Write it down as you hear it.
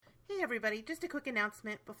Hey everybody, just a quick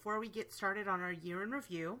announcement before we get started on our year in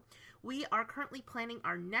review. We are currently planning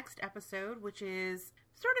our next episode, which is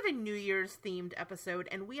sort of a New Year's themed episode,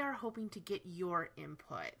 and we are hoping to get your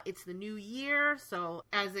input. It's the new year, so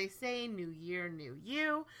as they say, new year, new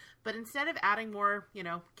you. But instead of adding more,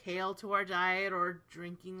 kale to our diet or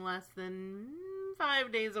drinking less than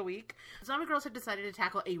 5 days a week, Zombie Grrlz have decided to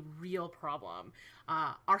tackle a real problem,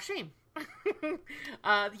 our shame.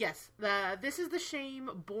 This is the shame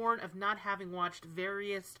born of not having watched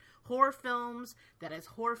various horror films that as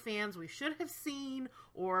horror fans we should have seen,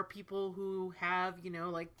 or people who have,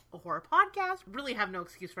 like a horror podcast really have no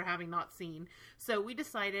excuse for having not seen. So we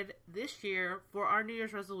decided this year for our New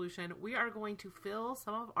Year's resolution, we are going to fill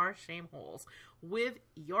some of our shame holes with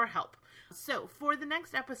your help. So for the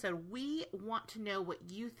next episode, we want to know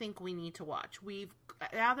what you think we need to watch. We've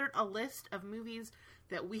gathered a list of movies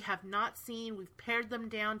that we have not seen. We've pared them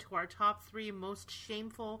down to our top 3 most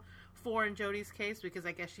shameful, 4 in Jody's case, because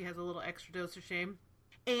I guess she has a little extra dose of shame.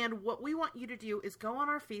 And what we want you to do is go on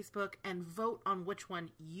our Facebook and vote on which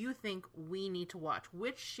one you think we need to watch,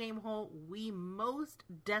 which shame hole we most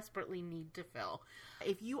desperately need to fill.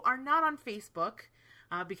 If you are not on Facebook,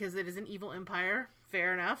 because it is an evil empire,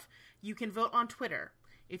 fair enough, you can vote on Twitter.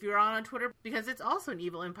 If you're on Twitter, because it's also an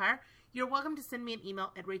evil empire, you're welcome to send me an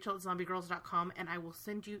email at rachel@zombiegrrlz.com and I will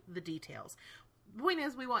send you the details. Point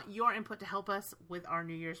is, we want your input to help us with our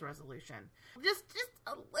New Year's resolution. Just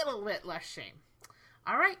a little bit less shame.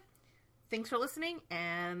 All right. Thanks for listening,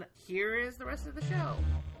 and here is the rest of the show.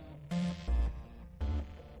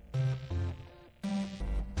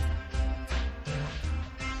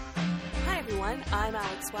 Hi everyone, I'm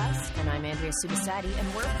Alex West. And I'm Andrea Subasati,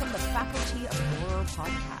 and we're from the Faculty of Horror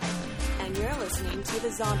Podcast. And you're listening to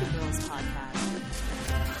the Zombie Grrlz Podcast.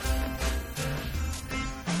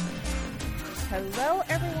 Hello,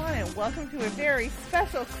 everyone, and welcome to a very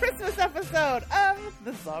special Christmas episode of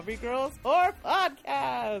the Zombie Grrlz Horror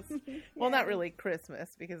Podcast. Well, not really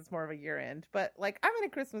Christmas, because it's more of a year-end, but, I'm in a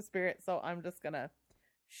Christmas spirit, so I'm just gonna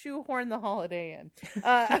shoehorn the holiday in.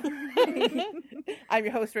 I'm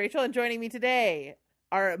your host, Rachel, and joining me today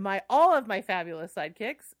are all of my fabulous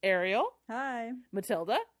sidekicks, Ariel. Hi.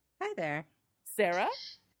 Matilda. Hi there. Sarah.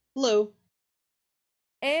 Hello.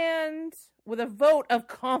 And with a vote of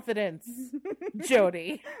confidence,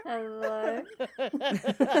 Jody. Hello.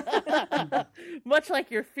 Much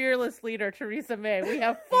like your fearless leader, Theresa May, we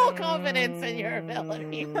have full confidence in your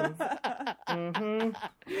abilities. Man,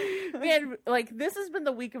 this has been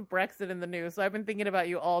the week of Brexit in the news, so I've been thinking about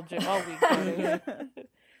you all week. Jody.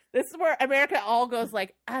 This is where America all goes I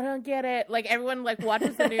don't get it. Everyone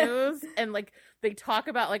watches the news and they talk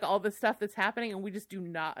about all the stuff that's happening and we just do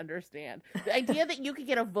not understand. The idea that you could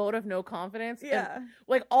get a vote of no confidence. Yeah.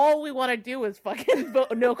 And, all we want to do is fucking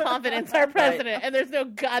vote no confidence our president, and there's no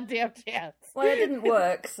goddamn chance. Well, it didn't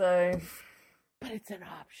work, so. But it's an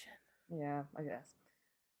option. Yeah, I guess.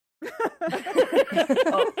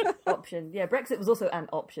 Option. Yeah, Brexit was also an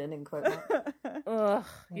option, in quote marks. Ugh,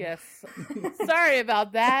 yes. Sorry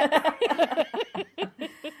about that.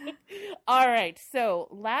 All right, so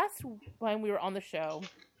last time we were on the show,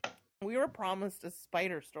 we were promised a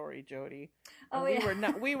spider story, Jody. Oh, we yeah.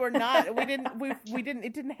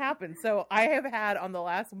 It didn't happen. So I have had on the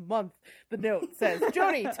last month, the note says,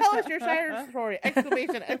 Jody, tell us your spider story!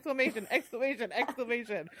 Exclamation, exclamation, exclamation,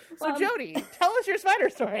 exclamation. So Jody, tell us your spider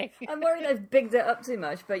story. I'm worried I've bigged it up too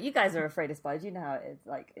much, but you guys are afraid of spiders. You know how it is.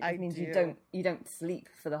 It means you don't sleep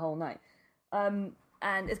for the whole night. And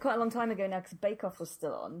it's quite a long time ago now because Bake Off was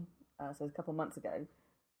still on, so it was a couple months ago.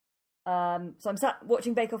 So I'm sat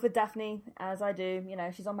watching Bake Off with Daphne, as I do.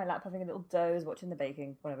 She's on my lap having a little doze, watching the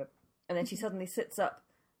baking, whatever. And then she suddenly sits up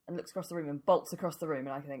and looks across the room and bolts across the room,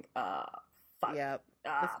 and I think, fuck. Yep.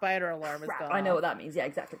 The spider alarm is gone. I know what that means. Yeah,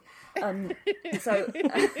 exactly. So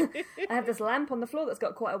I have this lamp on the floor that's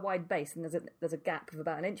got quite a wide base, and there's a gap of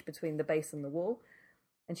about an inch between the base and the wall.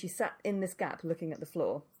 And she sat in this gap looking at the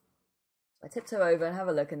floor. So I tiptoe over and have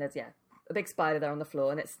a look, and there's, a big spider there on the floor,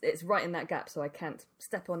 and it's right in that gap, so I can't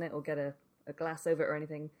step on it or get a glass over it or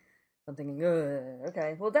anything. So I'm thinking,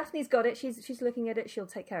 okay, well, Daphne's got it. She's looking at it. She'll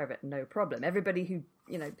take care of it. No problem. Everybody who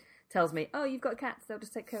tells me, oh, you've got cats, they'll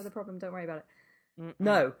just take care of the problem. Don't worry about it. Mm-mm.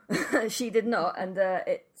 No, she did not, and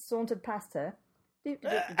it sauntered past her. You're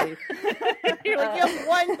you have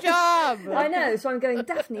one job. I know, so I'm going,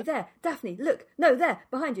 Daphne, there, Daphne, look, no, there,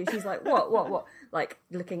 behind you. She's like, what?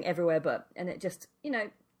 Looking everywhere but, and it just,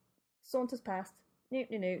 saunters past,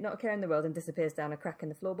 not a care in the world, and disappears down a crack in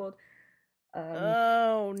the floorboard.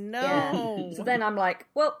 Oh, no. Yeah. So then I'm like,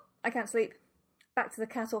 well, I can't sleep. Back to the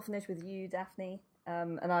cat orphanage with you, Daphne.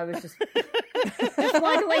 And I was just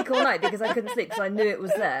wide awake all night because I couldn't sleep because I knew it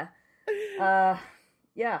was there.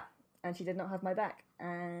 Yeah, and she did not have my back,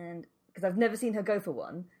 and because I've never seen her go for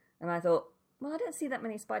one, and I thought, well, I don't see that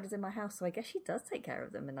many spiders in my house, so I guess she does take care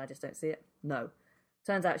of them, and I just don't see it. No.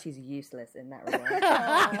 Turns out she's useless in that regard.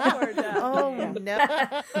 Oh, no.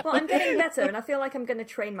 Well, I'm getting better, and I feel like I'm going to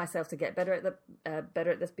train myself to get better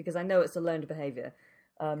at this because I know it's a learned behaviour.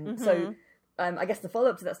 So I guess the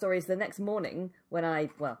follow-up to that story is the next morning when I,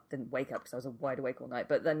 didn't wake up because I was wide awake all night,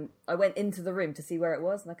 but then I went into the room to see where it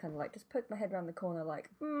was, and I kind of like just poked my head around the corner like,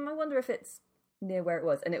 I wonder if it's near where it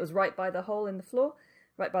was. And it was right by the hole in the floor,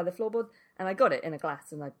 right by the floorboard, and I got it in a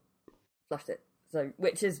glass, and I flushed it. So,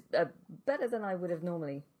 which is better than I would have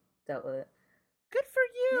normally dealt with it. Good for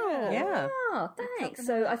you. Yeah. Oh, thanks.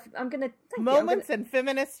 So I'm going to... Moments in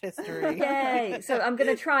feminist history. Yay. So I'm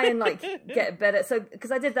going to try and, like, get better. So,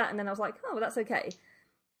 because I did that, and then I was like, oh, well, that's okay.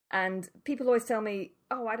 And people always tell me,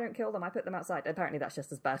 oh, I don't kill them, I put them outside. Apparently that's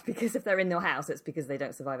just as bad, because if they're in your house, it's because they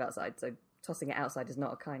don't survive outside. So tossing it outside is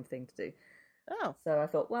not a kind thing to do. Oh. So I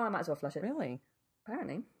thought, well, I might as well flush it. Really?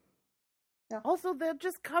 Apparently. Yeah. Also, they'll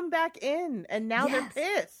just come back in, and now they're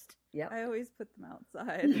pissed. Yep. I always put them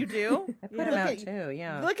outside. You do? I put them out too,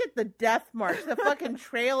 yeah. Look at the death marks, the fucking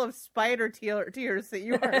trail of spider tears that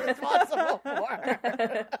you are responsible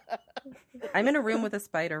for. I'm in a room with a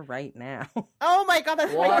spider right now. Oh my god,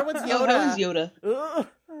 that's right. What's Yo, how is Yoda? Yoda?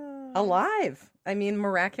 Ugh. Alive. I mean,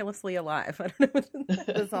 miraculously alive. I don't know what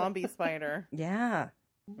The zombie spider. Yeah.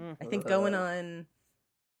 I think going on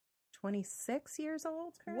 26 years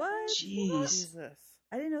old currently. What? Jeez. Jesus.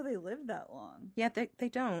 I didn't know they lived that long. Yeah, they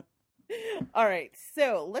don't. All right,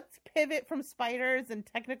 so let's pivot from spiders and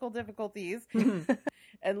technical difficulties,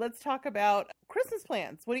 and let's talk about Christmas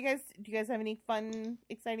plans. Do you guys have any fun,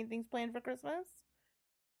 exciting things planned for Christmas?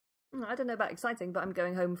 I don't know about exciting, but I'm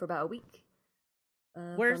going home for about a week.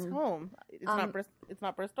 Where's home? It's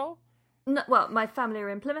not Bristol. No, well, my family are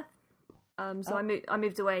in Plymouth. So I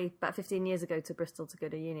moved away about 15 years ago to Bristol to go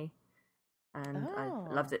to uni. And I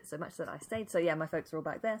loved it so much that I stayed. So yeah, my folks are all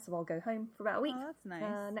back there, so I'll go home for about a week. Oh, that's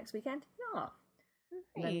nice. Next weekend. Yeah.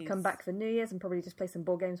 And Nice. then come back for New Year's and probably just play some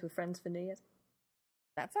board games with friends for New Year's.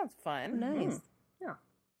 That sounds fun. Nice. Yeah.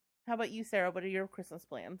 How about you, Sarah? What are your Christmas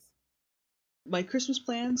plans? My Christmas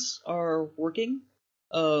plans are working.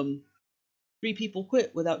 3 people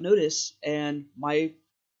quit without notice, and mine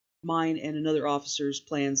and another officer's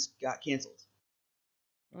plans got canceled.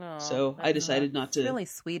 Oh, So I decided not to. It's really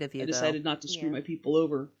sweet of you, I decided not to screw my people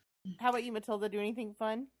over. How about you, Matilda? Do anything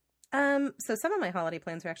fun? So some of my holiday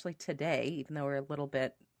plans are actually today, even though we're a little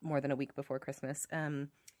bit more than a week before Christmas.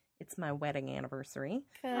 It's my wedding anniversary.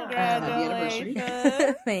 Congratulations.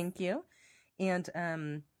 Thank you.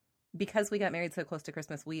 And because we got married so close to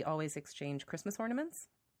Christmas, we always exchange Christmas ornaments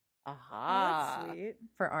Aha. Oh, that's sweet.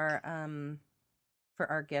 for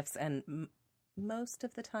our gifts, and most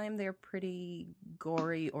of the time they're pretty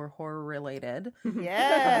gory or horror related.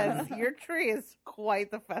 Yes, your tree is quite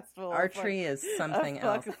the festival. Our tree is something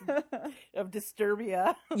else. Of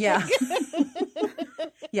Disturbia. Yeah.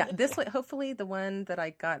 Yeah, this way, hopefully the one that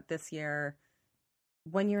I got this year,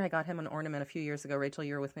 one year I got him an ornament a few years ago. Rachel,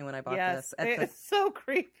 you were with me when I bought Yes, this. it's so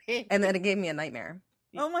creepy. And then it gave me a nightmare.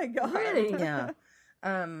 Oh my god. Really? Yeah.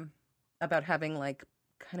 About having like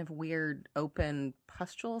kind of weird open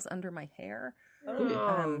pustules under my hair.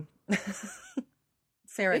 Oh.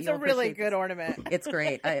 Sarah, It's you'll a really appreciate good this. ornament. It's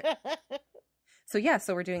great.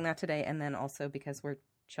 So we're doing that today, and then also because we're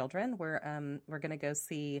children, we're gonna go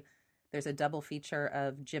see. There's a double feature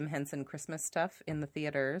of Jim Henson Christmas stuff in the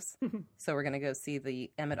theaters. So we're gonna go see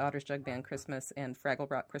the Emmett Otter's Jug Band Christmas and Fraggle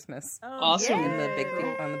Rock Christmas Awesome. in the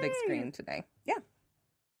Yay! on the big screen today. Yeah.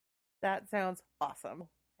 That sounds awesome.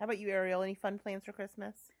 How about you, Ariel? Any fun plans for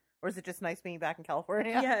Christmas? Or is it just nice being back in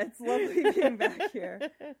California? Yeah, it's lovely being back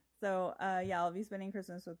here. So, I'll be spending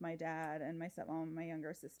Christmas with my dad and my stepmom and my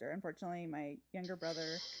younger sister. Unfortunately, my younger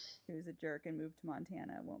brother, who's a jerk and moved to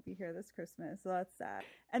Montana, won't be here this Christmas, so that's sad.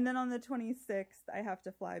 And then on the 26th, I have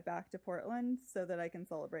to fly back to Portland so that I can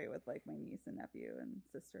celebrate with, like, my niece and nephew and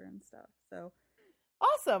sister and stuff. So,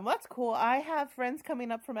 Awesome. That's cool. I have friends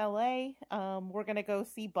coming up from LA. We're going to go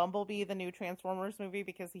see Bumblebee, the new Transformers movie,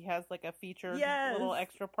 because he has like a featured little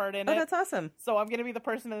extra part in Oh, it. that's awesome. So I'm going to be the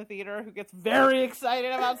person in the theater who gets very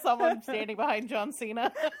excited about someone standing behind John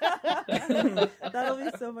Cena. that'll be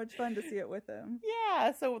so much fun to see it with him.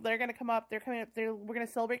 Yeah. So they're going to come up. They're coming up. We're going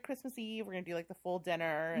to celebrate Christmas Eve. We're going to do like the full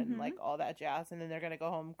dinner and like all that jazz. And then they're going to go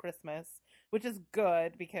home Christmas. which is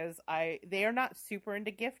good because they are not super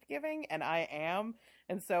into gift giving, and I am.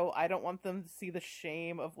 And so I don't want them to see the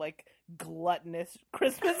shame of like gluttonous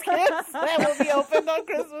Christmas gifts that will be opened on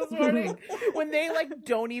Christmas morning when they like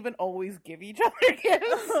don't even always give each other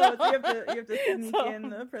gifts. So you have to sneak in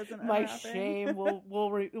the present. My unwrapping. shame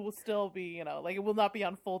will still be, like it will not be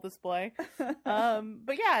on full display. But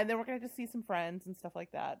yeah, and then we're gonna just see some friends and stuff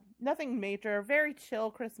like that. Nothing major, very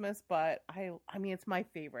chill Christmas, but I mean it's my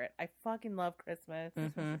favorite. I fucking love Christmas.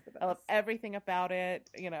 Mm-hmm. I love everything about it,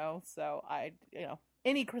 so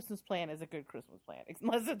any Christmas plan is a good Christmas plan,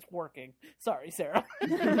 unless it's working. Sorry, Sarah.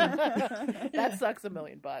 That sucks a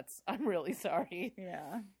million butts. I'm really sorry.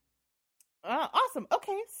 Yeah. Awesome.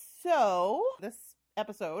 Okay, so this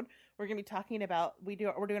episode we're going to be talking about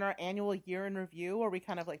we're doing our annual year in review, where we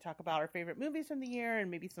kind of like talk about our favorite movies from the year and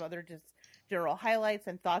maybe some other just general highlights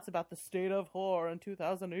and thoughts about the state of horror in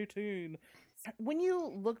 2018. When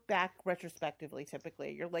you look back retrospectively,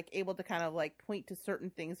 typically you're like able to kind of like point to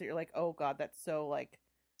certain things that you're like, oh god, that's so like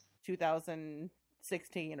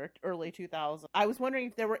 2016 or early 2000. I was wondering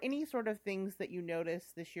if there were any sort of things that you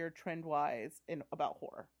noticed this year trend wise about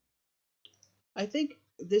horror. I think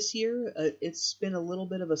this year it's been a little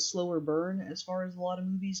bit of a slower burn as far as a lot of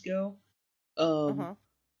movies go. A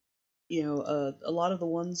lot of the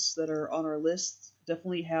ones that are on our list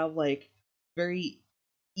definitely have like very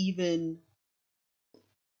even,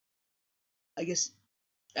 I guess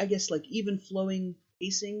like even flowing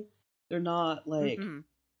pacing. They're not like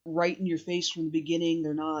right in your face from the beginning.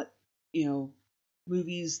 They're not,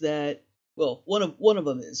 movies that, well, one of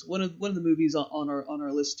them is one of the movies on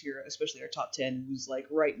our list here, especially our top 10, who's like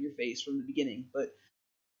right in your face from the beginning. But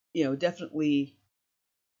definitely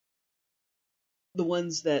the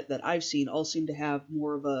ones that I've seen all seem to have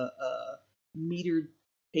more of a metered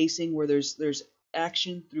pacing, where there's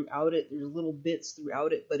action throughout it, there's little bits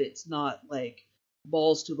throughout it, but it's not like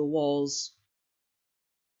balls to the walls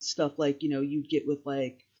stuff like you'd get with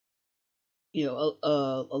like a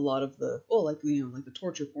lot of the like the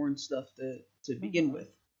torture porn stuff to begin with.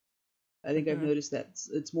 I think I've noticed that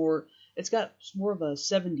it's got more of a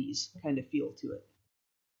 70s kind of feel to it.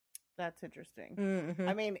 That's interesting. Mm-hmm.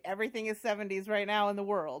 I mean, everything is 70s right now in the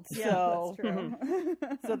world. Yeah, So that's true.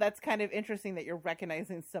 so that's kind of interesting that you're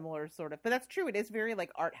recognizing similar sort of, but that's true. It is very like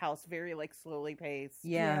art house, very like slowly paced.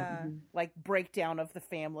 Yeah. Like breakdown of the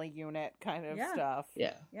family unit kind of stuff.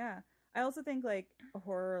 Yeah. Yeah. I also think like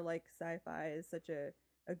horror, like sci-fi, is such a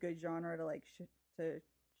good genre to like to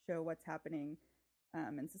show what's happening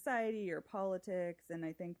in society or politics, and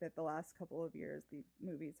I think that the last couple of years the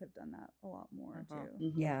movies have done that a lot more too.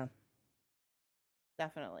 Mm-hmm. Yeah.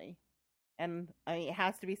 Definitely. And I mean, it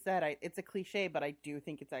has to be said, it's a cliche, but I do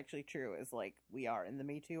think it's actually true, is like we are in the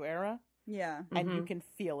Me Too era. Yeah. And you can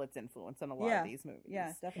feel its influence in a lot of these movies.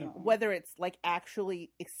 Yeah, definitely. Whether it's like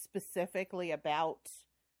actually specifically about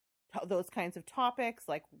those kinds of topics,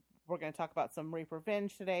 like we're going to talk about some rape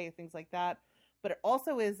revenge today, things like that. But it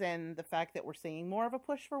also is in the fact that we're seeing more of a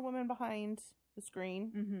push for women behind the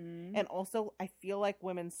screen. Mm-hmm. And also, I feel like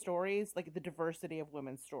women's stories, like the diversity of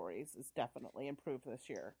women's stories, is definitely improved this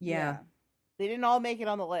year. Yeah. They didn't all make it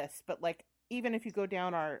on the list, but like even if you go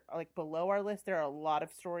down our like below our list, there are a lot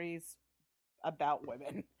of stories about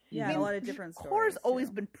women. Yeah, I mean, a lot of different stories. Horror's always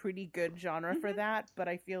too. been pretty good genre for that, but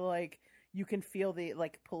I feel like you can feel the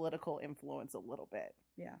like political influence a little bit.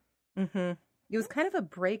 Yeah. Mm-hmm. It was kind of a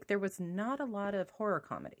break. There was not a lot of horror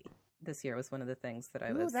comedy this year. Was one of the things that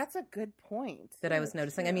I was. That's a good point. That I was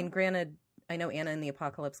noticing. I mean, granted, I know Anna and the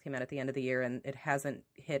Apocalypse came out at the end of the year, and it hasn't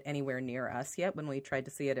hit anywhere near us yet. When we tried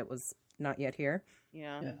to see it, it was not yet here.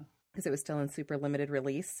 Yeah. Because it was still in super limited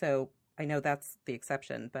release. So I know that's the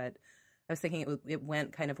exception, but I was thinking it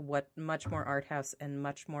went kind of much more art house and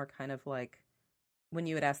much more kind of like, when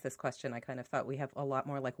you had asked this question, I kind of thought we have a lot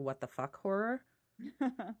more like what the fuck horror.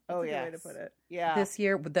 That's Oh, a good yes. way to put it. Yeah. This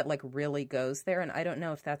year that like really goes there. And I don't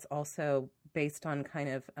know if that's also based on kind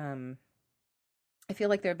of, I feel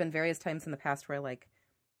like there have been various times in the past where like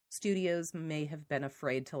studios may have been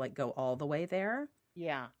afraid to like go all the way there.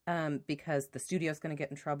 Yeah. Because the studio's going to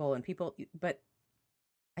get in trouble and people, but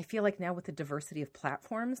I feel like now with the diversity of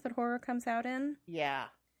platforms that horror comes out in, Yeah.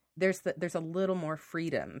 there's a little more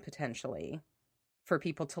freedom potentially for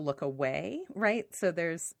people to look away, right? So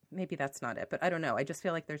maybe that's not it, but I don't know. I just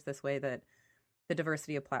feel like there's this way that the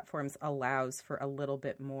diversity of platforms allows for a little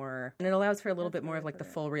bit more, and it allows for a little bit more of like the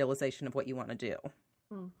full realization of what you want to do.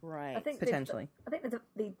 Right. I think potentially. I think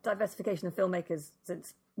the diversification of filmmakers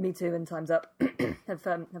since Me Too and Time's Up have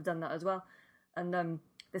done that as well. And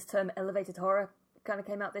this term elevated horror kind of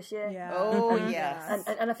came out this year. Yeah. Oh, And- yes.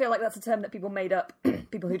 And I feel like that's a term that people made up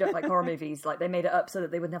people who don't like horror movies, like they made it up so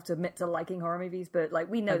that they wouldn't have to admit to liking horror movies. But like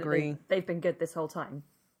we know that they've been good this whole time.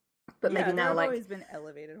 But maybe now, like, always been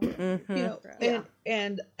elevated horror movies. You know,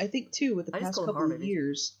 and I think too with the past couple of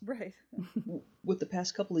years, right? With the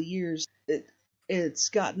past couple of years, it's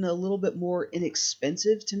gotten a little bit more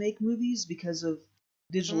inexpensive to make movies because of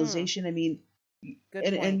digitalization. I mean,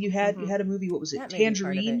 and you had a movie, what was it,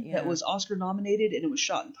 Tangerine, that was Oscar nominated, and it was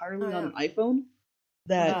shot entirely on an iPhone.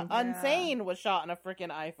 That Unsane was shot on a freaking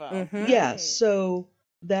iPhone. Yeah, so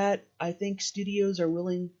that I think studios are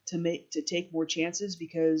willing to take more chances,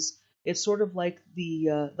 because it's sort of like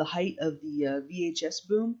the height of the VHS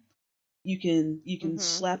boom. You can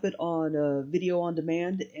slap it on video on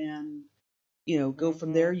demand and go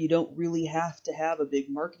from there. You don't really have to have a big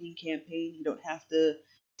marketing campaign. You don't have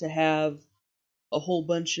to have a whole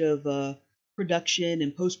bunch of production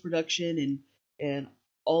and post production and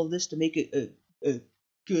all of this to make it a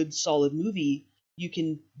good solid movie. You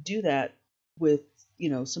can do that with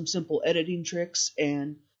some simple editing tricks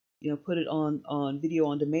and put it on video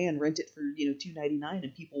on demand, rent it for $2.99,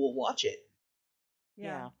 and people will watch it.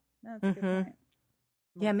 Yeah. That's a good point.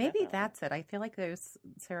 Yeah, maybe that's it. I feel like there's,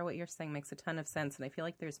 Sarah, what you're saying makes a ton of sense, and I feel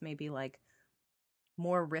like there's maybe like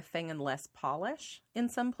more riffing and less polish in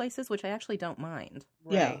some places, which I actually don't mind.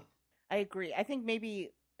 Right. Yeah, I agree. I think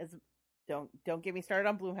maybe don't get me started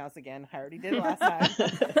on Blumhouse again. I already did it last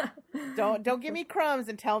time. Don't give me crumbs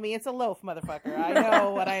and tell me it's a loaf, motherfucker. I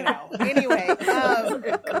know what I know. Anyway,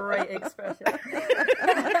 great expression.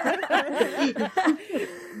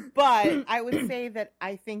 But I would say that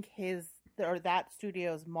I think that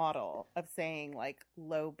studio's model of saying like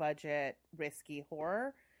low budget, risky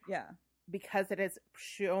horror, because it has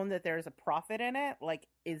shown that there's a profit in it, like,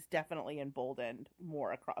 is definitely emboldened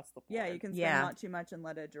more across the board. Yeah, you can spend not too much and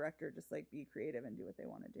let a director just like be creative and do what they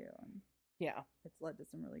want to do. And it's led to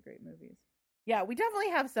some really great movies. Yeah, we definitely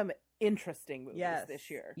have some interesting movies this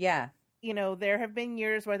year. Yeah. There have been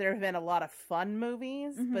years where there have been a lot of fun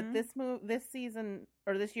movies, but this season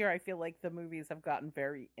or this year, I feel like the movies have gotten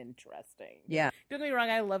very interesting. Yeah. Don't get me wrong,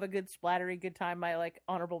 I love a good splattery, good time. My like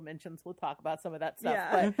honorable mentions, we'll talk about some of that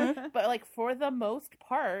stuff. But like for the most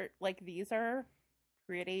part, like these are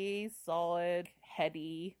pretty solid,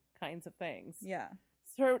 heady kinds of things. Yeah.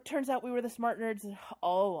 So it turns out we were the smart nerds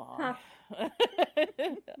all along.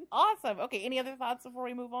 Awesome. Okay, any other thoughts before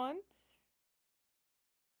we move on?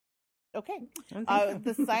 Okay.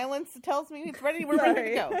 The silence tells me it's ready. We're ready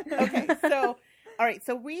to go. Okay. So, all right.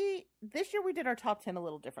 So this year we did our top 10 a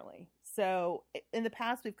little differently. So in the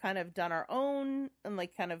past, we've kind of done our own and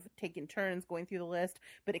like kind of taken turns going through the list,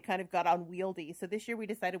 but it kind of got unwieldy. So this year we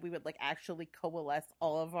decided we would like actually coalesce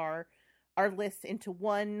all of our lists into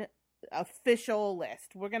one official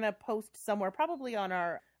list. We're going to post somewhere, probably on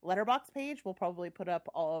our Letterboxd page. We'll probably put up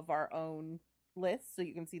all of our own lists so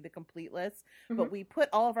you can see the complete list, but we put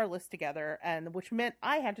all of our lists together, and which meant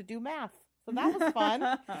I had to do math, so that was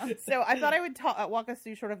fun. So I thought I would walk us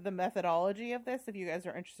through sort of the methodology of this if you guys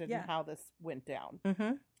are interested in how this went down.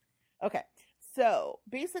 Okay, so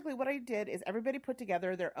basically what I did is everybody put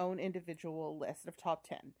together their own individual list of top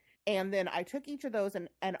 10, and then I took each of those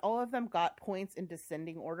and all of them got points in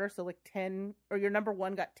descending order. So like 10, or your number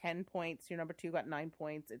 1 got 10 points, your number 2 got 9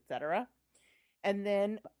 points, etc. And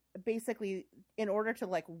then basically, in order to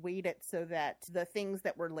like weight it so that the things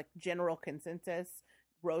that were like general consensus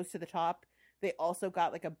rose to the top, they also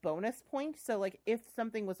got like a bonus point. So like if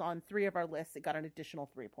something was on 3 of our lists, it got an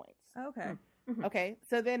additional 3 points. Okay. Okay.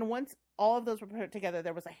 So then once all of those were put together,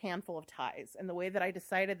 there was a handful of ties. And the way that I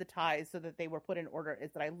decided the ties so that they were put in order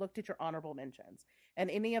is that I looked at your honorable mentions, and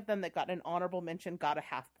any of them that got an honorable mention got a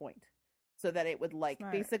half point. So that it would like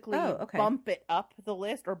basically bump it up the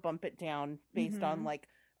list or bump it down based on like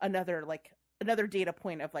another data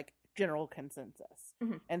point of like general consensus.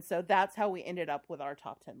 And so that's how we ended up with our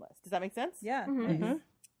top 10 list. Does that make sense? Yeah.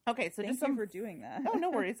 Okay, so thank you for doing that. Oh, no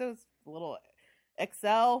worries. It was a little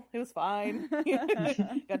Excel. It was fine.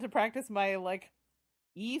 Got to practice my like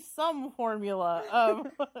sum formula.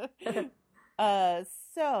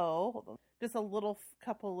 So hold on. Just a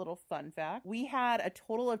couple little fun facts. We had a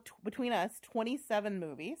total of between us 27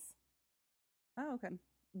 movies. Oh,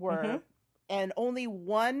 okay. And only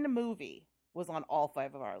one movie was on all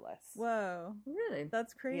 5 of our lists. Whoa. Really?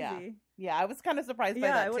 That's crazy. Yeah, I was kind of surprised by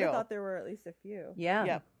that, too. Yeah, I would have thought there were at least a few. Yeah.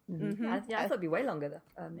 Yep. I thought it'd be way longer,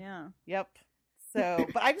 though. Yeah. Yep. So,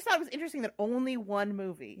 but I just thought it was interesting that only one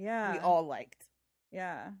movie we all liked.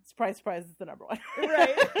 Yeah. Surprise, surprise, it's the number 1.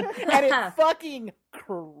 Right. And it fucking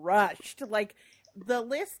crushed. Like, the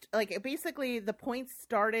list, like, basically the points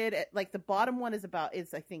started at, like, the bottom one is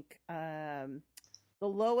I think, The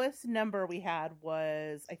lowest number we had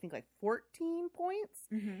was, I think, like 14 points.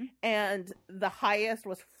 Mm-hmm. And the highest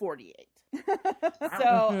was 48. So,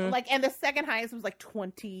 Mhm. like, and the second highest was like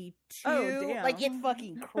 22. Oh, damn. Like, it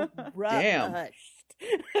fucking crushed. Damn.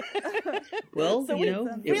 Well, So you we know,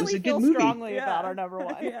 really it was a feel good movie. strongly Yeah. about our number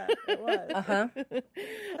one. Yeah, it was. Uh-huh.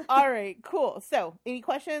 All right, cool. So, any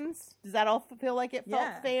questions? Does that all feel like it felt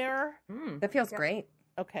Yeah. fair? That feels Yep. great.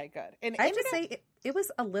 Okay, good. And I have to say, it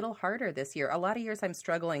was a little harder this year. A lot of years I'm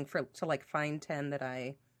struggling to like find 10 that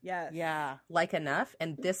I Yes. yeah. like enough.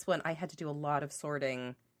 And this one, I had to do a lot of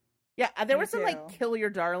sorting. Yeah, there Me were some, like, too. kill your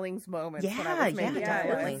darlings moments when I Yeah, was making yeah, this Yeah, it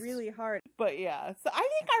definitely. was really hard. But yeah, so I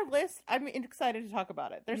think our list, I'm excited to talk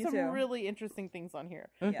about it. There's Me some too. really interesting things on here.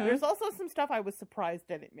 Mhm. Yeah. There's also some stuff I was surprised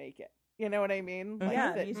didn't make it. You know what I mean? Like,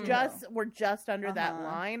 Yeah, that me too. were just under that Uh-huh.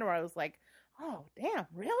 line where I was like, oh, damn,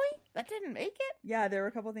 really? That didn't make it? Yeah, there were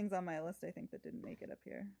a couple things on my list I think that didn't make it up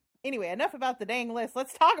here. Anyway, enough about the dang list.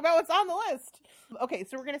 Let's talk about what's on the list. Okay,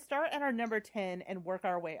 so we're going to start at our number 10 and work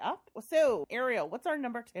our way up. So, Ariel, what's our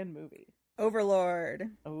number 10 movie?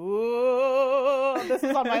 Overlord. Ooh, this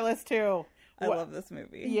is on my list too. I What- love this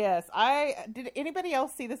movie. Yes, did anybody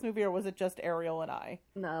else see this movie, or was it just Ariel and I?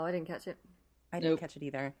 No, I didn't catch it. I didn't Nope. catch it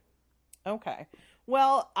either. Okay.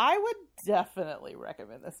 Well, I would definitely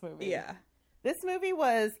recommend this movie. Yeah. This movie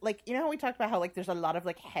was, like, you know how we talked about how, like, there's a lot of,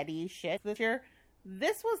 like, heady shit this year?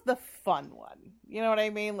 This was the fun one. You know what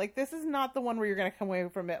I mean? Like, this is not the one where you're going to come away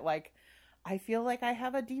from it like, I feel like I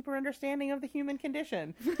have a deeper understanding of the human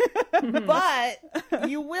condition. But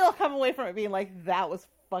you will come away from it being like, that was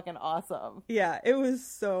fucking awesome. Yeah, it was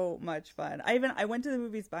so much fun. I went to the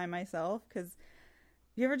movies by myself because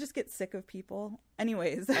you ever just get sick of people?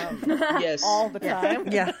 Anyways. Yes. All the time.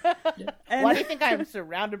 Yeah. And- Why do you think I'm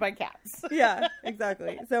surrounded by cats? Yeah,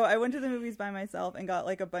 exactly. So I went to the movies by myself and got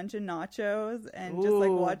like a bunch of nachos and just like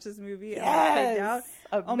Ooh. watched this movie and was pigged out. Yes!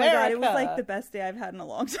 Oh my god, it was like America. the best day I've had in a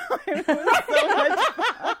long time. It was so much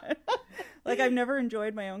fun. Like I've never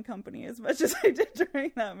enjoyed my own company as much as I did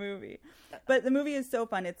during that movie. But the movie is so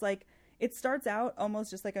fun. It's like it starts out almost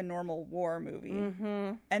just like a normal war movie,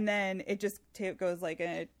 and then it just goes like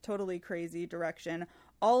a totally crazy direction.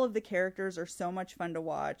 All of the characters are so much fun to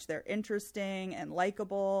watch. They're interesting and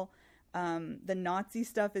likable. The Nazi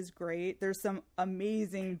stuff is great. There's some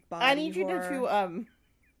amazing body I need you horror. to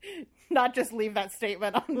not just leave that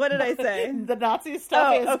statement on. What did I say? The Nazi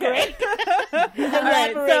stuff is great. All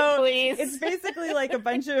right, Elaborate, so please. it's basically like a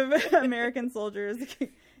bunch of American soldiers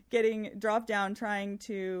getting dropped down trying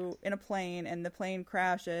to in a plane, and the plane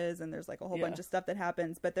crashes, and there's like a whole bunch of stuff that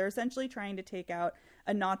happens, but they're essentially trying to take out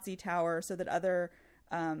a Nazi tower so that other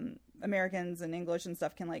Americans and English and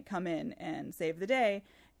stuff can like come in and save the day.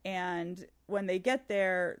 And when they get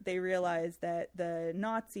there, they realize that the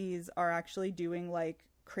Nazis are actually doing like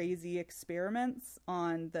crazy experiments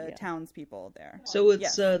on the townspeople there. So it's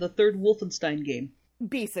Yes. the third Wolfenstein game.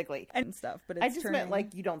 Basically. And stuff, but it's I just turning... meant,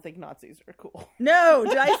 like, you don't think Nazis are cool. No,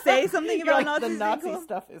 did I say something You're about like, Nazis? the Nazi being cool?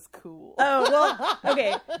 stuff is cool. Oh, well,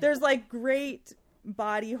 okay. There's like great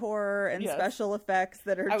body horror and Yes. special effects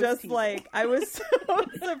that are I was just teasing. like, I was so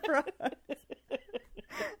surprised.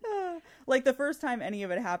 Like the first time any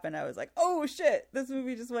of it happened, I was like, oh shit, this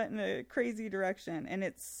movie just went in a crazy direction. And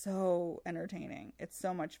it's so entertaining. It's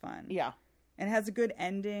so much fun. Yeah. And it has a good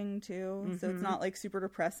ending too. So it's not like super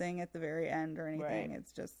depressing at the very end or anything. Right.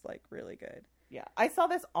 It's just like really good. Yeah. I saw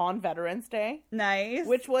this on Veterans Day, Nice.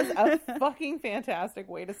 which was a fucking fantastic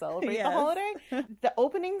way to celebrate the Yes. holiday. The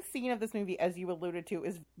opening scene of this movie, as you alluded to,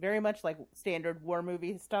 is very much like standard war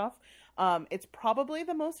movie stuff. It's probably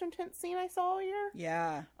the most intense scene I saw all year.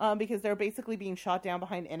 Yeah. Because they're basically being shot down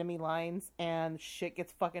behind enemy lines and shit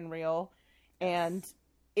gets fucking real. And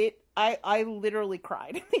I literally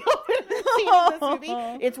cried in the opening scene of this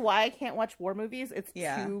movie. It's why I can't watch war movies. It's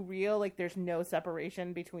too real. Like, there's no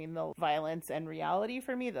separation between the violence and reality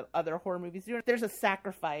for me that other horror movies do. There's a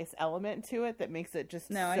sacrifice element to it that makes it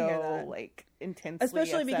just I hear so, that. like, intensely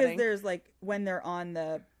Especially because upsetting. there's like when they're on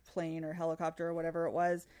the plane or helicopter or whatever it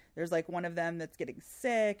was, there's like one of them that's getting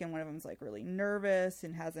sick and one of them's like really nervous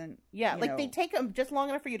and hasn't they take them just long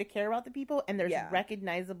enough for you to care about the people, and there's Yeah.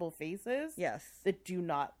 recognizable faces Yes. that do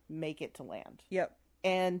not make it to land. Yep.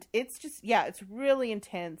 And it's just, it's really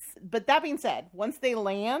intense. But that being said, once they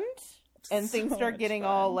land and So things start much getting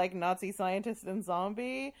fun. all like Nazi scientist and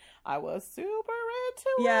zombie, I was super into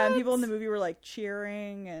it. Yeah, and people in the movie were like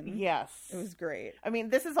cheering and Yes. it was great. I mean,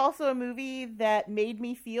 this is also a movie that made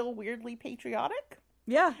me feel weirdly patriotic.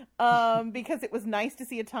 Yeah. Because it was nice to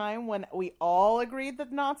see a time when we all agreed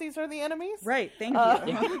that Nazis are the enemies. Right. Thank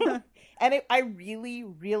you. And I really,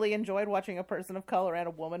 really enjoyed watching a person of color and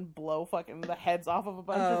a woman blow fucking the heads off of a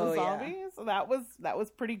bunch of the zombies. So that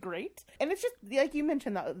was pretty great. And it's just, like you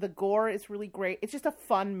mentioned, the gore is really great. It's just a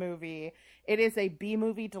fun movie. It is a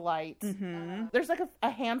B-movie delight. Mm-hmm. There's like a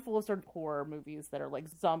handful of sort of horror movies that are like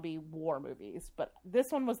zombie war movies, but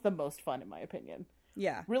this one was the most fun in my opinion.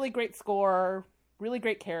 Yeah. Really great score, really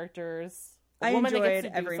great characters. I enjoyed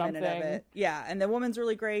every minute of it. Yeah, and the woman's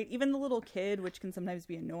really great. Even the little kid, which can sometimes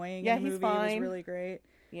be annoying in the movie, was really great.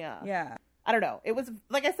 Yeah. Yeah. I don't know. It was,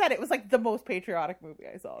 like I said, it was like the most patriotic movie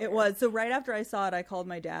I saw. It was. So right after I saw it, I called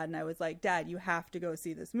my dad and I was like, Dad, you have to go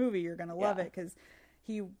see this movie. You're going to love it, because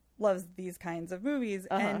he loves these kinds of movies.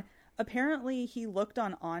 And apparently he looked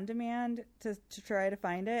on demand to try to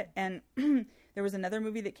find it. And there was another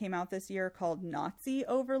movie that came out this year called Nazi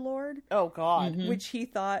Overlord. Oh, God. Which he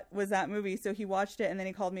thought was that movie. So he watched it and then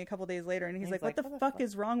he called me a couple days later and he's like, what the fuck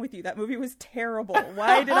is wrong with you? That movie was terrible.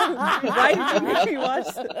 Why did you make me watch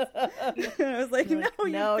this? And I was like,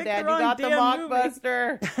 no, picked Dad, the wrong you got the damn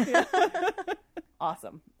mockbuster.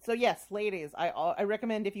 Awesome. So yes, ladies, I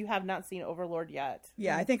recommend if you have not seen Overlord yet.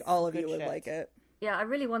 Yeah, I think all of you would like it. Yeah, I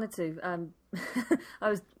really wanted to. I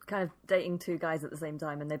was kind of dating two guys at the same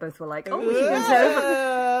time, and they both were like, "Oh, we should go to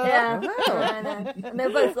Overlord." Yeah, and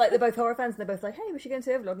they're both horror fans. And they're both like, "Hey, we should go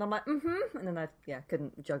to Overlord." And I'm like, "Mm-hmm." And then I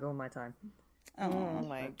couldn't juggle my time. Oh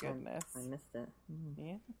my goodness, I missed it.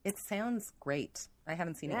 Yeah, it sounds great. I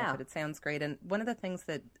haven't seen it yet, but it sounds great. And one of the things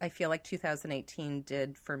that I feel like 2018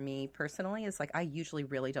 did for me personally is, like, I usually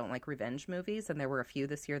really don't like revenge movies, and there were a few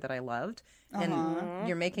this year that I loved. And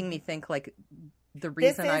you're making me think, like, the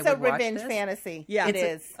reason I would watch this. This is a revenge fantasy. Yeah, it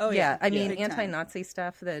is. I mean, anti-Nazi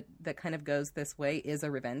stuff that kind of goes this way is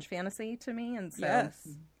a revenge fantasy to me, and so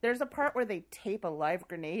there's a part where they tape a live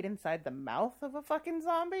grenade inside the mouth of a fucking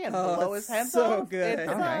zombie and blow his head off. So good.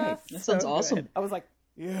 It's, that sounds awesome. I was like,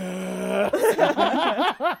 yeah.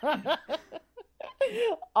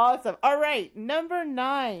 Awesome. All right, number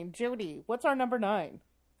 9, Jody. What's our number 9?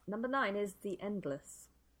 Number 9 is The Endless.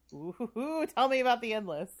 Ooh, tell me about The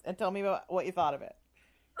Endless, and tell me about what you thought of it.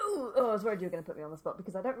 Oh, I was worried you were going to put me on the spot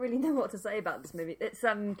because I don't really know what to say about this movie. It's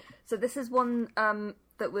so this is one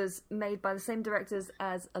that was made by the same directors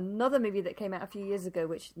as another movie that came out a few years ago,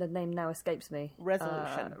 which the name now escapes me.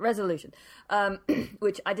 Resolution.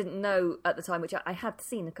 Which I didn't know at the time, which I had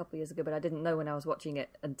seen a couple of years ago, but I didn't know when I was watching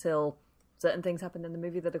it until certain things happened in the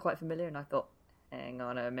movie that are quite familiar, and I thought, hang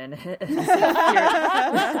on a minute.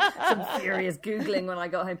 Some furious Googling when I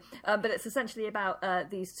got home. But it's essentially about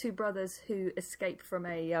these two brothers who escape from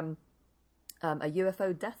a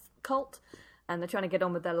UFO death cult, and they're trying to get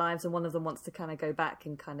on with their lives, and one of them wants to kind of go back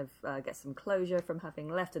and kind of get some closure from having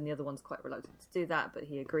left, and the other one's quite reluctant to do that, but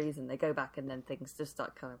he agrees, and they go back, and then things just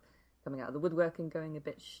start kind of coming out of the woodwork and going a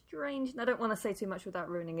bit strange. And I don't want to say too much without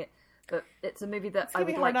ruining it, but it's a movie that I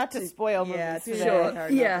would like not to spoil movies. Yeah, sure.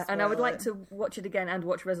 Yeah, and I would like to watch it again and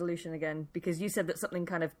watch Resolution again, because you said that something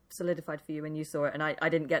kind of solidified for you when you saw it, and I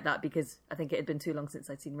didn't get that because I think it had been too long since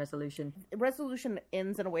I'd seen Resolution. Resolution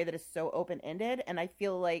ends in a way that is so open-ended, and I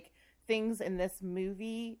feel like things in this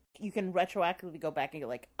movie, you can retroactively go back and go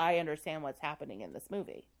like, I understand what's happening in this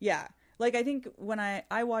movie. Yeah. Like, I think when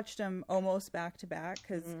I watched them almost back to back,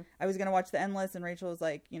 because I was going to watch The Endless, and Rachel was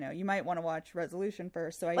like, you might want to watch Resolution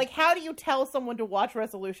first. So how do you tell someone to watch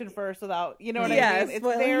Resolution first without, you know what I mean? It's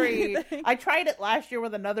very, I tried it last year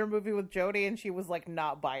with another movie with Jody, and she was like,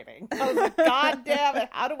 not biting. I was like, God damn it,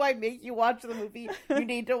 how do I make you watch the movie you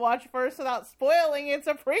need to watch first without spoiling it's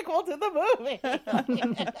a prequel to the movie?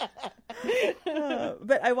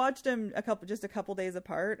 But I watched them a couple days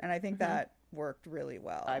apart, and I think that worked really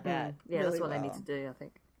well. I bet. Yeah, really that's what I need to do, I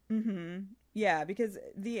think. Yeah, because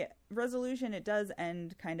the Resolution, it does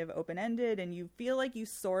end kind of open-ended, and you feel like you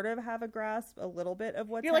sort of have a grasp a little bit of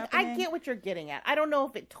what's happening. You're like, I get what you're getting at. I don't know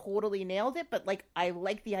if it totally nailed it, but like, I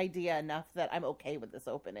like the idea enough that I'm okay with this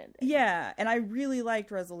open-ended. Yeah, and I really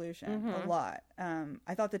liked Resolution a lot.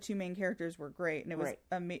 I thought the two main characters were great, and it was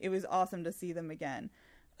it was awesome to see them again.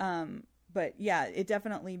 But yeah, it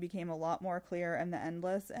definitely became a lot more clear in The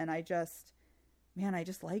Endless, and I just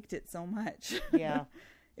liked it so much. Yeah.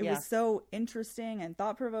 It was so interesting and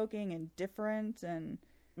thought-provoking and different, and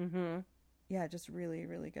yeah, just really,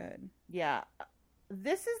 really good. Yeah.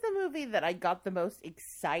 This is the movie that I got the most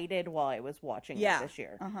excited while I was watching it this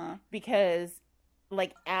year. Because,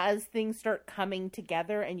 like, as things start coming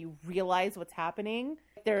together and you realize what's happening,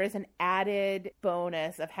 there is an added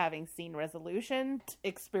bonus of having seen Resolution.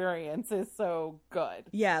 Experience is so good.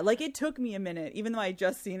 Yeah, like, it took me a minute, even though I had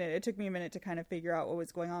just seen it, it took me a minute to kind of figure out what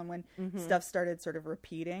was going on when stuff started sort of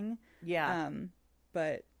repeating. Yeah.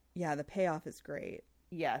 But yeah, the payoff is great.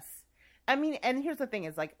 Yes. I mean, and here's the thing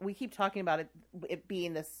is, like, we keep talking about it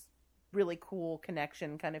being this really cool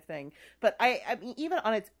connection kind of thing. But I mean, even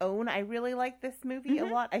on its own, I really like this movie a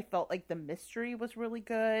lot. I felt like the mystery was really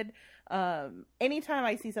good. Anytime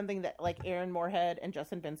I see something that, like, Aaron Moorhead and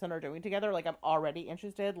Justin Benson are doing together, like, I'm already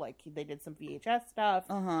interested. Like, they did some VHS stuff.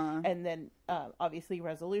 And then, obviously,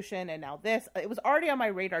 Resolution, and now this. It was already on my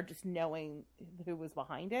radar just knowing who was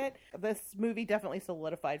behind it. This movie definitely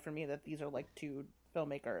solidified for me that these are, like, two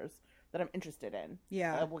filmmakers that I'm interested in.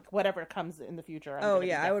 Yeah. Whatever comes in the future.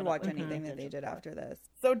 I would watch anything that they did after this.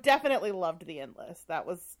 So definitely loved The Endless. That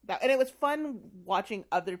was that, and it was fun watching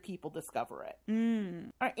other people discover it.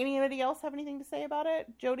 All right, anybody else have anything to say about it?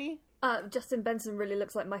 Jody? Justin Benson really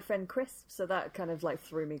looks like my friend Chris, so that kind of like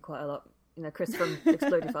threw me quite a lot. You know, Chris from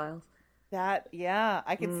Exploded Files. That, yeah,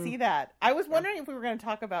 I could see that. I was wondering if we were going to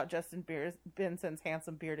talk about Justin Benson's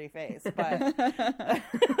handsome beardy face, but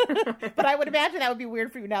but I would imagine that would be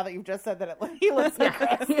weird for you now that you've just said that he looks like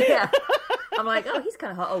Chris. Yeah. I'm like, oh, he's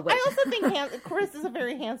kind of hot. Oh, wait. I also think Chris is a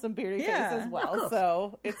very handsome beardy face as well,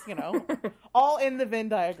 so it's, you know, all in the Venn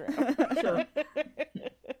diagram. Sure.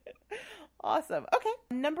 Awesome. Okay,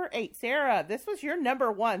 number 8. Sarah, this was your number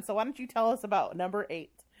 1, so why don't you tell us about number 8?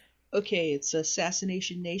 Okay, it's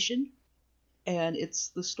Assassination Nation. And it's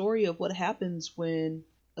the story of what happens when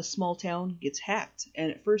a small town gets hacked.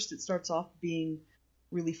 And at first it starts off being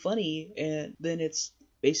really funny, and then it's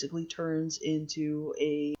basically turns into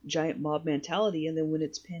a giant mob mentality. And then when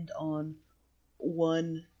it's pinned on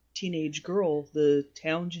one teenage girl, the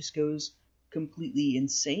town just goes completely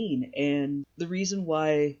insane. And the reason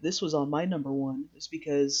why this was on my number 1 is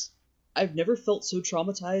because I've never felt so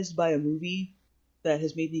traumatized by a movie that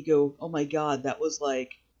has made me go, oh my god, that was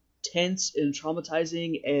like tense and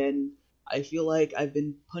traumatizing, and I feel like I've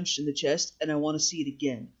been punched in the chest and I want to see it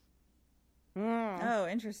again. Oh,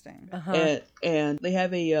 interesting. And they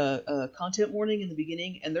have a content warning in the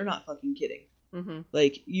beginning, and they're not fucking kidding.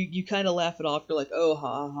 Like, you kind of laugh it off. You're like, oh,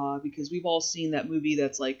 ha ha, because we've all seen that movie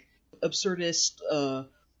that's like absurdist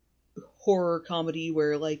horror comedy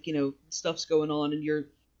where, like, you know, stuff's going on and you're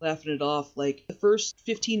laughing it off. Like, the first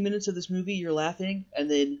 15 minutes of this movie you're laughing,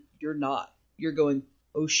 and then you're not. You're going,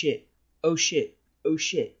 oh shit, oh shit, oh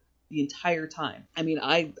shit, the entire time. I mean,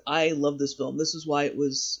 I love this film. This is why it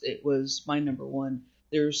was my number 1.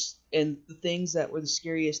 And the things that were the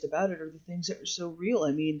scariest about it are the things that are so real.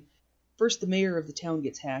 I mean, first the mayor of the town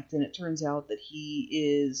gets hacked, and it turns out that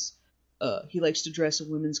he likes to dress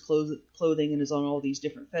in women's clothing and is on all these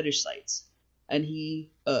different fetish sites. And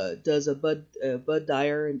he does a Bud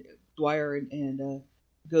Dwyer and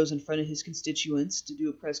goes in front of his constituents to do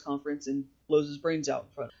a press conference and blows his brains out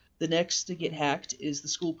in front. The next to get hacked is the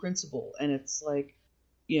school principal, and it's like,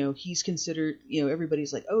 you know, he's considered, you know,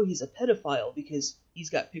 everybody's like, oh, he's a pedophile because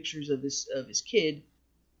he's got pictures of his kid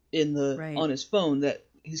on his phone, that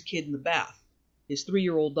his kid in the bath, his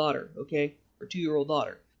 3-year-old daughter, okay, or 2-year-old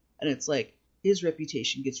daughter, and it's like his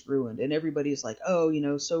reputation gets ruined, and everybody's like, oh, you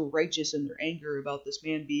know, so righteous in their anger about this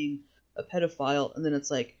man being a pedophile, and then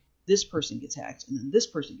it's like, this person gets hacked, and then this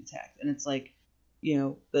person gets hacked. And it's like, you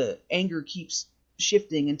know, the anger keeps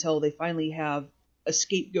shifting until they finally have a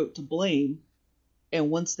scapegoat to blame.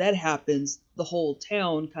 And once that happens, the whole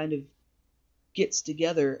town kind of gets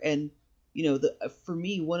together. And, you know, for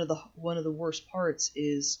me, one of the worst parts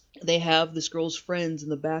is they have this girl's friends in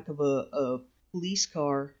the back of a police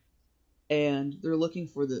car, and they're looking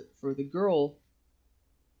for the girl,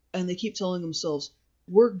 and they keep telling themselves,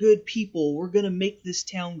 we're good people. We're going to make this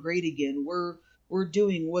town great again. We're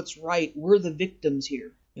doing what's right. We're the victims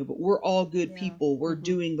here. You know, but we're all good people. We're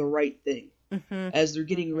doing the right thing. As they're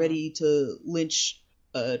getting ready to lynch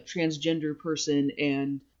a transgender person,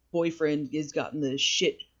 and boyfriend has gotten the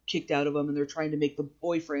shit kicked out of them, and they're trying to make the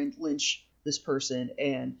boyfriend lynch this person.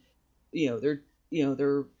 And,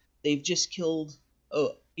 they've just killed a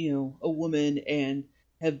woman and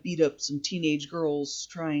have beat up some teenage girls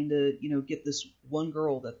trying to, get this one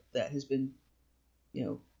girl that has been,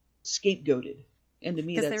 scapegoated. And to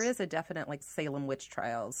me, because there is a definite Salem witch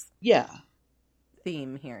trials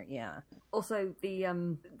theme here. Yeah. Also, the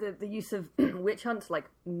use of witch hunt, like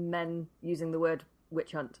men using the word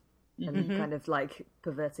witch hunt and kind of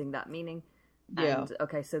perverting that meaning. Yeah. And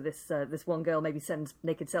okay, so this one girl maybe sends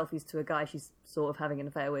naked selfies to a guy she's sort of having an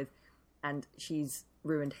affair with, and she's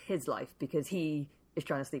ruined his life because he is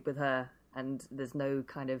trying to sleep with her, and there's no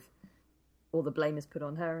kind of, all the blame is put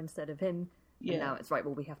on her instead of him. Yeah. And now it's right.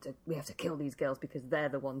 Well, we have to kill these girls because they're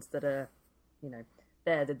the ones that are,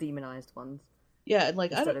 they're the demonized ones. Yeah, and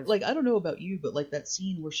I don't know about you, but that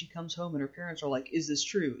scene where she comes home and her parents are like, "Is this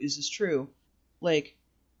true? Is this true?"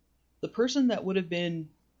 The person that would have been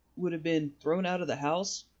thrown out of the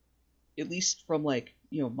house at least from like,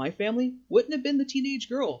 my family, wouldn't have been the teenage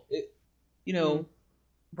girl.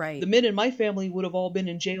 Right. The men in my family would have all been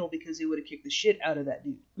in jail because they would have kicked the shit out of that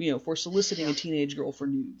dude, for soliciting a teenage girl for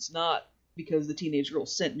nudes, not because the teenage girl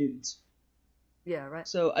sent nudes. Yeah, right.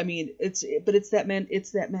 So I mean, it's that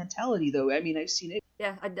mentality though. I mean, I've seen it.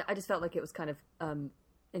 Yeah, I just felt like it was kind of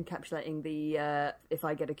encapsulating the if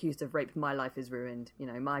I get accused of rape, my life is ruined.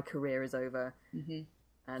 My career is over,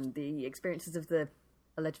 and the experiences of the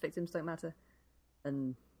alleged victims don't matter.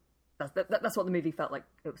 And that's what the movie felt like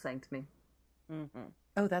it was saying to me. Mm-hmm.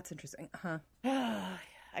 Oh, that's interesting. Huh.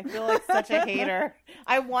 I feel like such a hater.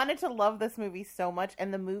 I wanted to love this movie so much,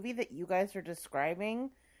 and the movie that you guys are describing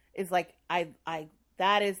is like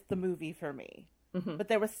that is the movie for me. Mm-hmm. But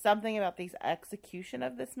there was something about the execution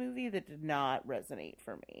of this movie that did not resonate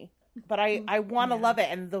for me. But I want to love it,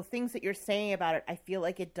 and the things that you're saying about it, I feel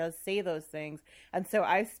like it does say those things. And so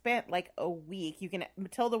I spent like a week.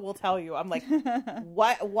 Matilda will tell you. I'm like,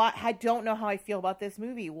 what? I don't know how I feel about this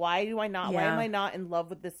movie. Why do I not? Why am I not in love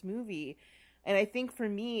with this movie? And I think for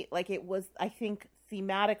me, like it was. I think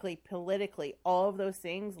thematically, politically, all of those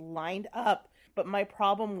things lined up. But my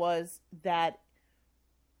problem was that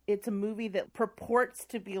it's a movie that purports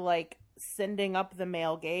to be like sending up the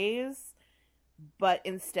male gaze, but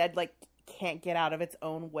instead like can't get out of its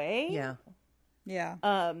own way. Yeah.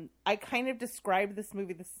 I kind of described this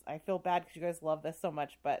movie, I feel bad because you guys love this so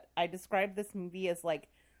much, but I described this movie as like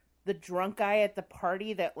the drunk guy at the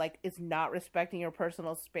party that like is not respecting your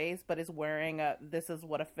personal space but is wearing a "this is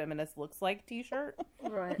what a feminist looks like" t-shirt.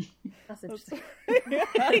 Right. That's interesting.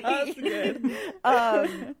 That's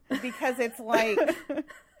good. Because it's like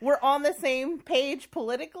we're on the same page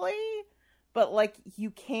politically, but like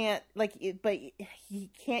you can't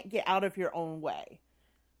get out of your own way.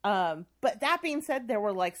 But that being said, there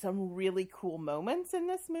were like some really cool moments in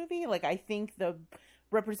this movie. Like I think the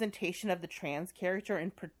representation of the trans character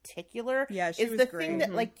in particular is the thing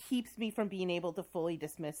that like keeps me from being able to fully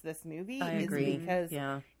dismiss this movie. I agree. Because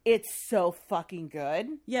it's so fucking good.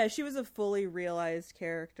 Yeah, she was a fully realized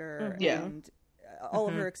character, and all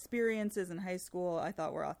of her experiences in high school I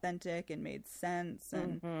thought were authentic and made sense,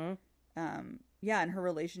 and and her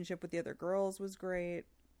relationship with the other girls was great.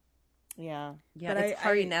 Yeah, but it's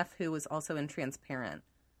Hari Neff, who was also in Transparent.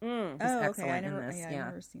 Oh, okay. I've never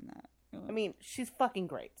seen that. I mean, she's fucking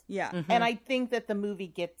great. Yeah. And I think that the movie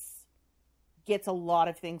gets a lot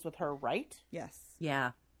of things with her right. Yes.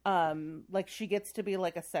 Yeah. Like she gets to be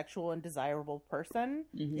like a sexual and desirable person,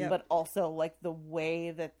 but also like the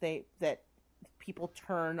way that people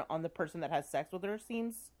turn on the person that has sex with her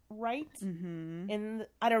seems right. And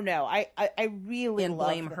I don't know. I really and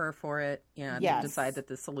blame her for it. Yeah. To decide that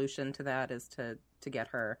the solution to that is to get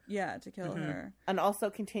her. Yeah, to kill her. And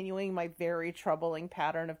also continuing my very troubling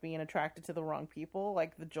pattern of being attracted to the wrong people,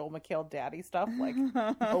 like the Joel McHale daddy stuff, like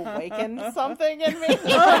awakened something in me.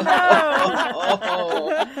 Oh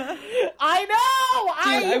no! I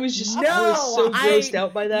know. Dude, I was so grossed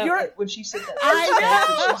out by that when she said that.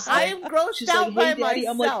 I know. I am grossed out by Daddy.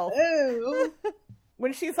 myself. I'm like, oh.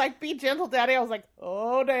 When she's like, "Be gentle, Daddy," I was like,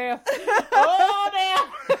 "Oh damn, oh damn."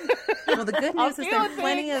 Well, the good news is there are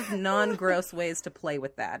plenty of non-gross ways to play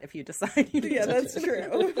with that if you decide you need to. That's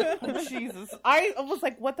true. Jesus. I was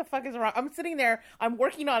like, what the fuck is wrong? I'm sitting there, I'm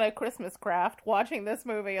working on a Christmas craft, watching this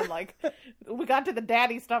movie, and like, we got to the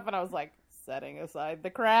daddy stuff, and I was like, setting aside the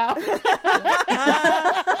craft. Because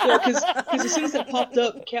as soon as that popped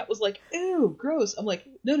up, Kat was like, ew, gross. I'm like,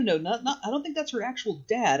 no, not. I don't think that's her actual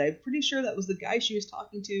dad. I'm pretty sure that was the guy she was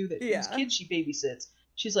talking to, whose kid she babysits.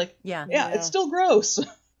 She's like, yeah, it's still gross.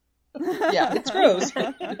 Yeah, it's gross. I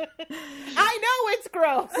know it's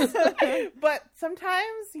gross. But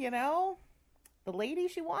sometimes, the lady,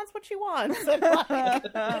 she wants what she wants.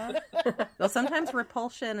 And well, sometimes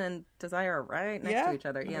repulsion and desire are right next to each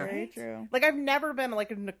other. Yeah, very true. Like, I've never been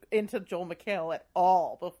like into Joel McHale at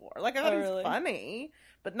all before. Like, I thought he was funny,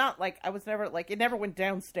 but not like I was never like it never went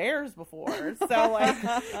downstairs before. So like,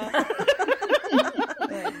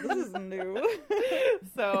 this is new.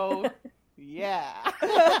 So. Yeah.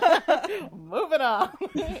 Moving on.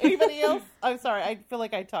 Anybody else? I'm sorry. I feel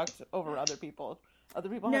like I talked over other people. Other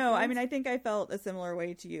people? No, I mean, I think I felt a similar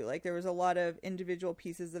way to you. Like, there was a lot of individual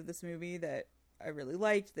pieces of this movie that I really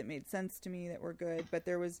liked, that made sense to me, that were good. But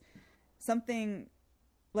there was something,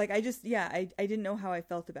 like, I didn't know how I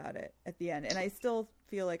felt about it at the end. And I still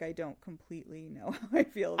feel like I don't completely know how I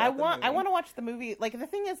feel about the movie. I want to watch the movie. Like, the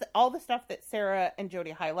thing is, all the stuff that Sarah and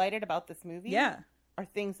Jody highlighted about this movie are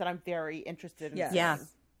things that I'm very interested in. Yeah.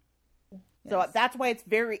 So that's why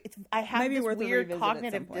I have maybe this worth a weird revisit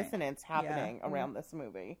cognitive dissonance happening around this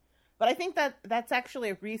movie. But I think that that's actually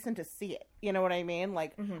a reason to see it. You know what I mean?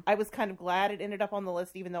 Like, I was kind of glad it ended up on the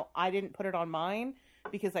list, even though I didn't put it on mine,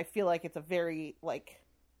 because I feel like it's a very, like,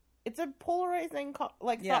 it's a polarizing,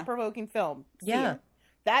 like, thought-provoking film. See it.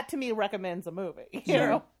 That, to me, recommends a movie. You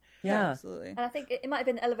know? Yeah. Absolutely. And I think it might have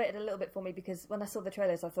been elevated a little bit for me because when I saw the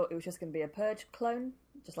trailers, I thought it was just going to be a Purge clone,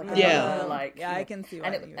 just like another, like, yeah, I can see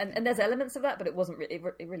why. And there's elements of that, but it wasn't. It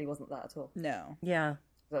really wasn't that at all. No. Yeah.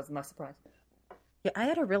 That was a nice surprise. Yeah, I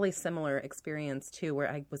had a really similar experience too, where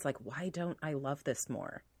I was like, "Why don't I love this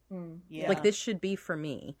more? Yeah. Like this should be for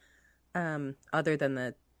me." Other than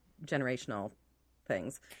the generational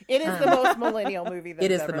things, it is the most millennial movie. That's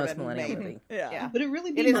it is ever the most been millennial made. movie. Yeah. But it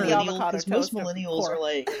really be It is the millennial avocado because most toast of millennials pork. are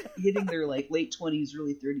like hitting their like late 20s,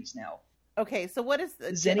 early 30s now. Okay, so what is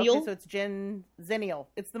Zennial? Okay, so it's Zennial.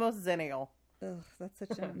 It's the most Zennial. Ugh, that's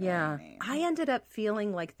such a Yeah, name. I ended up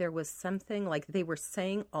feeling like there was something like they were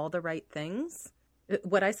saying all the right things.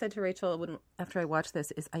 What I said to Rachel after I watched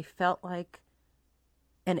this is I felt like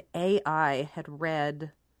an AI had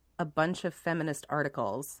read a bunch of feminist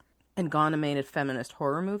articles and gone and made a feminist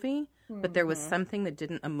horror movie, but there was something that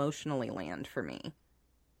didn't emotionally land for me.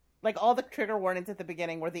 Like all the trigger warnings at the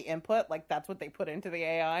beginning were the input, like that's what they put into the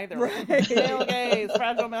AI. They're like, Right. male gaze,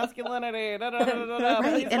 fragile masculinity, da da da da da,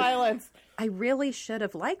 Right, police and- violence. I really should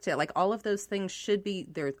have liked it. Like all of those things should be,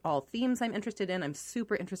 they're all themes I'm interested in. I'm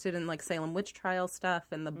super interested in like Salem witch trial stuff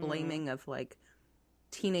and the blaming of like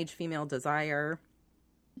teenage female desire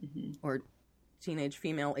or teenage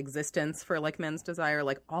female existence for like men's desire.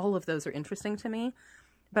 Like all of those are interesting to me.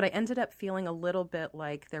 But I ended up feeling a little bit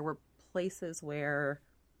like there were places where,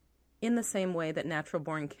 in the same way that Natural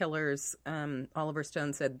Born Killers, Oliver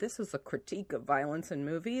Stone said, this was a critique of violence in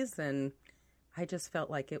movies, and I just felt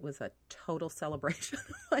like it was a total celebration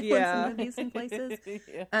of violence in movies and places.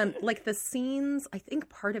 Like the scenes, I think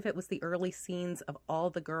part of it was the early scenes of all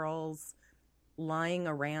the girls lying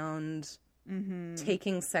around,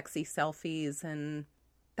 taking sexy selfies, and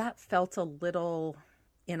that felt a little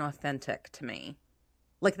inauthentic to me.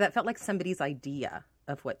 Like that felt like somebody's idea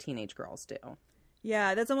of what teenage girls do.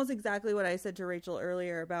 Yeah, that's almost exactly what I said to Rachel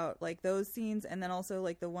earlier about like those scenes, and then also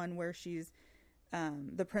like the one where she's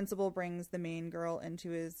the principal brings the main girl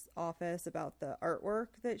into his office about the artwork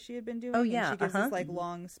that she had been doing. Oh, yeah, and she gives this like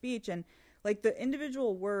long speech, and like the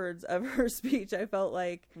individual words of her speech, I felt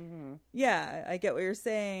like, yeah, I get what you're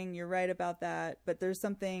saying. You're right about that, but there's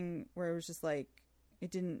something where it was just like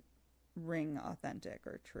it didn't ring authentic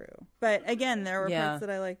or true. But again, there were parts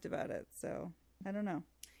that I liked about it, so I don't know.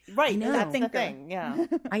 Right, know. that's the thing. Yeah,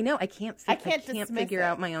 I know. I can't dismiss figure it.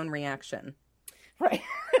 out my own reaction. right.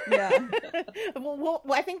 Yeah. well,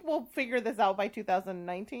 I think we'll figure this out by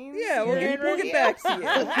 2019. Yeah, we'll get back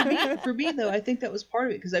to you. For me, though, I think that was part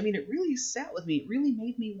of it because I mean, it really sat with me. It really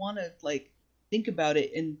made me want to like think about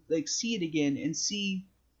it and like see it again and see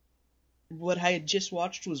what I had just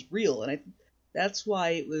watched was real, and that's why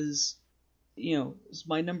it was, you know, it was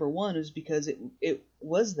my number one, is because it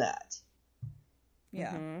was that.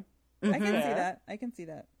 Yeah. Mm-hmm. I can see that. I can see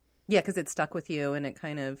that. Yeah, because it stuck with you and it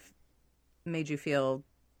kind of made you feel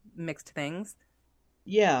mixed things.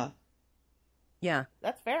 Yeah. Yeah.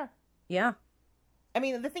 That's fair. Yeah. I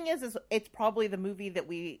mean, the thing is it's probably the movie that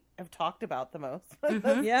we have talked about the most.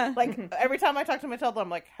 Yeah. Like, every time I talk to Matilda, I'm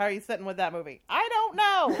like, how are you sitting with that movie? I don't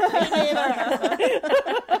know. Me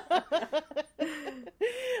neither.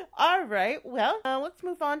 All right. Well, let's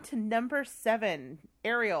move on to number 7.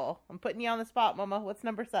 Ariel, I'm putting you on the spot, Mama. What's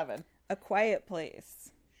number 7? A Quiet Place.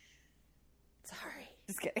 Sorry.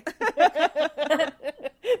 Just kidding.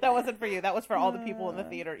 That wasn't for you. That was for all the people in the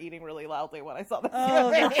theater eating really loudly when I saw this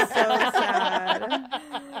Oh, movie. that's so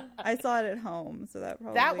sad. I saw it at home, so that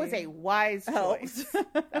probably That was a wise helps. choice.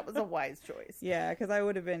 That was a wise choice. Yeah, because that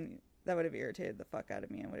would have irritated the fuck out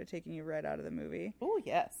of me and would have taken you right out of the movie. Oh,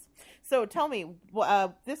 yes. So tell me,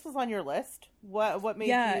 this was on your list. What made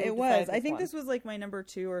you it was. decide I think one? this was like my number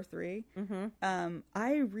 2 or 3. Mm-hmm.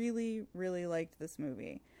 I really, really liked this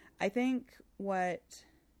movie. I think what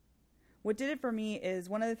did it for me is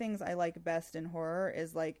one of the things I like best in horror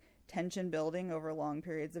is like tension building over long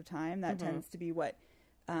periods of time. That tends to be what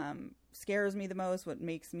scares me the most, what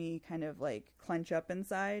makes me kind of like clench up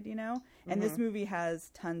inside, you know? And this movie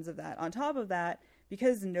has tons of that. On top of that,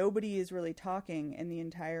 because nobody is really talking in the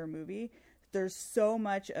entire movie, there's so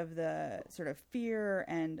much of the sort of fear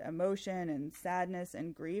and emotion and sadness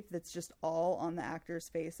and grief that's just all on the actors'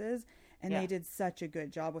 faces. And they did such a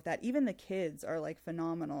good job with that. Even the kids are like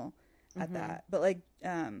phenomenal at that. But like,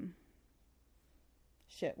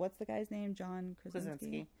 what's the guy's name? John Krasinski?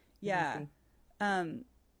 Krasinski. Yeah.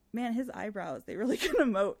 man, his eyebrows, they really can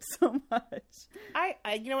emote so much. I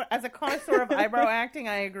you know what, as a connoisseur of eyebrow acting,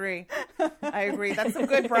 I agree. That's some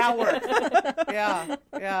good brow work. Yeah.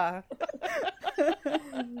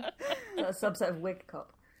 A subset of wig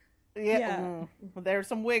cop. Yeah. Well, there's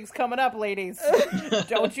some wigs coming up, ladies.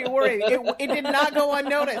 Don't you worry. It did not go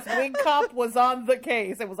unnoticed. Wig cop was on the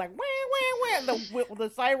case. It was like, wah, wah, wah. The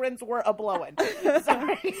sirens were a-blowing.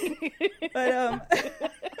 Sorry. But,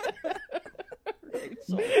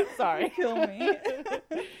 Sorry. Kill me.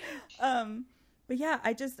 But yeah,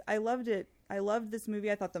 I loved it. I loved this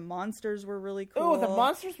movie. I thought the monsters were really cool. Oh, the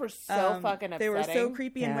monsters were so fucking upsetting. They were so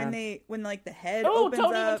creepy. Yeah. And when like the head opens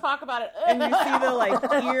don't up, even talk about it. and you see the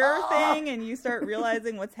like ear thing, and you start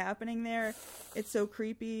realizing what's happening there. It's so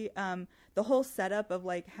creepy. The whole setup of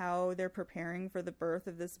like how they're preparing for the birth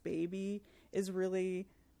of this baby is really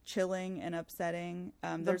chilling and upsetting.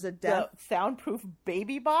 There's a death. The soundproof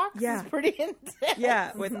baby box is pretty intense.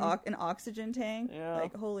 Yeah, with an oxygen tank. Yeah.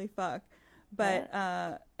 Like, holy fuck. But,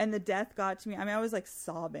 and the death got to me. I mean, I was like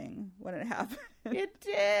sobbing when it happened. It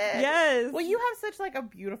did. Yes. Well, you have such like a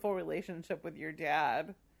beautiful relationship with your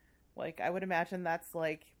dad. Like, I would imagine that's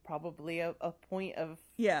like probably a point of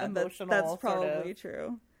emotional. That's probably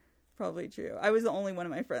true. Probably true. I was the only one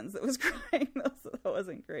of my friends that was crying, though, so that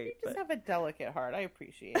wasn't great. You just have a delicate heart. I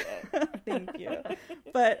appreciate it. Thank you.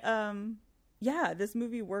 But yeah, this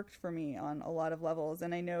movie worked for me on a lot of levels,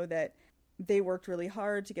 and I know that they worked really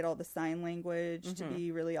hard to get all the sign language to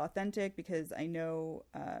be really authentic, because I know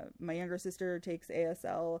my younger sister takes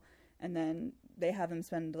ASL, and then they have them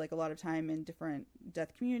spend like a lot of time in different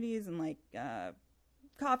deaf communities and like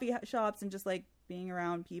coffee shops and just like being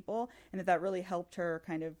around people, and that really helped her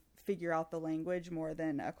kind of figure out the language more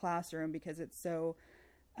than a classroom, because it's so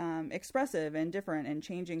expressive and different and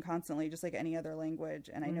changing constantly, just like any other language.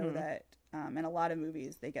 And I know that in a lot of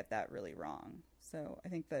movies they get that really wrong. So I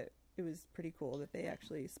think that it was pretty cool that they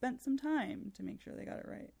actually spent some time to make sure they got it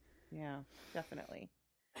right. Yeah, definitely.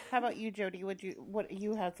 How about you, Jody?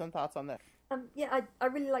 You had some thoughts on this? Yeah, I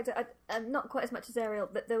really liked it. Not quite as much as Ariel.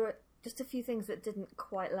 But there were just a few things that didn't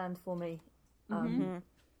quite land for me,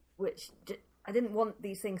 which I didn't want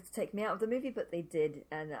these things to take me out of the movie, but they did.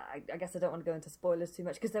 And I guess I don't want to go into spoilers too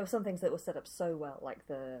much, because there were some things that were set up so well, like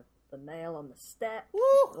the nail on the step.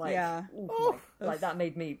 Ooh, like, yeah. Like that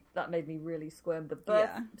made me really squirm. The birth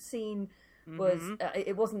scene was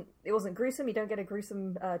it wasn't gruesome. You don't get a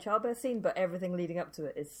gruesome childbirth scene, but everything leading up to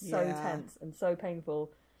it is so tense and so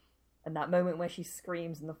painful. And that moment where she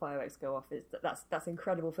screams and the fireworks go off that's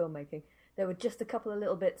incredible filmmaking. There were just a couple of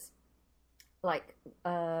little bits, like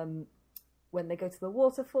when they go to the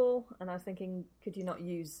waterfall, and I was thinking, could you not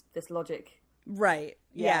use this logic? Right.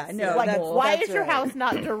 Yes. Yeah. No. Like, why is your house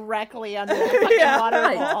not directly under the fucking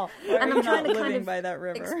waterfall? Right. And I'm trying to living by that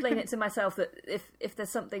river. explain it to myself that if there's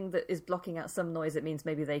something that is blocking out some noise, it means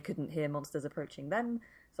maybe they couldn't hear monsters approaching them.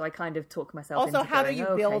 So I kind of talk myself into how going, do you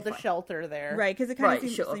build a shelter there? Right, because it kind of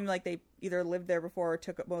seemed like they either lived there before or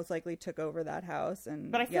most likely took over that house.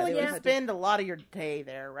 And but I feel like you spend a lot of your day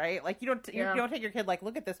there, right? Like you don't take your kid like,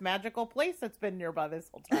 look at this magical place that's been nearby this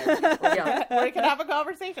whole time, where you can have a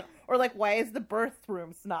conversation, or like, why is the birth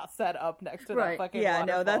room not set up next to that fucking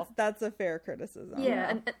waterfall? No, that's a fair criticism.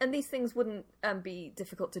 Yeah, and these things wouldn't be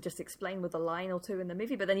difficult to just explain with a line or two in the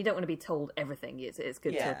movie, but then you don't want to be told everything. It's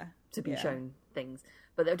good to be shown things.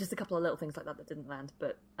 But there were just a couple of little things like that didn't land.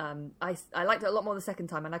 But I liked it a lot more the second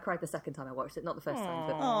time, and I cried the second time I watched it, not the first time.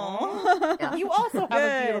 But, yeah. You also have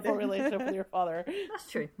a beautiful relationship with your father.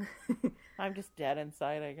 That's true. I'm just dead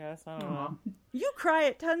inside, I guess. I don't know. You cry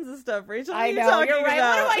at tons of stuff, Rachel. I know, you're right.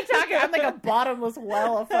 About? What am I talking about? I'm like a bottomless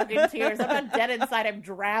well of fucking tears. I'm not dead inside. I'm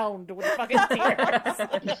drowned with fucking tears.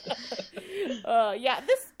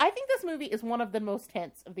 I think this movie is one of the most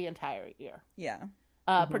tense of the entire year. Yeah.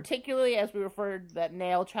 Particularly as we referred to that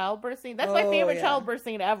nail childbirth scene. That's my favorite childbirth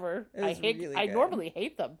scene ever. I normally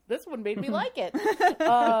hate them. This one made me like it.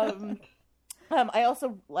 I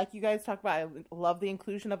also, like you guys talked about, I love the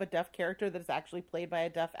inclusion of a deaf character that is actually played by a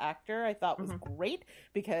deaf actor. I thought was great,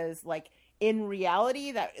 because like in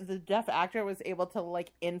reality that the deaf actor was able to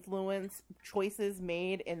like influence choices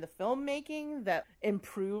made in the filmmaking that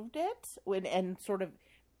improved it and sort of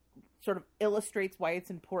illustrates why it's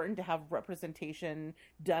important to have representation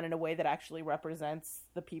done in a way that actually represents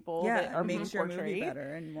the people that are being makes your portrayed. movie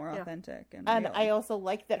better and more authentic. And real. I also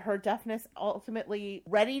like that her deafness ultimately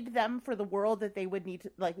readied them for the world that they would need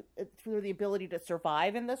to, like, for the ability to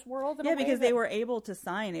survive in this world. Because they were able to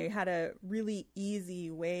sign. They had a really easy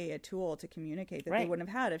a tool to communicate that they wouldn't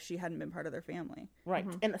have had if she hadn't been part of their family. Right.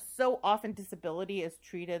 And so often disability is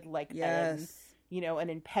treated like an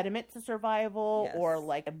impediment to survival or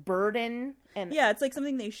like a burden. And yeah, it's like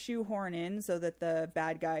something they shoehorn in so that the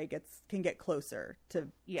bad guy can get closer to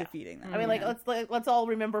defeating them. I mean, let's all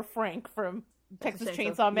remember Frank from Texas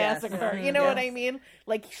Chainsaw Massacre. Yes. You know what I mean?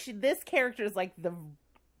 Like this character is like the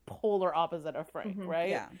polar opposite of Frank, right?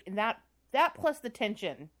 Yeah. And that plus the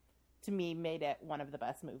tension to me made it one of the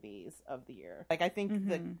best movies of the year. Like I think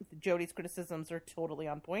that Jodie's criticisms are totally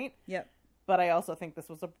on point. Yep. But I also think this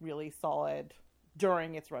was a really solid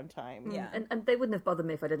during its runtime. Yeah. And they wouldn't have bothered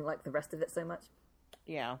me if I didn't like the rest of it so much.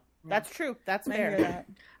 Yeah. That's true. That's I hear fair. that.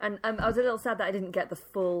 And I was a little sad that I didn't get the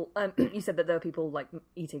full... you said that there were people like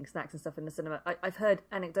eating snacks and stuff in the cinema. I've heard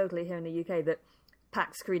anecdotally here in the UK that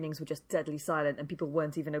packed screenings were just deadly silent and people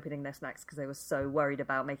weren't even opening their snacks because they were so worried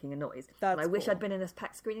about making a noise. That's and I wish cool. I'd been in a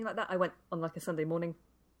packed screening like that. I went on like a Sunday morning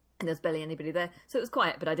and there's barely anybody there. So it was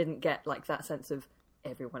quiet, but I didn't get like that sense of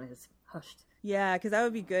everyone is hushed. Yeah, because that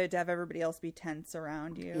would be good to have everybody else be tense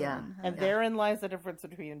around you. Yeah. And therein lies the difference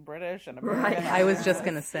between British and American. Right. I was just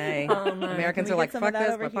gonna say, Americans Can are we like, get some of fuck that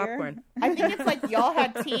this, over my here? popcorn. I think it's like y'all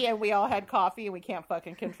had tea and we all had coffee and we can't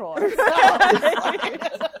fucking control ourselves.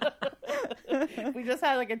 If we just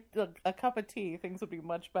had like a cup of tea, things would be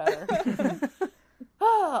much better.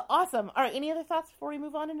 Oh, awesome. All right, any other thoughts before we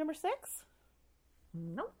move on to number 6?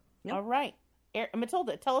 Nope. All right.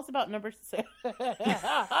 Matilda, tell us about number 6.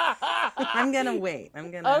 I'm gonna wait.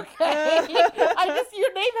 Okay.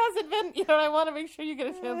 Your name hasn't been, I want to make sure you get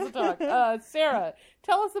a chance to talk. Sarah,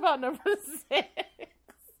 tell us about number 6.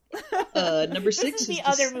 Number 6 This is the just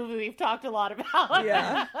other movie we've talked a lot about.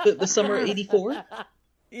 Yeah. the summer of '84.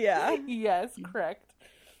 Yeah. Yes, correct.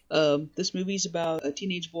 This movie's about a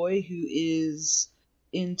teenage boy who is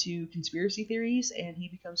into conspiracy theories, and he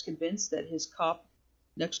becomes convinced that his cop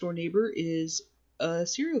next door neighbor is a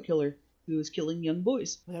serial killer who is killing young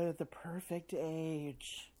boys. They're the perfect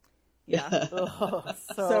age. Yeah. Oh,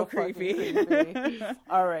 So fucking creepy.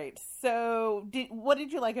 All right. So, what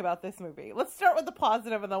did you like about this movie? Let's start with the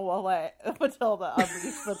positive, and then we'll let Matilda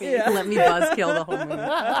unleash the beast. Yeah. Let me buzzkill the whole movie.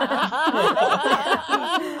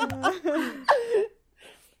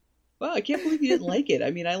 Wow, I can't believe you didn't like it. I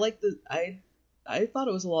mean, I thought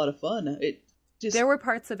it was a lot of fun. It just There were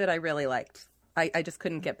parts of it I really liked. I just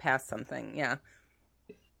couldn't get past something. Yeah.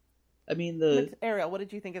 I mean Ariel, what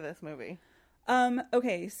did you think of this movie?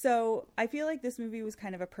 Okay, so I feel like this movie was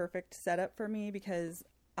kind of a perfect setup for me because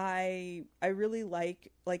I really like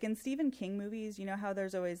in Stephen King movies, you know how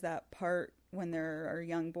there's always that part when there are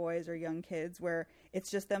young boys or young kids where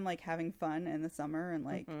it's just them like having fun in the summer and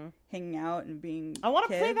like hanging out and being I want to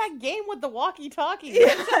kids. play that game with the walkie-talkie.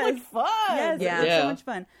 Yes. It's so much fun. Yes, Yeah. it was Yeah. so much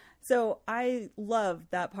fun. So I loved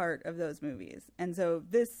that part of those movies. And so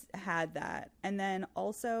this had that. And then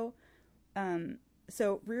also,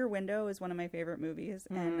 so Rear Window is one of my favorite movies.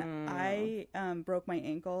 And I broke my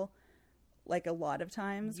ankle like a lot of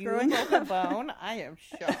times You growing broke a up. bone? I am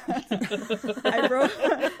shocked.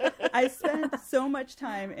 I spent so much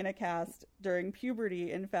time in a cast during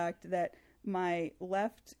puberty, in fact, that my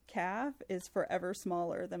left calf is forever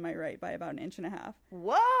smaller than my right by about 1.5 inches.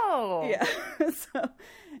 Whoa. Yeah. So,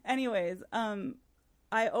 anyways,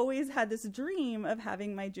 I always had this dream of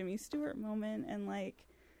having my Jimmy Stewart moment and like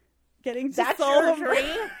getting to That's solve your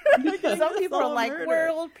dream? Getting Some to people are solve like, murder.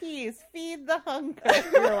 world peace, feed the hunger.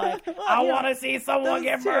 You're like, I want to see someone Those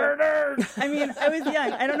get two. murdered. I mean, I was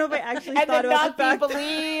young. I don't know if I actually And thought then about not the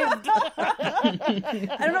be fact. believed.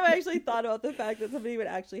 I don't know if I actually thought about the fact that somebody would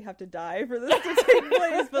actually have to die for this to take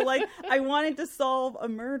place, but like I wanted to solve a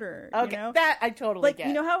murder. Okay, You know? that I totally Like, get.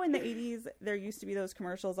 you know how in the 80s there used to be those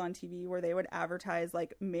commercials on TV where they would advertise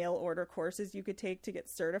like mail order courses you could take to get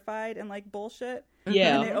certified and like bullshit?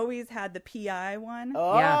 Yeah. And they always had the PI one.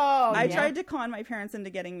 Oh, Yeah. I yeah. tried to con my parents into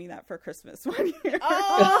getting me that for Christmas one year.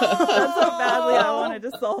 Oh. That's how badly I wanted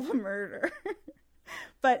to solve a murder.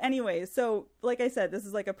 But anyway, so like I said, this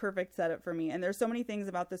is like a perfect setup for me. And there's so many things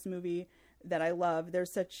about this movie that I love.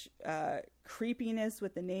 There's such creepiness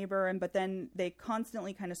with the neighbor, but then they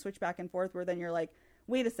constantly kind of switch back and forth where then you're like,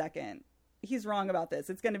 wait a second, he's wrong about this.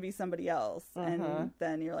 It's going to be somebody else. And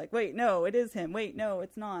then you're like, wait, no, it is him. Wait, no,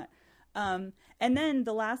 it's not. And then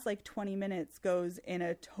the last like 20 minutes goes in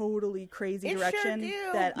a totally crazy It sure direction do.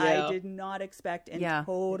 that Yeah. I did not expect and Yeah.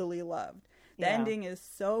 totally loved. The Yeah. ending is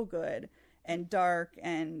so good and dark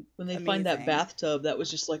and when they find that amazing. bathtub, that was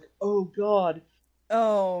just like, oh god.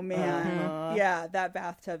 Oh man, Uh-huh. yeah, that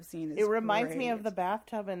bathtub scene is. It reminds me of great. the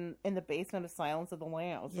bathtub in the basement of Silence of the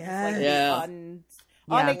Lambs. It's Yes. like Yeah.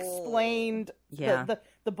 Yeah. unexplained Yeah.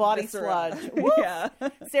 the body Viscera. sludge. Woo! Yeah.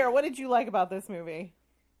 Sarah, what did you like about this movie?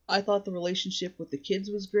 I thought the relationship with the kids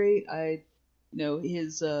was great.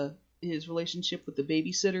 His relationship with the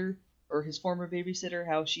babysitter or his former babysitter,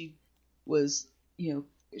 how she was,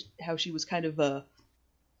 how she was kind of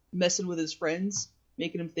messing with his friends,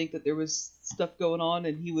 making him think that there was stuff going on,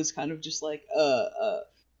 and he was kind of just like,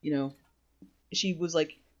 she was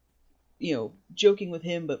like, joking with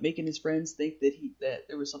him, but making his friends think that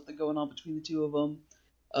there was something going on between the two of them.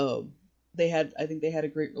 I think they had a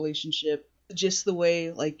great relationship. Just the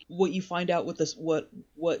way, like, what you find out with this, what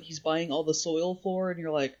he's buying all the soil for, and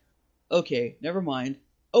you're like, okay, never mind.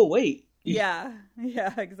 Oh wait. Yeah,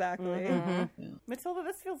 exactly. Mm-hmm. Yeah. Matilda,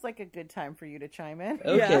 this feels like a good time for you to chime in.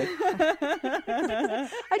 Okay. Yeah.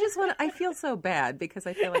 I feel so bad because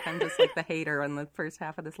I feel like I'm just like the hater on the first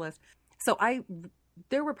half of this list. So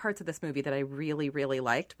there were parts of this movie that I really, really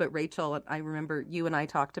liked, but Rachel, I remember you and I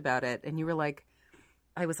talked about it, and you were like,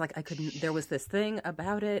 I was like, there was this thing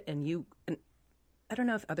about it, and I don't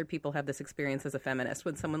know if other people have this experience as a feminist,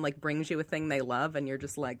 when someone like brings you a thing they love, and you're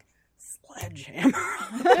just like, sledgehammer.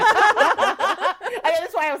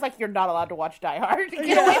 That's why I was like, you're not allowed to watch Die Hard.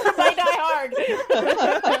 Get away from my Die Hard.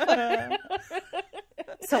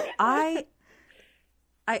 So I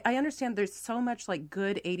understand there's so much like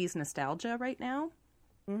good 80s nostalgia right now.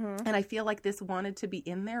 Mm-hmm. And I feel like this wanted to be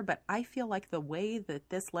in there, but I feel like the way that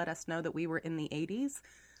this let us know that we were in the 80s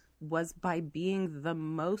was by being the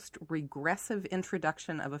most regressive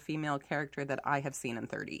introduction of a female character that I have seen in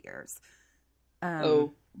 30 years. By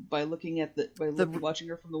watching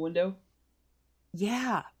her from the window?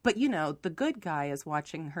 Yeah, but the good guy is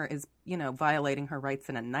watching her, is, violating her rights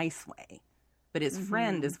in a nice way. But his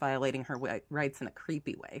friend is violating her rights in a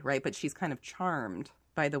creepy way, right? But she's kind of charmed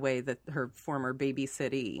by the way that her former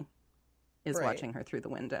babysitter is watching her through the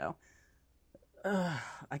window. Ugh,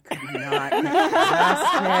 I could not trust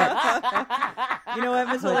it. You know what,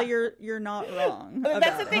 Matilda, you're not wrong.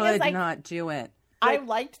 That's the thing. Could is, like, not do it. I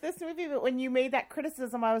liked this movie, but when you made that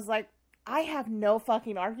criticism, I was like, I have no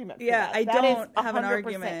fucking argument for that. I that don't is have an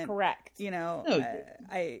argument. Correct.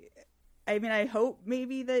 I mean, I hope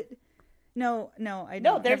maybe that. No, I don't.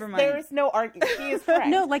 No, Never mind. there is no argument. She is correct.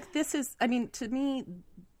 No, like this is, I mean, to me,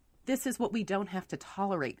 this is what we don't have to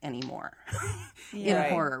tolerate anymore in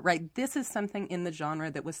horror, right? This is something in the genre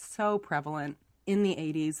that was so prevalent in the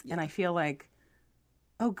 80s, and I feel like,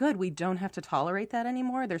 oh, good, we don't have to tolerate that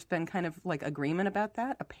anymore. There's been kind of like agreement about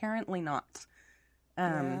that. Apparently not.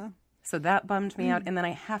 So that bummed me out. And then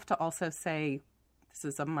I have to also say, this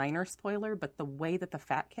is a minor spoiler, but the way that the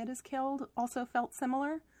fat kid is killed also felt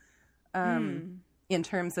similar. In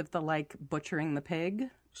terms of the like butchering the pig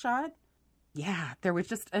shot. Yeah, there was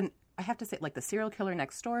just I have to say, like the serial killer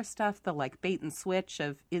next door stuff, the like bait and switch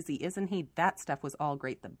of is he, isn't he? That stuff was all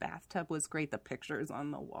great. The bathtub was great. The pictures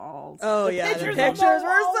on the walls. Oh yeah, the pictures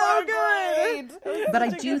were so good. But I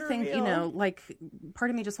do think, like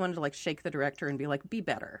part of me just wanted to like shake the director and be like, be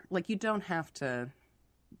better. Like you don't have to.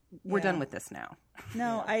 We're done with this now.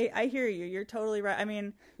 No, I hear you. You're totally right. I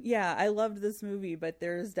mean, yeah, I loved this movie, but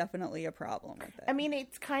there's definitely a problem with it. I mean,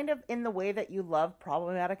 it's kind of in the way that you love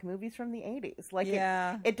problematic movies from the 80s. Like,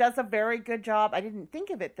 yeah. it does a very good job. I didn't think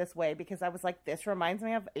of it this way because I was like, this reminds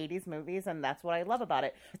me of 80s movies, and that's what I love about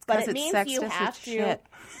it. But it means you have to. Shit.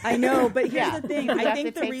 I know, but here's the thing. You I have think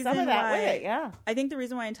to the take reason some of that why, with it, yeah. I think the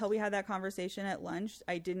reason why until we had that conversation at lunch,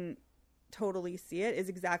 I didn't totally see it is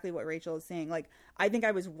exactly what Rachel is saying. Like, I think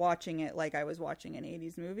I was watching it like I was watching an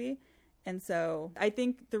 80s movie. And so I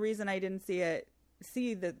think the reason I didn't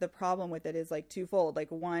see the problem with it is like twofold. Like,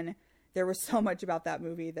 one, there was so much about that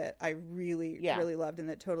movie that I really, really loved and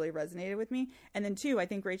that totally resonated with me. And then two, I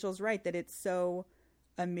think Rachel's right that it's so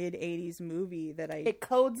a mid 80s movie that it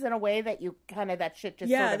codes in a way that you kind of, that shit just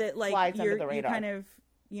sort of that like flies under the radar. You kind of,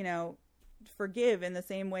 forgive in the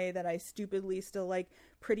same way that I stupidly still like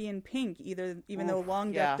Pretty in Pink, even though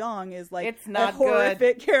Long Duck Dong is like it's not a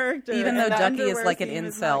horrific character. Even though Ducky is like an scene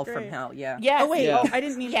incel from hell, Yes. Oh wait, Yeah. I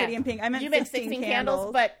didn't mean Pretty in Pink. I meant you 16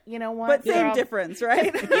 Candles. But you know what? But same difference, right?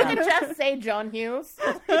 You could just say John Hughes.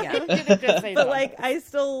 You could just say but John like, Hughes. I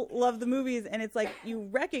still love the movies, and it's like you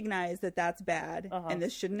recognize that that's bad, and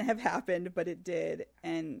this shouldn't have happened, but it did,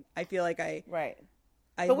 and I feel like I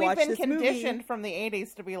but we've been this conditioned movie, from the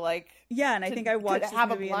 80s to be like, and I think I watched this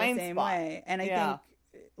have a movie in blind the same spot. way, and I think.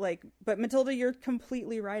 Like, but Matilda, you're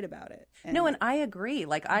completely right about it. No, and I agree.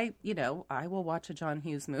 Like, I will watch a John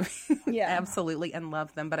Hughes movie, absolutely, and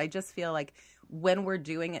love them. But I just feel like when we're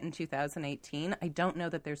doing it in 2018, I don't know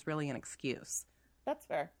that there's really an excuse. That's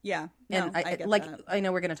fair. Yeah, and I get like that. I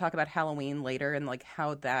know we're going to talk about Halloween later, and like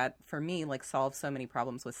how that for me like solves so many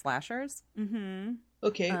problems with slashers. Mm-hmm.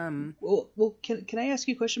 Okay. Well, can I ask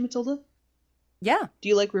you a question, Matilda? Yeah. Do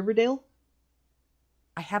you like Riverdale?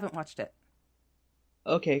 I haven't watched it.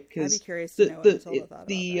 Okay, because I'd be curious to know what Matilda thought about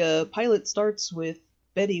the pilot starts with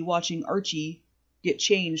Betty watching Archie get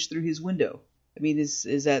changed through his window. I mean, is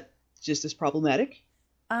that just as problematic?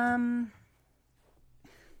 I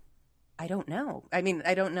don't know. I mean,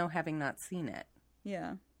 I don't know, having not seen it.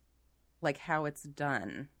 Yeah. Like how it's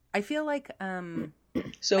done. I feel like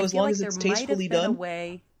so as long as it's tastefully done.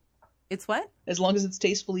 It's what? As long as it's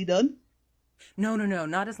tastefully done? No,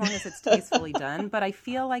 not as long as it's tastefully done, but I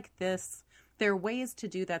feel like there are ways to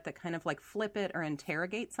do that kind of like flip it or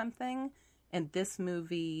interrogate something, and this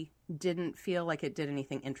movie didn't feel like it did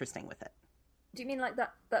anything interesting with it. Do you mean like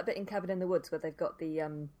that bit in Cabin in the Woods where they've got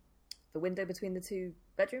the window between the two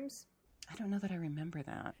bedrooms? I don't know that I remember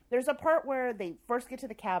that. There's a part where they first get to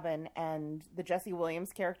the cabin and the Jesse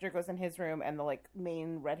Williams character goes in his room and the like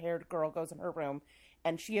main red-haired girl goes in her room,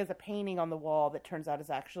 and she has a painting on the wall that turns out is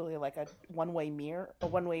actually like a one-way mirror, a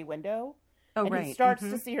one-way window. Oh, and right. he starts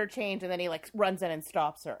to see her change, and then he like runs in and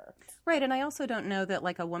stops her. Right, and I also don't know that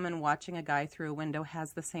like a woman watching a guy through a window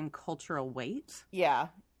has the same cultural weight. Yeah,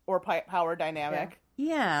 or power dynamic.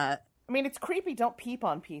 Yeah. I mean, it's creepy. Don't peep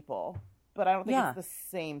on people. But I don't think Yeah. it's the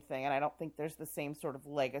same thing, and I don't think there's the same sort of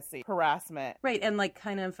legacy harassment. Right, and like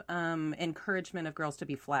kind of encouragement of girls to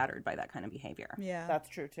be flattered by that kind of behavior. Yeah. That's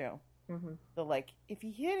true too. Mm-hmm. The like, if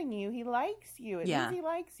he's hitting you, he likes you. It Yeah. means he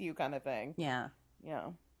likes you, kind of thing. Yeah.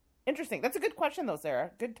 Yeah. Interesting. That's a good question, though,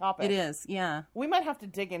 Sarah. Good topic. It is, yeah. We might have to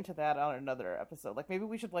dig into that on another episode. Like maybe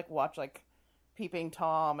we should like watch like Peeping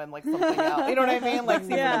Tom and like something else. You know what I mean? Like see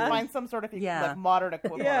if we Yeah. can find some sort of Yeah. like modern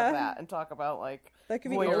equivalent Yeah. of that and talk about like That could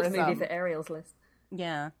be Old voyeurism. movie for Ariel's list.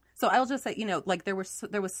 Yeah. So I'll just say, like there was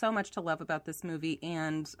so much to love about this movie,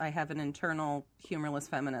 and I have an internal humorless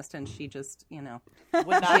feminist, and she just, Would not she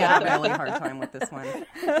had a happen. really hard time with this one.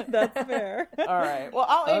 That's fair. All right. Well,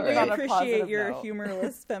 I'll end We it on a appreciate positive your note.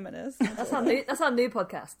 humorless feminist. That's our new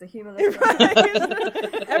podcast, the humorless.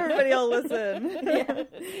 Everybody will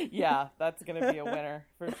listen. Yeah, that's gonna be a winner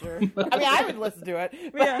for sure. I mean, I would listen to it.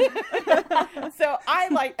 Yeah. So I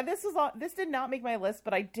like this did not make my list,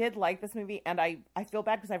 but I did like this movie, and I feel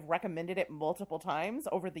bad because I've recommended it multiple times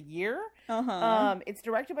over the year. It's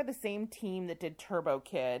directed by the same team that did Turbo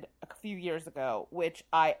Kid a few years ago, which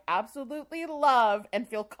I absolutely love and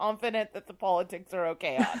feel confident that the politics are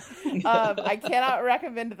okay on. I cannot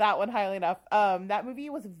recommend that one highly enough. That movie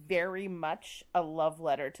was very much a love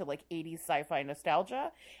letter to like 80s sci-fi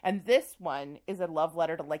nostalgia, and this one is a love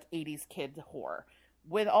letter to like 80s kid horror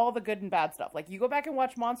with all the good and bad stuff. Like you go back and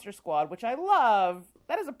watch Monster Squad, which I love.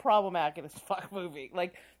 That is a problematic as fuck movie.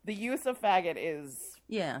 Like the use of faggot is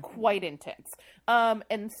quite intense.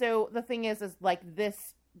 And so the thing is like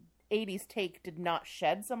this 80s take did not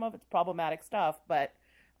shed some of its problematic stuff, but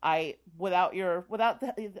my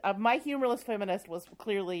humorless feminist was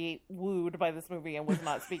clearly wooed by this movie and was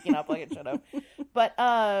not speaking up like it should have. But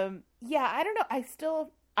yeah, I don't know.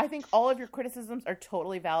 I think all of your criticisms are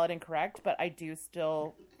totally valid and correct, but I do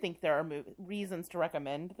still think there are reasons to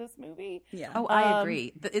recommend this movie. Yeah. Oh, I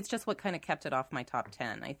agree. It's just what kind of kept it off my top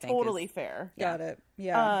 10, I think. Totally fair. Got it.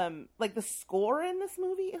 Yeah. Like the score in this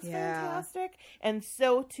movie is fantastic, and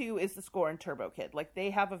so too is the score in Turbo Kid. Like they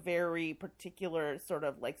have a very particular sort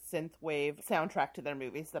of like synthwave soundtrack to their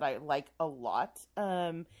movies that I like a lot.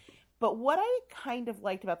 But what I kind of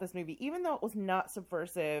liked about this movie, even though it was not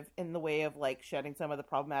subversive in the way of like shedding some of the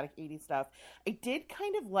problematic 80s stuff, I did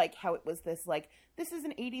kind of like how it was this like, this is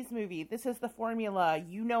an 80s movie. This is the formula.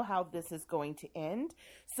 You know how this is going to end.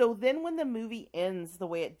 So then when the movie ends the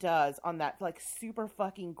way it does on that like super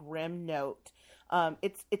fucking grim note,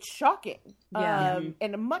 it's shocking.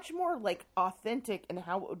 And much more like authentic in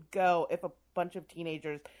how it would go if a bunch of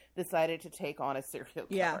teenagers decided to take on a serial killer.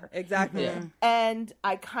 Yeah, exactly. Yeah. And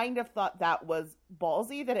I kind of thought that was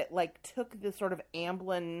ballsy, that it like took this sort of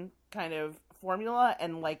Amblin kind of formula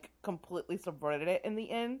and like completely subverted it in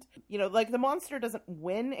the end. You know, like the monster doesn't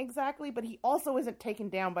win exactly, but he also isn't taken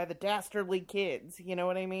down by the dastardly kids. You know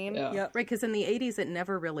what I mean? Yeah. Yep. Right, because in the 80s it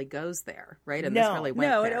never really goes there, right? And No. this really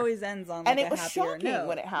went No, there. it always ends on like, And it a was happier shocking note.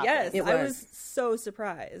 when it happened. Yes, It I was. was so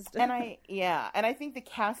surprised. And I think the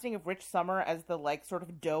casting of Rich Sommer as the like sort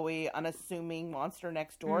of doughy, unassuming monster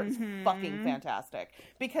next door is fucking fantastic,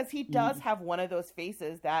 because he does have one of those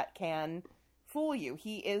faces that can fool you.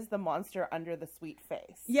 He is the monster under the sweet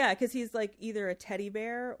face. Yeah, because he's like either a teddy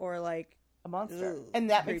bear or like A monster. Ugh, and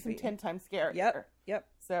that makes him creepy. 10 times scarier. Yep.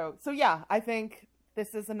 So yeah, I think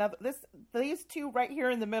this is these two right here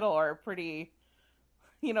in the middle are pretty,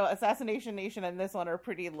 Assassination Nation and this one are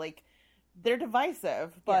pretty like, they're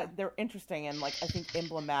divisive, but they're interesting and like I think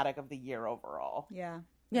emblematic of the year overall. Yeah.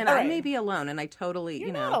 Yeah, and All I right. may be alone, and I totally,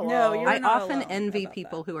 You're not alone. No, you're I not often alone envy about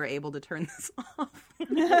people who are able to turn this off.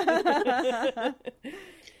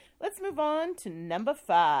 Let's move on to number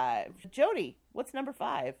 5. Jody, what's number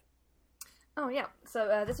 5? Oh, yeah.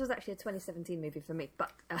 So this was actually a 2017 movie for me,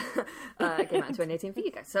 but it came out in 2018 for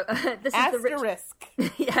you guys. So this is Asterisk.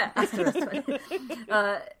 Yeah, asterisk.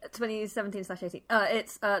 2017/18.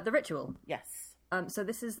 It's The Ritual. Yes. So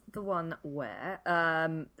this is the one where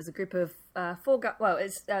there's a group of 4 guys. Well,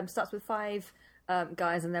 it starts with 5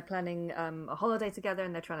 guys, and they're planning a holiday together,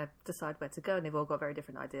 and they're trying to decide where to go, and they've all got very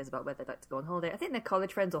different ideas about where they'd like to go on holiday. I think they're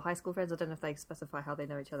college friends or high school friends. I don't know if they specify how they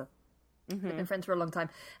know each other. They've been friends for a long time,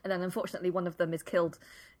 and then unfortunately one of them is killed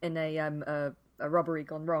in a robbery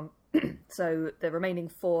gone wrong. So the remaining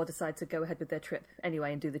 4 decide to go ahead with their trip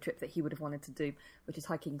anyway and do the trip that he would have wanted to do, which is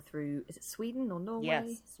hiking through, is it Sweden or Norway?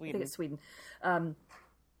 Yes, Sweden. I think it's Sweden.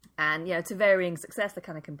 And to varying success, they're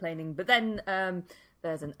kind of complaining, but then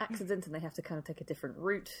there's an accident and they have to kind of take a different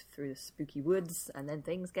route through the spooky woods, and then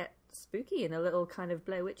things get spooky and a little kind of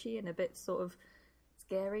Blair Witchy and a bit sort of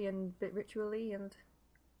scary and a bit ritually and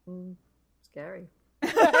scary.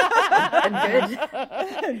 And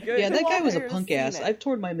good. Yeah, that guy was a punk ass. I've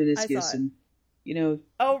torn my meniscus and,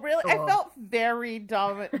 Oh, really? I felt very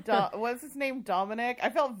what's his name? Dominic? I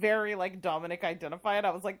felt very like Dominic identified. I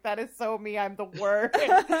was like, that is so me. I'm the worst.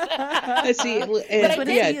 I see.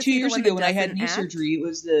 And, 2 years ago when I had knee surgery, it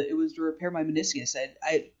was to repair my meniscus.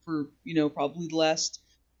 I for probably the last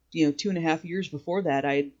 2.5 years before that,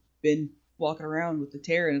 I'd been walking around with the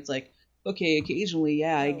tear, and it's like, okay, occasionally,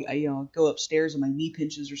 I go upstairs and my knee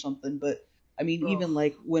pinches or something, but I mean, even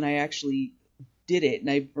like when I actually did it, and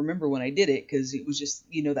I remember when I did it because it was just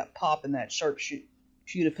that pop and that sharp shoot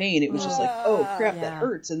of pain. It was just like, oh crap, that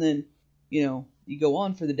hurts, and then you go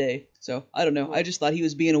on for the day. So I don't know. I just thought he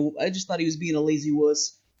was being a lazy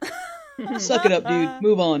wuss. Suck it up, dude.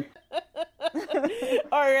 Move on.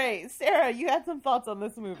 All right, Sarah, you had some thoughts on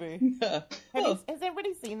this movie. Yeah. Has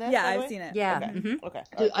everybody seen this? Yeah, I've seen it. Yeah. Okay. Mm-hmm. Okay.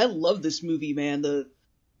 Dude, I love this movie, man. Man,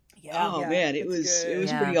 it was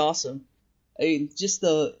pretty awesome. I mean, just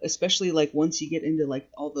especially like once you get into like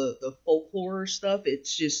all the folklore stuff,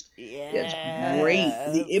 it's just it's great.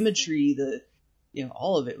 The imagery,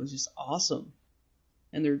 all of it was just awesome.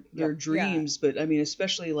 And their dreams, but I mean,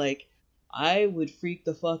 especially like I would freak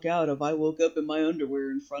the fuck out if I woke up in my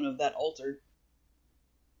underwear in front of that altar.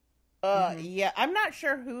 Yeah, I'm not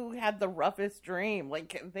sure who had the roughest dream.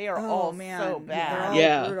 Like, they are all so bad.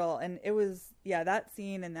 They're all brutal. And it was, that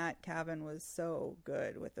scene in that cabin was so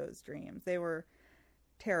good with those dreams. They were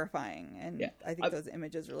terrifying, and I think those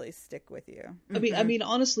images really stick with you. I mean,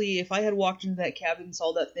 honestly, if I had walked into that cabin and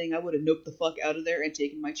saw that thing, I would have noped the fuck out of there and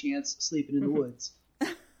taken my chance sleeping in the woods.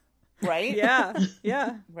 Right?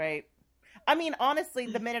 Yeah. Right. I mean, honestly,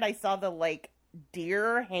 the minute I saw the, like,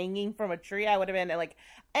 deer hanging from a tree, I would have been like,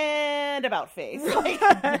 and about face. Like,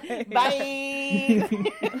 bye!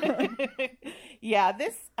 Yeah,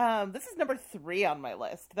 this is number 3 on my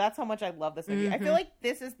list. That's how much I love this movie. I feel like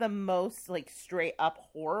this is the most, like, straight up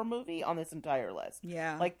horror movie on this entire list.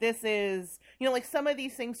 Yeah. Like, this is, like, some of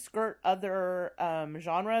these things skirt other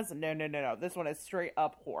genres. No. This one is straight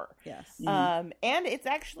up horror. Yes. And it's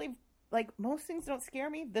actually, like, most things don't scare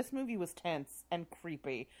me. This movie was tense and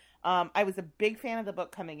creepy. I was a big fan of the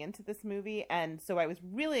book coming into this movie, and so I was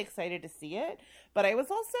really excited to see it, but I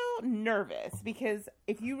was also nervous because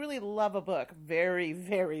if you really love a book, very,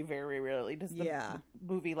 very, very rarely does the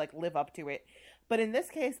movie, like, live up to it. But in this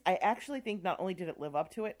case, I actually think not only did it live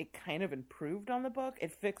up to it, it kind of improved on the book.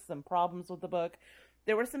 It fixed some problems with the book.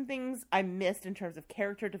 There were some things I missed in terms of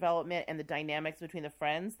character development and the dynamics between the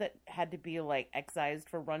friends that had to be, like, excised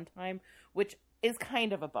for runtime, which is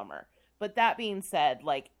kind of a bummer. But that being said,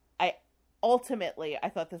 like, I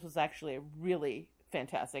thought this was actually a really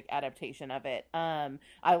fantastic adaptation of it.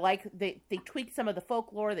 I like they tweaked some of the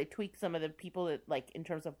folklore, they tweaked some of the people that, like, in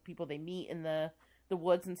terms of people they meet in the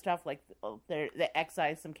woods and stuff. Like, they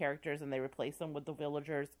excise some characters and they replace them with the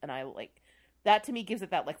villagers, and I like that. To me, gives it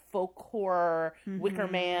that, like, folk horror Wicker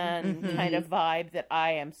Man kind of vibe that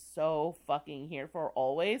I am so fucking here for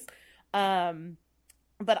always.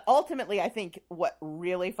 But ultimately, I think what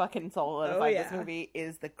really fucking solidified this movie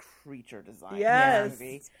is the creature design. Yes.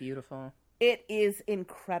 It's beautiful. It is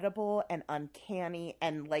incredible and uncanny,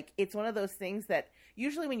 and, like, it's one of those things that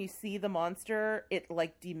usually when you see the monster, it,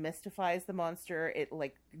 like, demystifies the monster. It,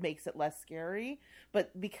 like, makes it less scary.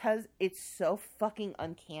 But because it's so fucking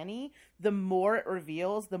uncanny, the more it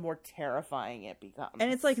reveals, the more terrifying it becomes.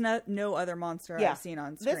 And it's like no other monster I've seen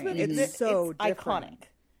on screen. This movie, it's so it's different. Iconic.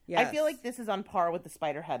 Yes. I feel like this is on par with the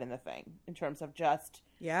spider head in The Thing in terms of just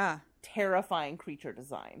terrifying creature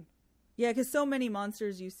design. Yeah, because so many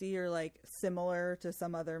monsters you see are, like, similar to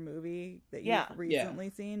some other movie that you've recently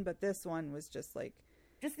seen, but this one was just, like,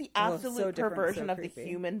 just the absolute so different, perversion so of the creepy.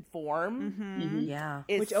 human form Yeah.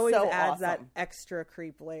 is Which always so adds awesome. that extra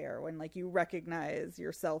creep layer when like you recognize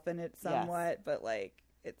yourself in it somewhat, but like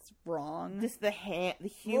it's wrong. Just the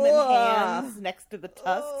human Ugh. hands next to the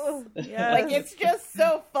tusks. Yes. Like, it's just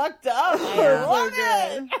so fucked up. Yeah. I love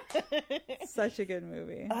it. Such a good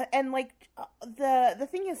movie. And like the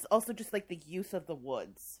thing is also just like the use of the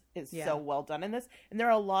woods is so well done in this, and there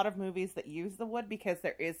are a lot of movies that use the wood because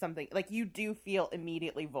there is something like you do feel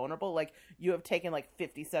immediately vulnerable, like you have taken like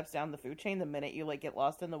 50 steps down the food chain the minute you like get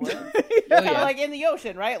lost in the woods. Kind of like in the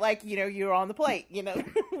ocean, right? Like, you know, you're on the plate, you know.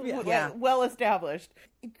 Yeah. Well established.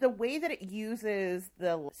 The way that it uses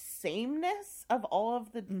the sameness of all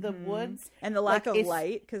of the woods And the lack like, of is-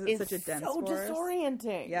 light because it's is such a dense so forest.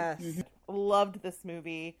 disorienting. Yes. Loved this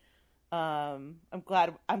movie. I'm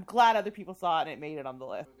glad other people saw it and it made it on the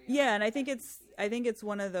list. Yeah, and I think it's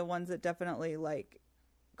one of the ones that definitely like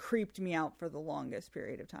creeped me out for the longest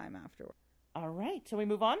period of time afterward. All right, shall we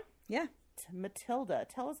move on Yeah. to Matilda?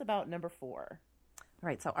 Tell us about number 4. All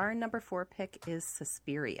right, so our number 4 pick is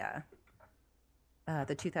Suspiria,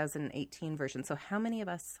 the 2018 version. So how many of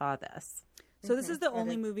us saw this? So this is the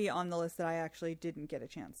only movie on the list that I actually didn't get a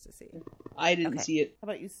chance to see. I didn't Okay. see it. How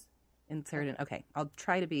about you? Insert in. Okay, I'll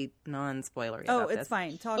try to be non-spoilery Oh, about it's this.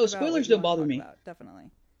 fine. Talk Oh, about spoilers what you don't wanna bother talk me. about,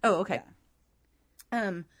 definitely. Oh, okay.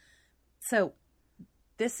 Yeah. So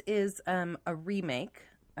this is a remake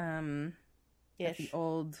of Ish. the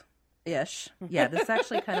old ish. Yeah, this is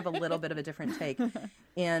actually kind of a little bit of a different take.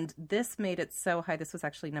 And this made it so high. This was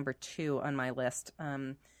actually number 2 on my list.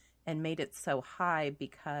 And made it so high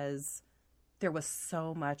because there was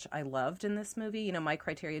so much I loved in this movie. You know, my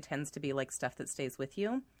criteria tends to be like stuff that stays with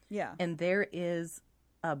you. Yeah. And there is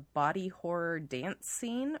a body horror dance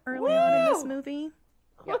scene early on in this movie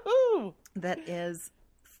Woohoo! that is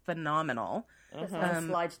phenomenal. That's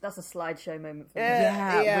a slideshow moment for me.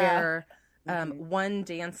 Yeah. Where one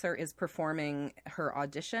dancer is performing her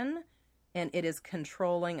audition and it is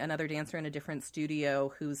controlling another dancer in a different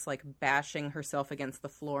studio who's like bashing herself against the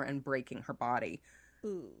floor and breaking her body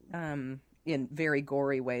in very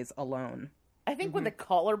gory ways alone. I think when the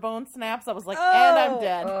collarbone snaps, I was like, and I'm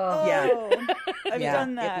dead. Yeah. I've Yeah,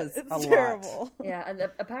 done it that. was It's a lot. terrible. Yeah, and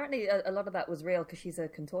apparently a lot of that was real because she's a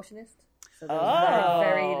contortionist. So there Oh. was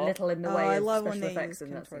very little in the Oh, way I of love special when they effects use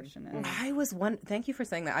in that scene. contortionists. Thank you for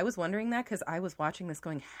saying that. I was wondering that because I was watching this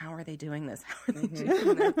going, how are they doing this? How are they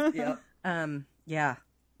doing this? Yep.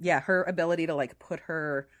 Yeah, her ability to like put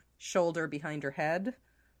her shoulder behind her head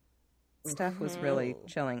stuff was really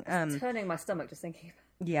chilling. Turning my stomach just thinking.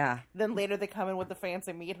 Yeah. Then later they come in with the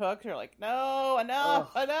fancy meat hooks. You're like, no,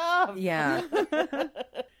 enough. Yeah.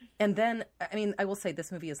 And then, I mean, I will say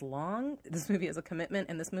this movie is long. This movie is a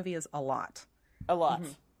commitment, and this movie is a lot. A lot.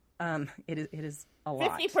 It is a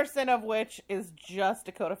lot. 50% of which is just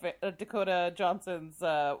Dakota Johnson's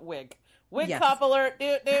wig. Wig Yes. cop alert.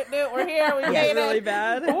 Do. We're here. We It's made really it.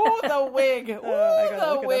 bad. Ooh, the wig. Ooh, I gotta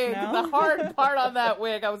the look it up wig. now. The hard part on that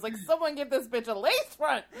wig. I was like, someone give this bitch a lace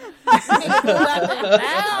front. We need to pull that thing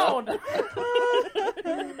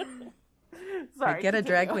down. Sorry. Get a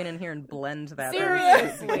drag queen in here and blend that.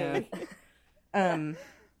 Seriously.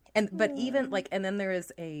 But even like, and then there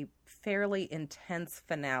is a fairly intense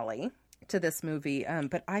finale to this movie.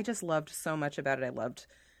 But I just loved so much about it. I loved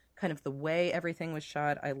kind of the way everything was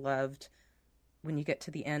shot. I loved when you get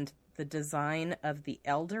to the end, the design of the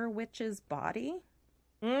elder witch's body.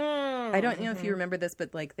 I don't know if you remember this,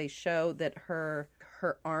 but like they show that her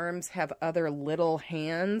arms have other little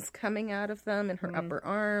hands coming out of them in her upper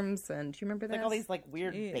arms. And do you remember that? Like all these like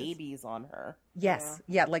weird Jeez. babies on her. Yes.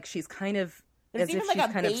 Yeah. Like she's kind of, There's as even if like she's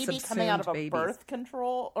a kind of baby coming out of a subsumed babies. birth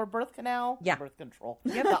control or birth canal. Yeah. Birth control.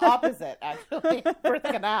 Yeah, the opposite actually. Birth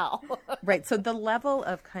canal. Right. So the level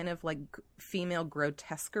of kind of like female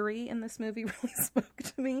grotesquerie in this movie really spoke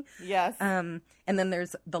to me. Yes. And then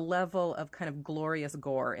there's the level of kind of glorious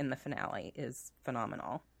gore in the finale is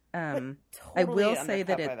phenomenal. I Totally will say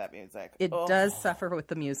that undercut by that music. it Ugh. does suffer with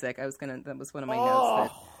the music. That was one of my Oh.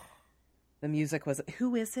 notes that the music was,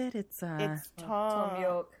 who is it? It's It's Tom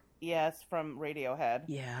York. Yes, from Radiohead.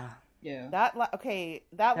 yeah. Yeah. That was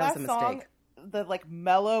last a song, mistake. the like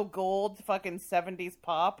mellow gold fucking 70s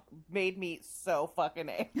pop made me so fucking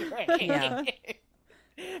angry. Yeah.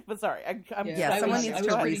 But sorry, I'm Yeah, I someone was, needs I to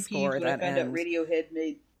was pretty rescore peeved when that I found end. out Radiohead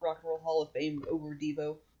made Rock and Roll Hall of Fame over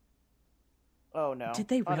Devo. Oh no. Did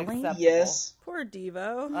they really? Unacceptable. Yes. Poor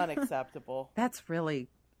Devo. Unacceptable. That's really,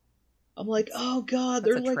 I'm like, oh god,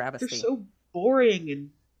 That's they're a like travesty. they're so boring and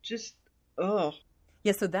just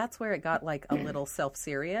yeah, so that's where it got like a little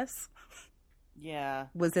self-serious.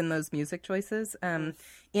 was in those music choices. And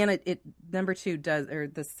it number 2 does, or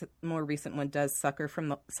this more recent one does suffer from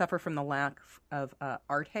the lack of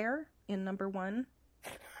art hair in number 1.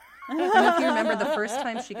 I don't know if you remember the first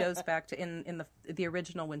time she goes back to in the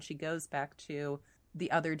original, when she goes back to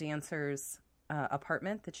the other dancer's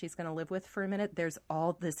apartment that she's going to live with for a minute. There's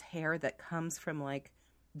all this hair that comes from like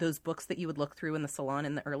those books that you would look through in the salon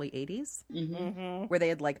in the early 80s, where they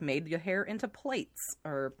had like made your hair into plates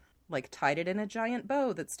or like tied it in a giant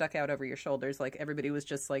bow that stuck out over your shoulders. Like everybody was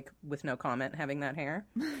just like with no comment having that hair.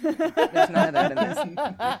 There's none of that in this.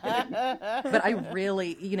 But I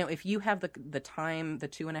really, if you have the time, the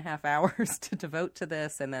 2.5 hours to devote to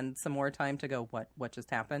this, and then some more time to go, what just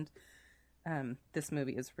happened? This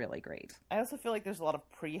movie is really great. I also feel like there's a lot of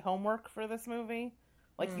pre-homework for this movie.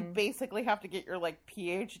 Like you basically have to get your like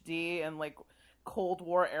PhD in like Cold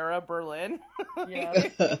War era Berlin.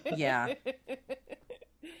 Yeah.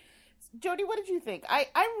 Jody, what did you think?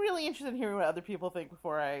 I'm really interested in hearing what other people think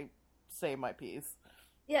before I say my piece.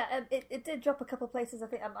 Yeah, it did drop a couple places. I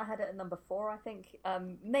think I had it at number 4, I think.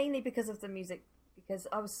 Mainly because of the music, because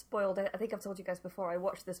I was spoiled. I think I've told you guys before, I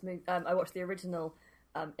watched this movie, I watched the original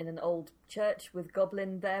in an old church with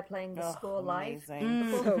Goblin there playing the score live.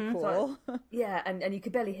 So cool. So, yeah, and you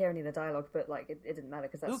could barely hear any of the dialogue, but like it didn't matter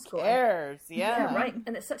because that's Who cares? Yeah, right.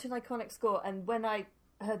 And it's such an iconic score. And when I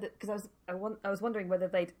heard that, because I was wondering whether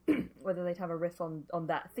they'd have a riff on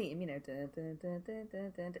that theme, right?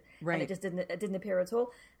 And it didn't appear at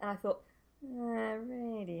all. And I thought,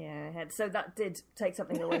 Radiohead. So that did take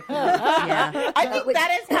something away from me. Yeah, I think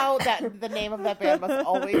that is how the name of that band must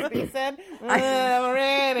always be said.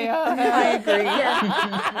 Radiohead. I agree.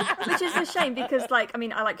 Yeah. Which is a shame because, like, I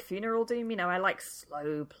mean, I like Funeral Doom. I like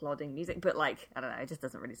slow, plodding music, but like, I don't know, it just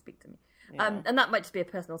doesn't really speak to me. Yeah. And that might just be a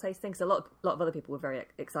personal taste thing. So a lot of other people were very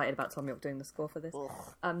excited about Tom York doing the score for this.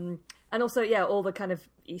 And also, yeah, all the kind of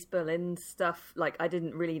East Berlin stuff. Like, I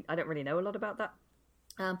don't really know a lot about that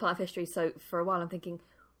part of history. So for a while, I'm thinking,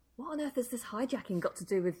 what on earth has this hijacking got to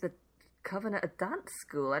do with the Coven at a dance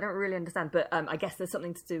school? I don't really understand. But I guess there's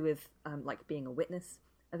something to do with like being a witness.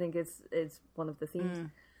 I think is one of the themes.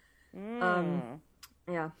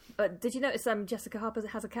 Yeah. Did you notice Jessica Harper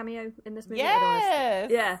has a cameo in this movie?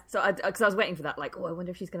 Yes! Yeah. So because I was waiting for that, like, I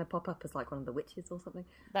wonder if she's going to pop up as like one of the witches or something.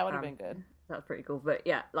 That would have been good. That was pretty cool. But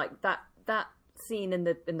yeah, like that scene in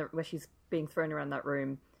the where she's being thrown around that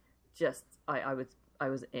room, just I was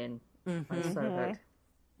in. I was so good.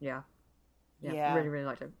 Yeah. Really, really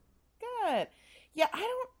liked it. Good. Yeah, I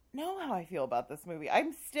don't know how I feel about this movie.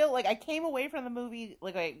 I'm still like, I came away from the movie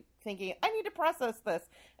like thinking I need to process this,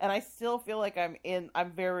 and I still feel like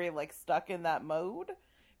I'm very like stuck in that mode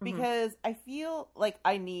because I feel like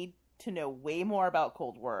I need to know way more about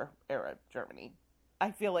Cold War era Germany.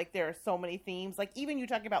 I feel like there are so many themes, like even you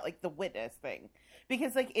talking about like the witness thing,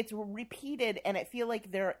 because like it's repeated, and I feel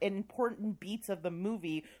like there are important beats of the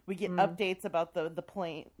movie. We get updates about the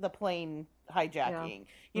plane hijacking.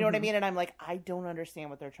 You know what I mean? And I'm like, I don't understand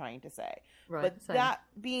what they're trying to say. Right, but same. that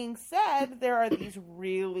being said, there are these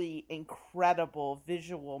really incredible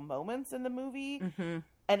visual moments in the movie,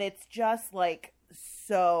 and it's just like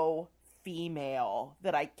so female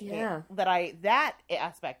that I can't that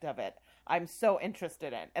aspect of it I'm so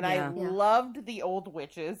interested in. And I loved the old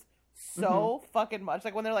witches so fucking much.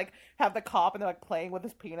 Like when they're like have the cop and they're like playing with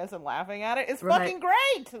his penis and laughing at it. It's fucking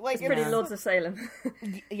great. Like it's pretty Lords of Salem.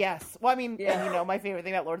 Yes. Well, I mean, and, my favorite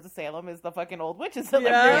thing about Lords of Salem is the fucking old witches that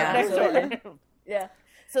live next door. Yeah.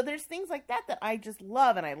 So there's things like that I just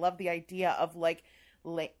love, and I love the idea of like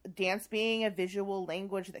dance being a visual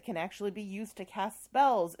language that can actually be used to cast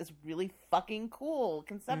spells is really fucking cool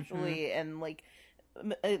conceptually, and like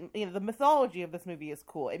the mythology of this movie is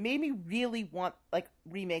cool. It made me really want like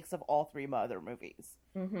remakes of all 3 Mother movies.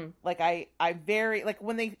 Like I very like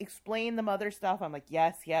when they explain the Mother stuff, I'm like,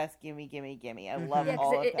 yes, gimme. I love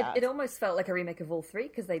all of that. It almost felt like a remake of all 3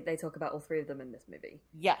 because they talk about all 3 of them in this movie.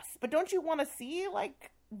 Yes, but don't you want to see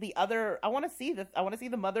like the other? I want to see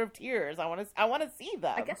the Mother of Tears. I want to see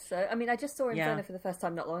them. I guess so. I mean, I just saw Inferno for the first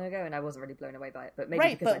time not long ago, and I wasn't really blown away by it. But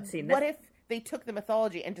maybe because I'd seen this. What if they took the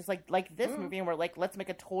mythology and just like this movie and were like, let's make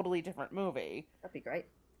a totally different movie? That'd be great.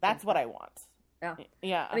 That's what I want. Yeah.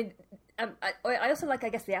 Yeah. I mean, I also like, I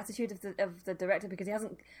guess, the attitude of the director, because he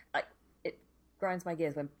hasn't, like, it grinds my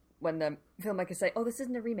gears when the filmmakers say, "Oh, this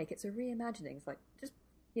isn't a remake; it's a reimagining." It's like,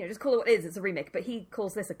 just call it what it is. It's a remake, but he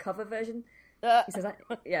calls this a cover version. He says,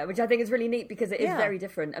 which I think is really neat because it is very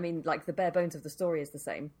different. I mean, like the bare bones of the story is the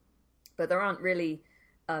same, but there aren't really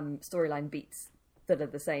storyline beats that are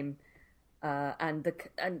the same. And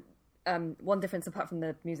one difference apart from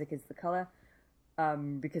the music is the color.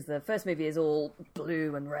 because the first movie is all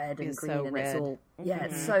blue and red and It's green, so and red. it's all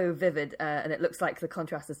it's so vivid, and it looks like the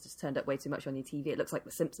contrast has just turned up way too much on your TV. It looks like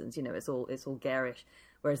The Simpsons, you know, it's all garish,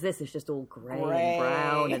 whereas this is just all grey and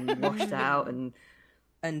brown and washed out and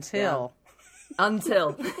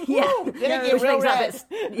Until yeah, Then it which get real makes that red.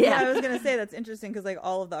 bit- Yeah, I yeah. was gonna say that's interesting because like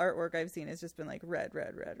all of the artwork I've seen has just been like red.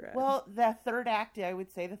 Well, the third act, I would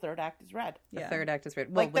say the third act is red. the Yeah. third act is red.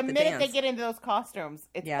 Well, Like the with minute they dance. get into those costumes,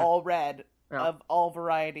 it's Yeah. all red Yeah. of all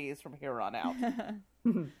varieties from here on out.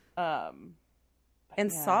 and yeah.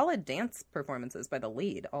 solid dance performances by the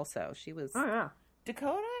lead. Also, she was. Oh yeah.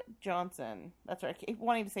 Dakota Johnson. That's right. I keep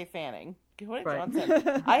wanting to say Fanning. Dakota Right.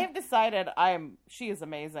 Johnson. I have decided she is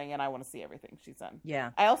amazing, and I want to see everything she's done.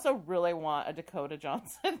 Yeah. I also really want a Dakota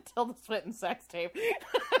Johnson Tilda Swinton sex tape.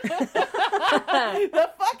 The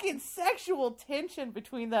fucking sexual tension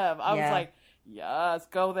between them. I was Yeah. like, yes,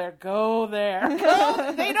 go there.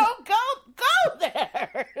 They don't go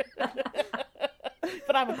there.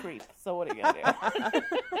 But I'm a creep, so what are you gonna do?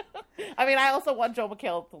 I mean, I also want Joel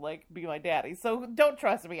McHale to like be my daddy, so don't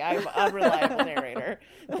trust me. I'm an unreliable narrator.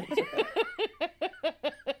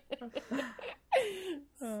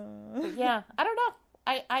 But yeah, I don't know.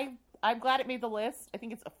 I'm glad it made the list. I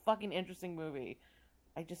think it's a fucking interesting movie.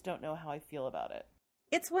 I just don't know how I feel about it.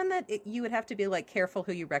 It's one that you would have to be like careful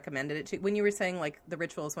who you recommended it to. When you were saying like The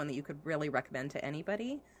Ritual is one that you could really recommend to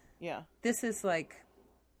anybody, Yeah. this is like.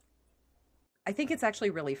 I think it's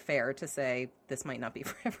actually really fair to say this might not be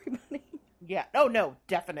for everybody. Yeah. Oh no,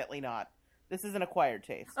 definitely not. This is an acquired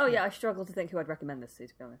taste. Oh yeah, I struggle to think who I'd recommend this to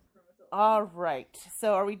be honest. All right.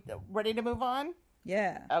 So are we ready to move on?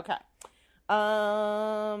 Yeah. Okay.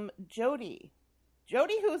 Jody,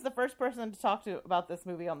 who was the first person to talk to about this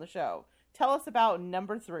movie on the show? Tell us about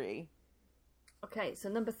number 3. Okay, so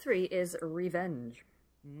number 3 is Revenge.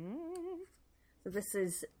 So this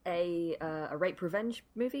is a rape revenge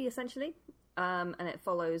movie essentially, and it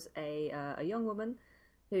follows a young woman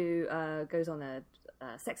who goes on a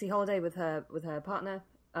sexy holiday with her partner,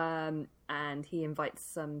 and he invites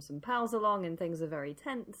some pals along, and things are very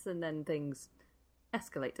tense, and then things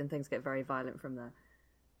escalate and things get very violent from there.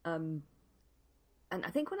 And I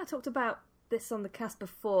think when I talked about this on the cast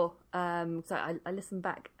before, so I listened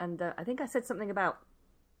back, and I think I said something about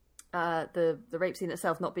the rape scene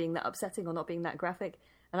itself not being that upsetting or not being that graphic,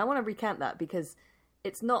 and I want to recant that because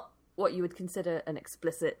it's not what you would consider an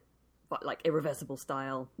explicit, but like irreversible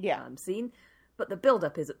style scene, but the build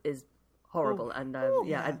up is horrible, and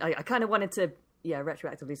I kind of wanted to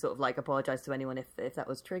retroactively sort of like apologize to anyone if that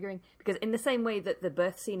was triggering, because in the same way that the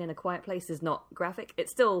birth scene in A Quiet Place is not graphic,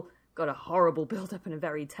 it's still got a horrible build up and a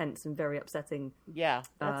very tense and very upsetting Yeah,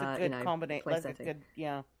 that's a good combination. place That's a setting. good,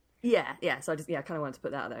 yeah. Yeah. So I just kind of wanted to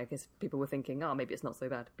put that out there because people were thinking, oh, maybe it's not so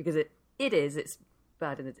bad, because it is. It's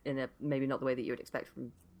bad in a maybe not the way that you would expect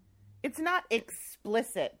from. It's not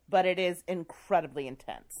explicit, but it is incredibly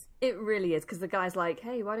intense. It really is, because the guy's like,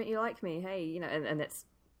 hey, why don't you like me? Hey, you know, and it's.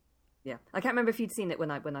 Yeah, I can't remember if you'd seen it when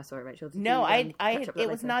I saw it, Rachel. Did No, you, it catch up was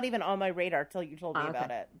later? not even on my radar till you told me okay. about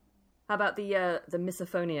it. How about the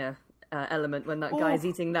misophonia element when that guy's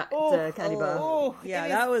eating that candy bar? Oh, Yeah, it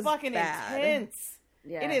that is was fucking bad. intense.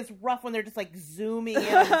 Yeah. It is rough when they're just like zooming in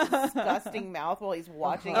on his disgusting mouth while he's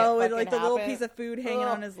watching it. Oh, and fucking like the little happen. piece of food hanging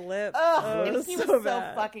on his lip. Ugh, Oh, it and was he was so so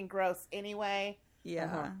bad. fucking gross anyway.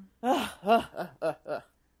 Yeah.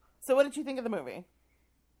 So what did you think of the movie?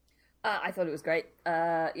 I thought it was great.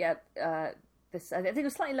 This I think it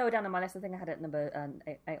was slightly lower down on my list. I think I had it at number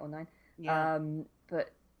 8 or 9. Yeah.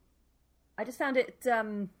 But I just found it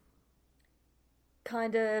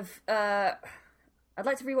kind of. I'd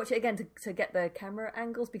like to rewatch it again to get the camera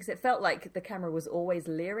angles, because it felt like the camera was always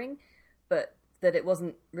leering, but that it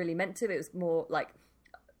wasn't really meant to. It was more like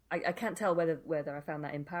I can't tell whether I found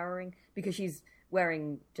that empowering, because she's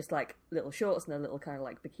wearing just like little shorts and a little kind of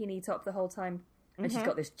like bikini top the whole time. And she's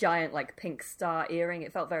got this giant like pink star earring.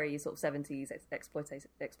 It felt very sort of 70s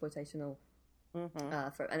exploitational.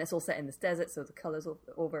 And it's all set in this desert, so the colours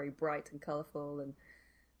all very bright and colourful. And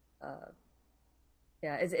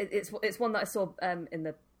it's one that I saw in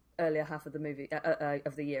the earlier half of the movie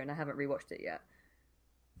of the year, and I haven't rewatched it yet.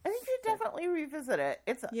 I think you definitely revisit it.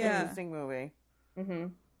 It's an interesting movie. Mm-hmm.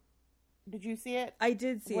 Did you see it? I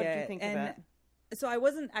did see What it. did you think of it? So I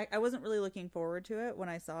wasn't really looking forward to it when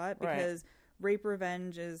I saw it, because rape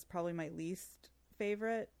revenge is probably my least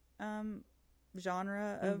favorite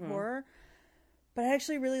genre of horror. But I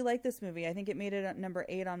actually really like this movie. I think it made it at number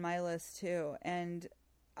 8 on my list too. And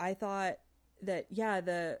I thought that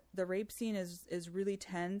the rape scene is really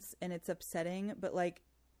tense and it's upsetting, but like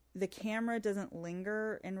the camera doesn't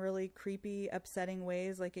linger in really creepy, upsetting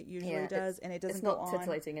ways like it usually does, and it doesn't go on. It's not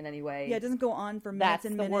titillating in any way. Yeah, it doesn't go on for minutes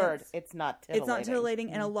and minutes. That's the word. It's not titillating. It's not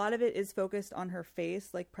titillating, and a lot of it is focused on her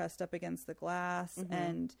face, like pressed up against the glass,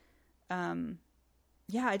 and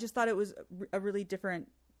I just thought it was a really different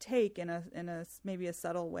take in a maybe a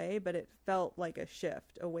subtle way, but it felt like a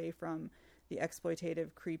shift away from the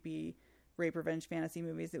exploitative, creepy rape revenge fantasy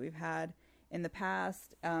movies that we've had in the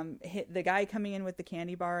past. The guy coming in with the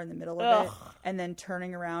candy bar in the middle of it and then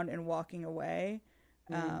turning around and walking away,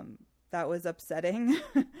 that was upsetting.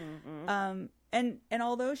 And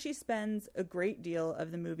although she spends a great deal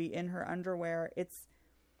of the movie in her underwear,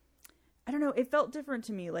 I don't know, it felt different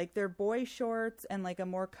to me. Like, they're boy shorts and like a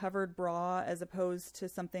more covered bra, as opposed to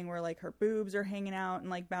something where like her boobs are hanging out and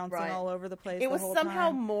like bouncing all over the place. It was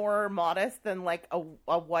somehow time. more modest than like a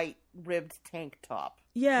white ribbed tank top.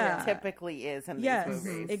 Yeah. It typically is in these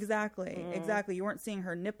movies. Exactly. Exactly. You weren't seeing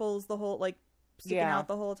her nipples sticking out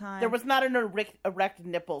the whole time. There was not an erect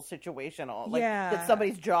nipple situation. That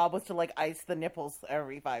somebody's job was to like ice the nipples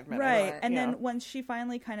every 5 minutes. Right. And then when she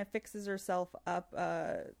finally kind of fixes herself up,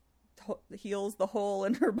 heals the hole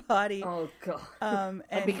in her body. Oh god.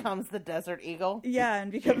 And becomes the Desert Eagle. Yeah,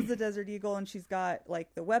 and becomes the Desert Eagle, and she's got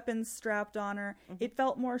like the weapons strapped on her. It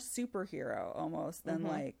felt more superhero almost than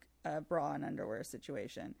like a bra and underwear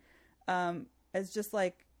situation. As just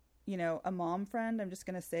like, you know, a mom friend, I'm just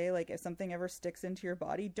gonna say, like, if something ever sticks into your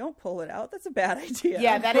body, don't pull it out. That's a bad idea.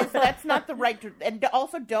 Yeah, that's not the right and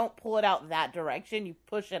also don't pull it out that direction. You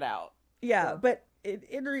push it out. Yeah, but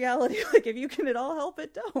in reality, like, if you can at all help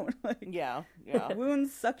it, don't. Like, yeah.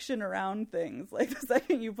 Wounds suction around things. Like, the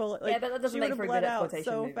second you pull it, like, but that doesn't make for a good exploitation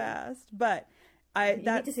so movie. fast. But you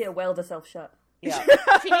need to see her weld herself shut. Yeah,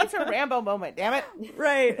 she needs her Rambo moment. Damn it.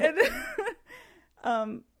 Right.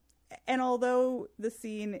 And although the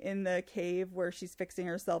scene in the cave where she's fixing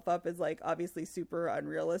herself up is like obviously super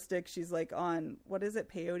unrealistic, she's like on, what is it,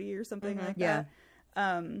 peyote or something like that.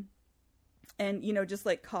 And, you know, just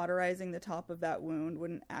like cauterizing the top of that wound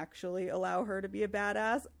wouldn't actually allow her to be a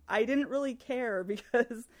badass. I didn't really care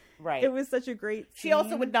because it was such a great scene. She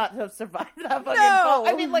also would not have survived that fucking fall.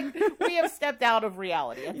 I mean, like, we have stepped out of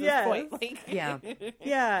reality at this point. Like,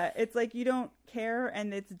 yeah, it's like you don't care,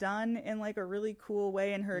 and it's done in like a really cool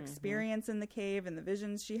way. And her experience in the cave and the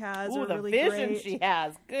visions she has are really great. The visions she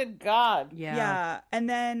has. Good God. Yeah. And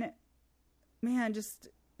then, man, just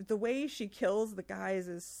the way she kills the guys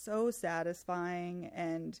is so satisfying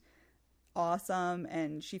and awesome,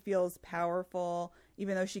 and she feels powerful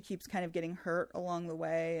even though she keeps kind of getting hurt along the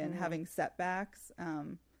way and having setbacks.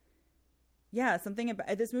 Something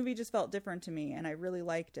about this movie just felt different to me, and I really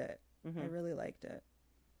liked it. I really liked it.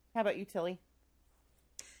 How about you, Tilly?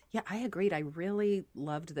 Yeah, I agreed. I really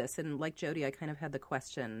loved this, and like Jody, I kind of had the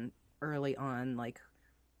question early on, like,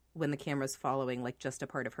 when the camera's following, like, just a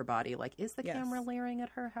part of her body, like, is the camera leering at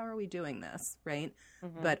her? How are we doing this? Right.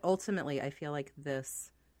 But ultimately, I feel like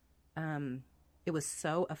this, it was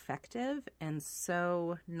so effective and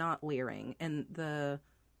so not leering. And the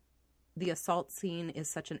assault scene is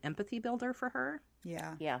such an empathy builder for her.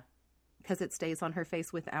 Yeah. Yeah. Because it stays on her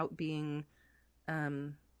face without being, I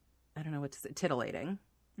don't know what to say, titillating,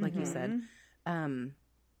 like you said.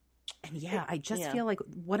 And yeah, I just feel like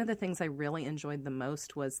one of the things I really enjoyed the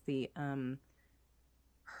most was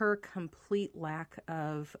her complete lack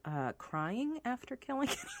of crying after killing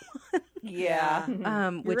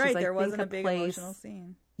anyone. Which is, I there think, wasn't a big emotional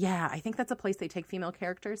scene. Yeah, I think that's a place they take female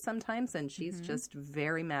characters sometimes, and she's just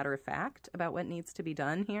very matter of fact about what needs to be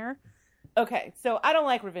done here. Okay, so I don't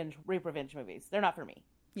like rape revenge movies. They're not for me.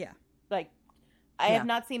 Yeah. Like, I have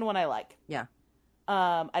not seen one I like. Yeah.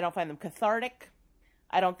 I don't find them cathartic.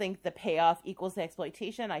 I don't think the payoff equals the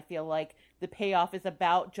exploitation. I feel like the payoff is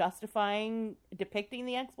about depicting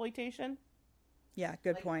the exploitation. Yeah,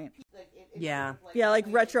 good point. Like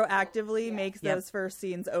retroactively makes those first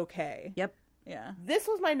scenes okay. Yep. Yeah. This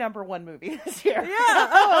was my number one movie this year. Yeah.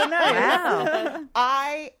 Oh, nice. Wow.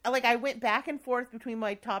 I went back and forth between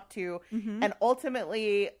my top two, and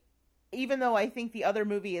ultimately, even though I think the other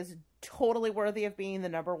movie is totally worthy of being the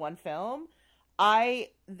number one film,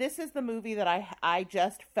 this is the movie that I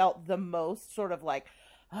just felt the most sort of like,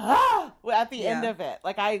 at the end of it.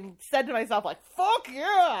 Like, I said to myself, like, fuck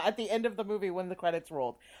yeah, at the end of the movie when the credits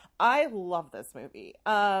rolled. I love this movie.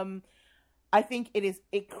 I think it is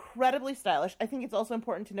incredibly stylish. I think it's also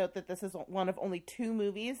important to note that this is one of only two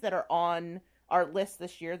movies that are on our list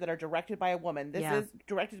this year that are directed by a woman. This is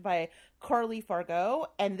directed by Carly Fargo,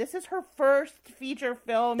 and this is her first feature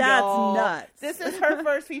film. That's y'all. nuts. This is her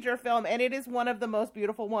first feature film, and it is one of the most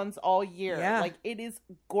beautiful ones all year. Yeah. Like, it is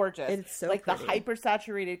gorgeous. It's so like pretty. the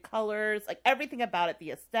hyper-saturated colors, like everything about it,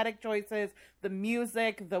 the aesthetic choices, the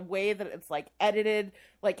music, the way that it's like edited,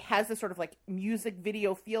 like has this sort of like music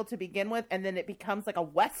video feel to begin with, and then it becomes like a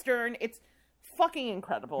Western. It's fucking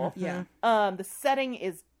incredible. Yeah. The setting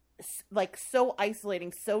is like so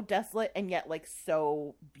isolating, so desolate, and yet like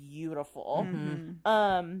so beautiful.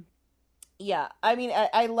 Yeah, I mean,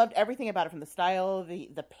 I loved everything about it, from the style,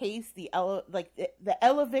 the pace, the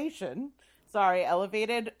elevation. Sorry,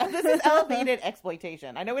 elevated. This is elevated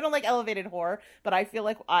exploitation. I know we don't like elevated horror, but I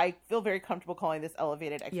feel very comfortable calling this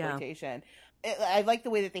elevated exploitation. I like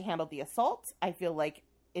the way that they handled the assault. I feel like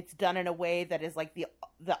it's done in a way that is like the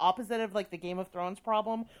opposite of like the Game of Thrones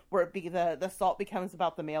problem, where the assault becomes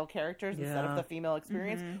about the male characters instead of the female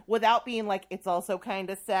experience, without being like, it's also kind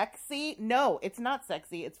of sexy. No, it's not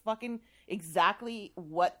sexy. It's fucking exactly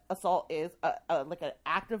what assault is, like an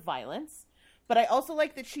act of violence. But I also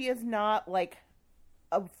like that she is not like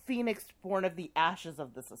a phoenix born of the ashes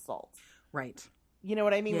of this assault. Right. You know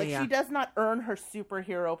what I mean? She does not earn her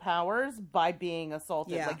superhero powers by being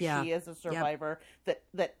assaulted. Yeah. She is a survivor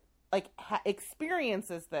that like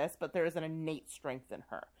experiences this, but there is an innate strength in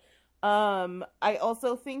her. I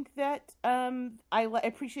also think that I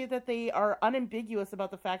appreciate that they are unambiguous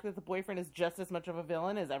about the fact that the boyfriend is just as much of a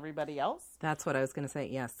villain as everybody else. That's what I was going to say.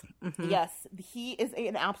 Yes. Yes, he is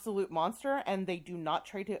an absolute monster, and they do not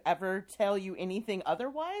try to ever tell you anything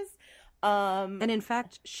otherwise. And in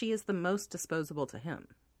fact, she is the most disposable to him.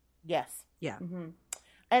 Yes. Yeah.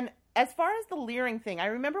 And as far as the leering thing, I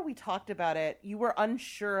remember we talked about it. You were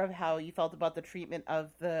unsure of how you felt about the treatment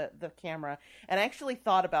of the camera. And I actually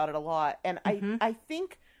thought about it a lot. And I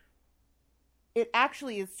think it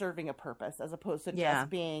actually is serving a purpose as opposed to just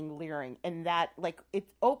being leering. And that, like,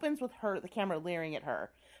 it opens with the camera leering at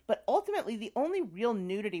her. But ultimately, the only real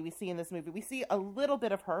nudity we see in this movie, we see a little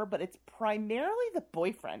bit of her, but it's primarily the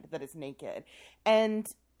boyfriend that is naked.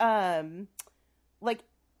 And, like,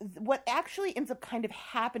 what actually ends up kind of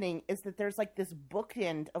happening is that there's, like, this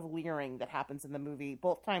bookend of leering that happens in the movie.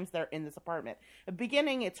 Both times they're in this apartment. At the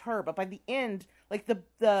beginning, it's her, but by the end, like,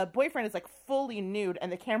 the boyfriend is, like, fully nude,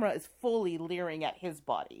 and the camera is fully leering at his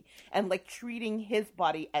body. And, like, treating his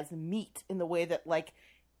body as meat in the way that, like,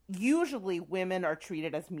 usually women are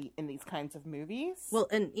treated as meat in these kinds of movies. Well,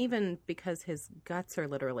 and even because his guts are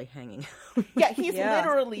literally hanging. Yeah, he's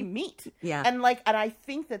literally meat. Yeah. And I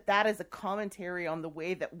think that is a commentary on the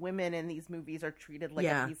way that women in these movies are treated like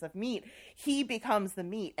a piece of meat. He becomes the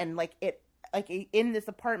meat, and in this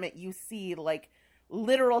apartment you see like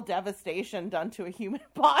literal devastation done to a human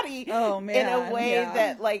body in a way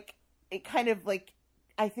that like it kind of like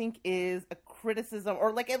I think is a criticism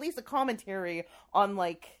or like at least a commentary on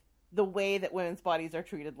like the way that women's bodies are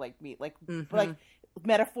treated like meat, like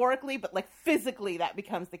metaphorically, but like physically that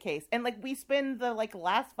becomes the case. And like we spend the like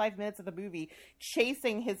last 5 minutes of the movie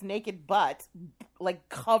chasing his naked butt like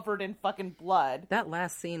covered in fucking blood. That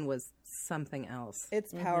last scene was something else.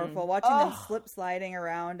 It's powerful. Watching them slip sliding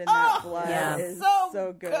around in that blood is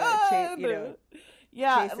so good.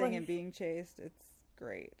 Chasing and being chased. It's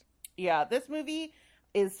great. Yeah, this movie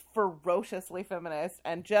is ferociously feminist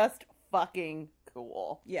and just fucking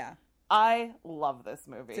cool. Yeah. I love this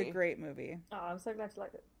movie. It's a great movie. Oh, I'm so glad you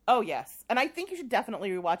liked it. Oh, yes. And I think you should definitely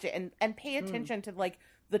rewatch it and pay attention to, like,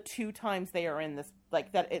 the 2 times they are in this.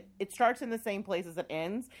 Like, that it starts in the same place as it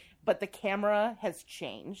ends, but the camera has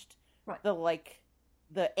changed. Right.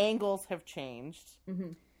 The angles have changed.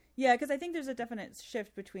 Mm-hmm. Yeah, because I think there's a definite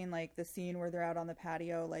shift between, like, the scene where they're out on the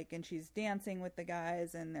patio, like, and she's dancing with the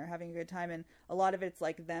guys and they're having a good time, and a lot of it's,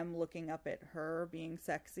 like, them looking up at her being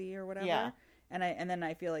sexy or whatever. Yeah. And then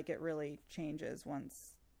I feel like it really changes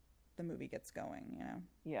once the movie gets going, you know?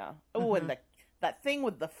 Yeah. Oh, and that thing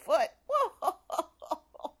with the foot.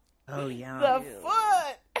 Oh, yeah. The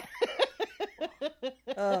foot!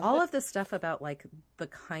 All of the stuff about, like, the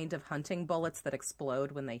kind of hunting bullets that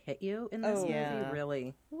explode when they hit you in this movie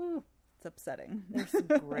really... Woo. It's upsetting. There's some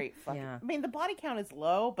great fucking... I mean, the body count is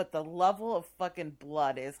low, but the level of fucking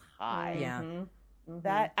blood is high. Yeah.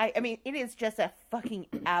 That I mean, it is just a fucking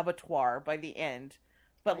abattoir by the end,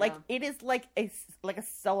 but like it is like a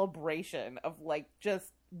celebration of like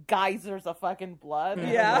just geysers of fucking blood. In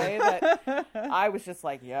a way that I was just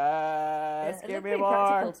like, yes, give me more.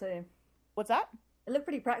 Practical too. What's that? It looked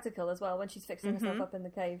pretty practical as well when she's fixing herself up in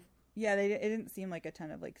the cave. Yeah, it didn't seem like a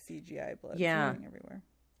ton of like CGI blood Yeah. everywhere.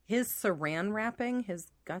 His saran wrapping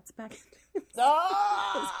his guts back.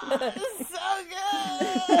 Oh, it's so good.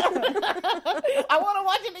 I want to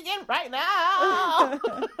watch it again right now.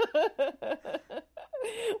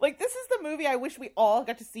 Like, this is the movie I wish we all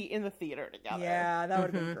got to see in the theater together. Yeah, that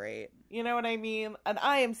would have been great. You know what I mean? And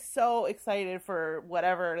I am so excited for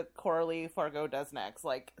whatever Coralie Fargo does next.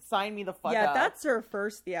 Like, sign me the fuck up. Yeah, that's her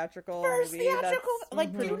first theatrical movie.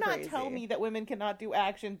 Like, do not crazy. tell me that women cannot do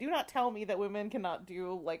action. Do not tell me that women cannot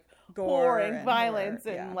do, like, Gore gore and violence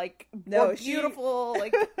horror, and, yeah. like, No, or beautiful,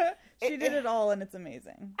 like... She did it all, and it's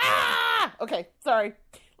amazing. Ah! Okay, sorry.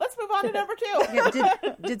 Let's move on to number 2. Yeah,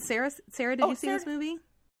 did Sarah, did you see this movie?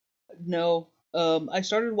 No. I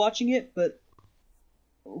started watching it, but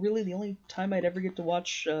really the only time I'd ever get to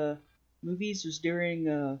watch movies was during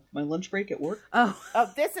my lunch break at work. Oh,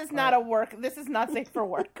 this is not a work. This is not safe for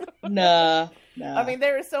work. Nah. I mean,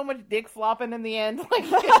 there is so much dick flopping in the end. Like,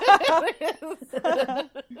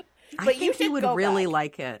 I think you would really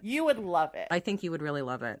like it. You would love it. I think you would really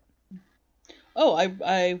love it. Oh,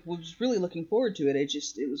 I was really looking forward to it.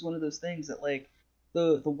 It was one of those things that, like,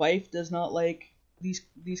 the wife does not like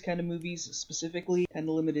these kind of movies specifically, kind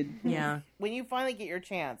of limited. Yeah. When you finally get your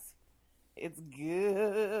chance, it's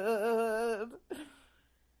good.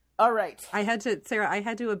 All right. I had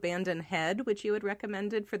to abandon Head, which you had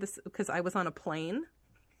recommended for this because I was on a plane.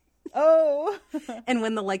 Oh. And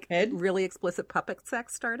when the Head? really explicit puppet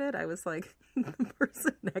sex started, I was like, the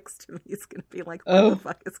person next to me is going to be like, what the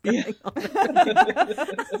fuck is going on?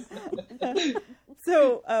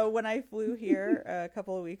 So when I flew here a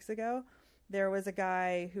couple of weeks ago, there was a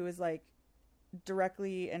guy who was like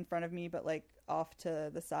directly in front of me, but like off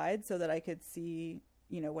to the side so that I could see,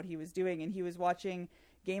 what he was doing. And he was watching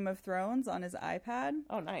Game of Thrones on his iPad.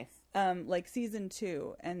 Oh, nice. Like season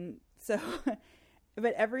 2. And so,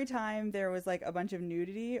 but every time there was like a bunch of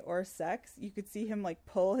nudity or sex, you could see him like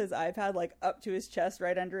pull his iPad like up to his chest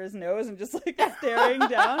right under his nose and just like staring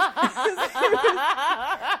down.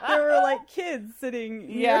 There were like kids sitting.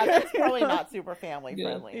 Yeah, that's probably not super family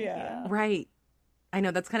friendly. Yeah. Right. I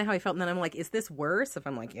know, that's kind of how I felt. And then I'm like, is this worse? If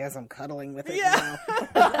I'm like, yes, I'm cuddling with it Yeah.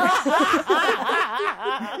 now.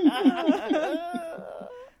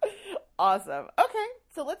 Awesome. Okay,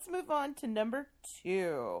 so let's move on to number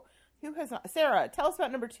 2. Who has not? Sarah, tell us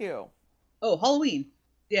about number 2. Oh, Halloween.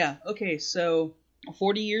 Yeah, okay, so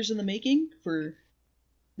 40 years in the making for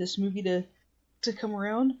this movie to come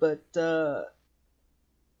around, but I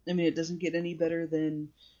mean, it doesn't get any better than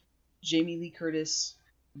Jamie Lee Curtis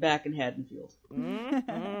back in Haddonfield.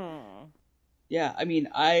 Mm-hmm. Yeah, I mean,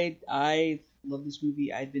 I love this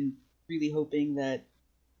movie. I'd been really hoping that,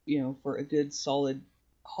 for a good solid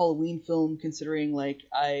Halloween film, considering like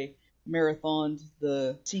I marathoned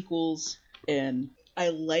the sequels, and I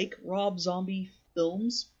like Rob Zombie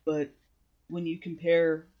films, but when you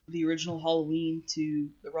compare the original Halloween to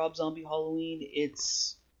the Rob Zombie Halloween,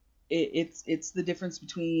 it's the difference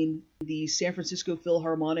between the San Francisco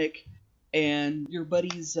Philharmonic and your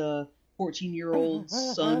buddy's 14-year-old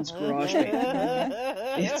son's garage band.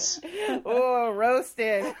 Oh,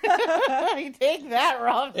 roasted. You take that,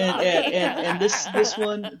 Rob Zombie. And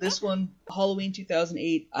this one, Halloween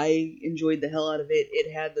 2008, I enjoyed the hell out of it.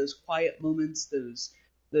 It had those quiet moments,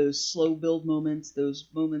 those slow build moments, those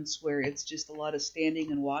moments where it's just a lot of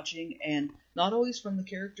standing and watching, and not always from the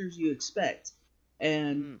characters you expect.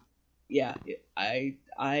 And yeah, I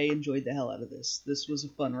enjoyed the hell out of this. This was a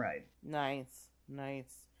fun ride. Nice.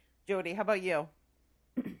 Jody, how about you?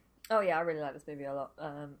 Oh yeah, I really like this movie a lot.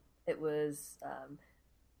 It was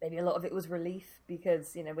maybe a lot of it was relief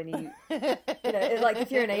because when you like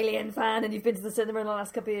if you're an Alien fan and you've been to the cinema in the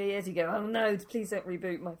last couple of years, you go, oh no, please don't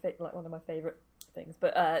reboot like one of my favorite things.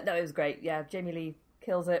 But no, it was great. Yeah, Jamie Lee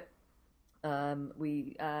kills it.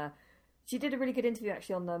 She did a really good interview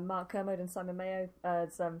actually on the Mark Kermode and Simon Mayo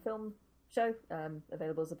film show,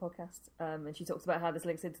 available as a podcast, and she talks about how this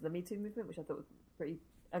links into the Me Too movement, which I thought was pretty.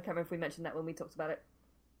 I can't remember if we mentioned that when we talked about it.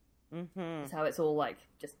 Mm-hmm. It's how it's all like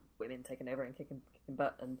just women taking over and kicking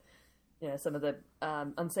butt, and some of the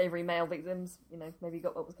unsavory male victims, maybe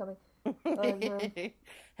got what was coming.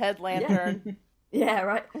 Head lantern. Yeah,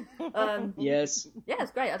 right. Yes. Yeah,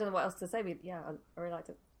 it's great. I don't know what else to say. I really liked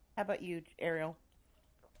it. How about you, Ariel?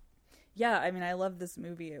 Yeah, I mean, I love this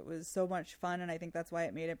movie. It was so much fun, and I think that's why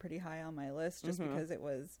it made it pretty high on my list, just because it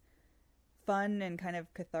was fun and kind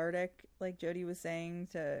of cathartic, like Jody was saying,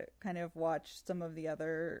 to kind of watch some of the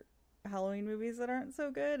other Halloween movies that aren't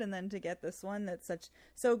so good, and then to get this one that's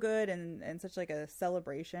so good and such like a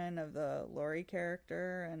celebration of the Laurie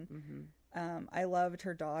character. And I loved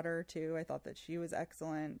her daughter too. I thought that she was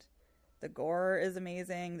excellent. The gore is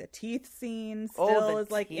amazing. The teeth scene still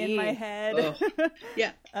is like in my head. Oh.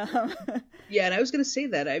 Yeah. Yeah, and I was going to say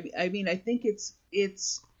that. I mean, I think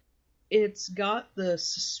it's got the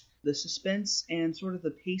suspense and sort of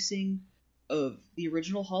the pacing of the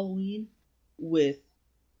original Halloween with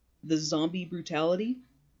the zombie brutality.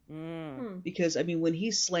 Because, I mean, when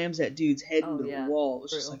he slams that dude's head into the wall, it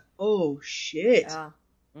was just like, oh, shit. Yeah.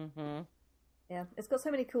 Mm-hmm. Yeah, it's got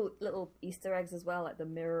so many cool little Easter eggs as well, like the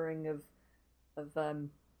mirroring of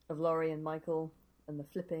Laurie and Michael and the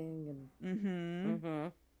flipping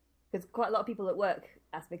and because quite a lot of people at work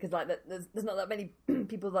ask me because like there's not that many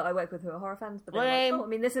people that I work with who are horror fans, but they're like, oh, I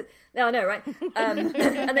mean this is I know, right? And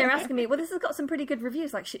they're asking me, well, this has got some pretty good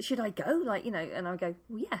reviews. Like, should I go? Like, you know, and I go,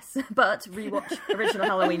 well, yes, but rewatch original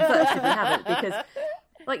Halloween first if you haven't, because.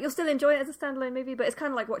 Like, you'll still enjoy it as a standalone movie, but it's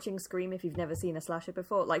kind of like watching Scream if you've never seen a slasher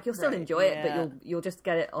before. Like, you'll still enjoy it, but you'll just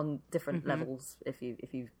get it on different levels if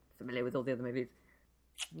you're familiar with all the other movies.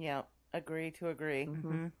 Yeah, agree to agree.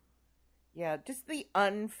 Mm-hmm. Yeah, just the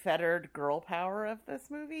unfettered girl power of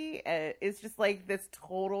this movie is just like this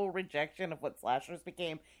total rejection of what slashers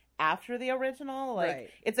became after the original.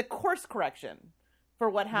 Like, it's a course correction for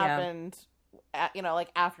what happened, you know,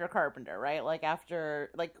 like after Carpenter, right? Like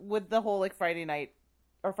after, like with the whole like Friday night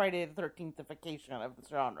or Friday the 13thification of the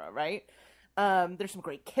genre, right? There's some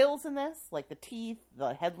great kills in this, like the teeth,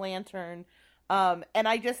 the head lantern. And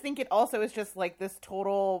I just think it also is just like this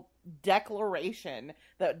total declaration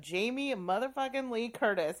that Jamie motherfucking Lee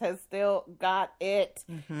Curtis has still got it.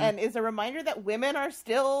 And is a reminder that women are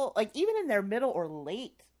still, like, even in their middle or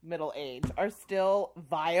late middle age, are still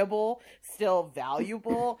viable, still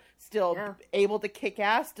valuable, still able to kick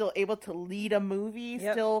ass, still able to lead a movie,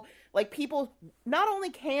 still, like, people, not only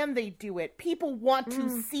can they do it, people want to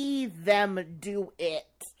see them do it.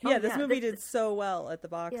 Yeah, this movie did so well at the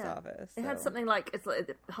box office. So. It had something like, it's like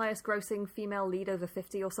the highest grossing female lead over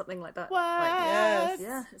 50 or something like that. What? Like,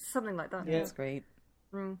 yeah, something like that. Yeah, it's great.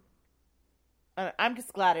 I'm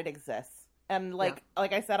just glad it exists. And like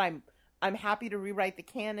I said, I'm happy to rewrite the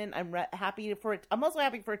canon. I'm happy for it. I'm also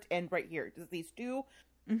happy for it to end right here. Just these two.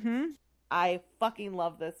 I fucking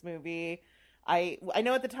love this movie. I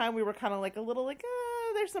know at the time we were kind of like a little like,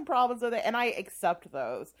 there's some problems with it, and I accept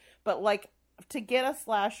those. But like, to get a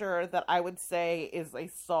slasher that I would say is a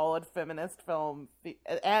solid feminist film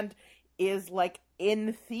and is like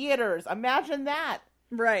in theaters. Imagine that.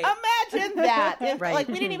 Right. Imagine that. Like,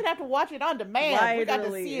 we didn't even have to watch it on demand. We got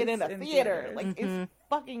to see it in a theater. Like, it's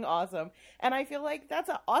fucking awesome. And I feel like that's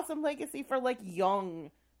an awesome legacy for like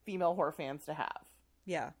young female horror fans to have.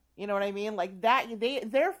 Yeah. You know what I mean? Like, that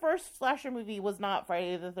their first slasher movie was not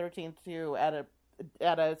Friday the 13th 2 at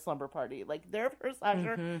a slumber party. Like, their first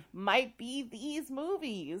slasher might be these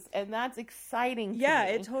movies, and that's exciting to me.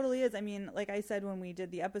 It totally is. I mean, like I said when we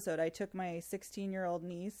did the episode, I took my 16-year-old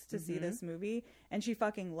niece to see this movie, and she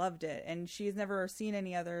fucking loved it. And she's never seen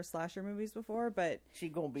any other slasher movies before, but she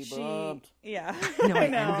gonna be bummed. Yeah. No, I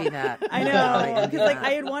envy that. I know, because like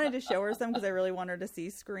I had wanted to show her some because I really wanted to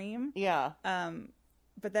see Scream. Yeah.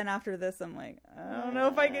 But then after this, I'm like, I don't know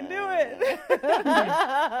if I can do it.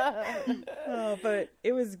 But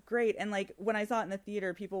it was great. And like when I saw it in the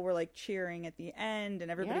theater, people were like cheering at the end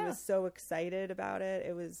and everybody was so excited about it.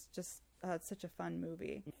 It was just it's such a fun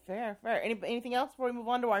movie. Fair. Anything else before we move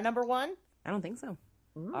on to our number one? I don't think so.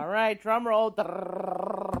 All right, drum roll.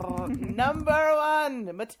 Number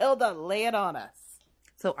one, Matilda, lay it on us.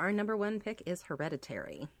 So our number one pick is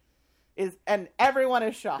Hereditary. And everyone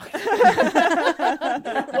is shocked. Welcome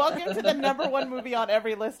to the number one movie on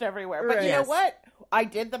every list everywhere. But you know what? I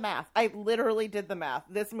did the math. I literally did the math.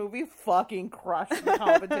 This movie fucking crushed the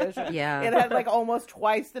competition. Yeah. It had like almost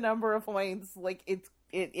twice the number of points. Like, it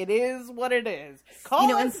is what it is. Call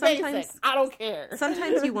it and sometimes basic. I don't care.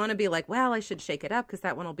 Sometimes you want to be like, well, I should shake it up because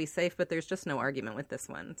that one will be safe, but there's just no argument with this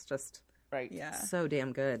one. It's just so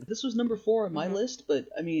damn good. This was number 4 on my list, but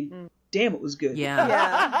I mean, damn, it was good.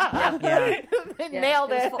 Yeah.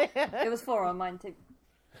 Nailed it. It was 4 on mine too.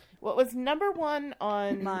 What was number 1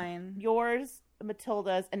 on mine? Yours,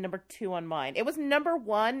 Matilda's, and number 2 on mine. It was number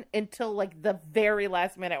 1 until like the very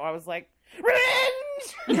last minute where I was like,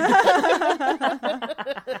 revenge!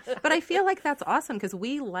 But I feel like that's awesome because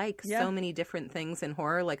we like so many different things in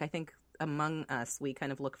horror. Like, I think among us, we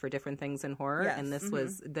kind of look for different things in horror, and this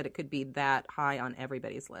was that it could be that high on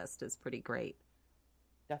everybody's list is pretty great.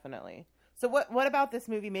 Definitely. So what about this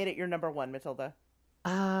movie made it your number 1, Matilda?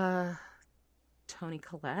 Toni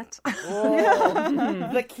Collette.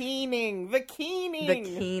 The Keening.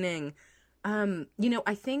 You know,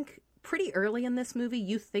 I think pretty early in this movie,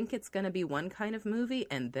 you think it's going to be one kind of movie,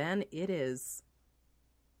 and then it is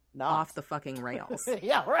off the fucking rails.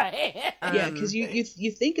 Yeah, right. Yeah, because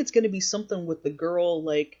you think it's going to be something with the girl,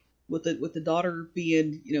 like with the daughter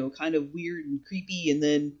being, you know, kind of weird and creepy, and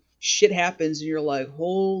then shit happens, and you're like,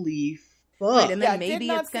 holy fuck! Right, and then Yeah, maybe did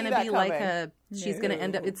not it's going see to that be like coming. she's going to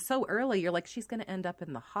end up. It's so early. You're like, she's going to end up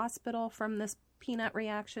in the hospital from this peanut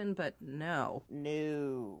reaction, but no.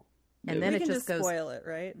 And then we it can just goes spoil it,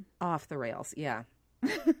 right? off the rails. Yeah.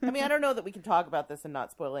 I mean, I don't know that we can talk about this and not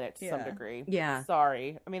spoiling it to some Yeah. degree. Yeah.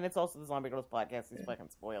 Sorry. I mean, it's also the Zombie Girls podcast. These fucking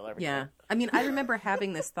spoil everything. Yeah. I mean, I remember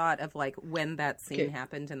having this thought of like when that scene Okay.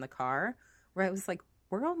 happened in the car, where I was like,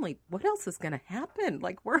 what else is going to happen?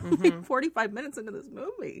 Like, we're only 45 minutes into this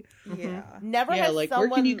movie. Yeah. Never Yeah, has like someone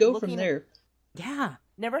where can you go from looking- there? Yeah.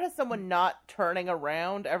 Never has someone not turning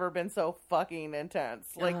around ever been so fucking intense.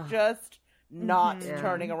 Like, Ugh. just not Yeah.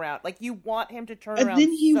 turning around. Like, you want him to turn And around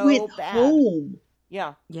then he so went bad. home.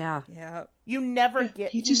 Yeah. Yeah. Yeah. You never Yeah,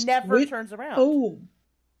 get, he he just never went turns around. Home.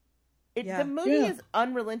 Yeah. The movie Yeah. is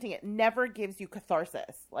unrelenting. It never gives you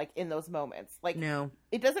catharsis, like, in those moments. Like, No.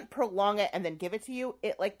 it doesn't prolong it and then give it to you.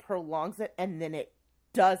 It, like, prolongs it and then it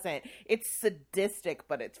doesn't. It's sadistic,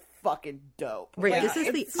 but it's fucking dope. Right. Like, This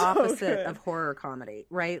is the it's opposite good. of horror comedy,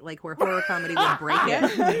 right? Like where horror comedy would break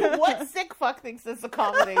it. What sick fuck thinks this is a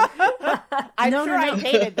comedy? I'm No, sure no, no. I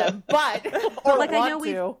hated them, but But or like I want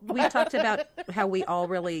know to. we've talked about how we all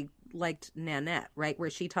really liked Nanette, right? Where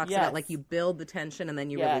she talks about Yes. like you build the tension and then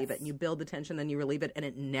you Yes. relieve it, and you build the tension, then you relieve it, and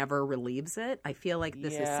it never relieves it. I feel like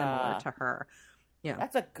this is similar Yeah. to her. Yeah.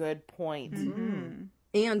 That's a good point. Mhm.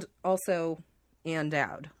 And also Ann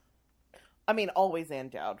Dowd. I mean, always Ann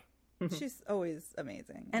Dowd. She's always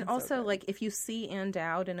amazing. And so also, good. like, if you see Ann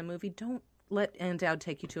Dowd in a movie, don't let Ann Dowd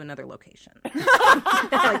take you to another location. never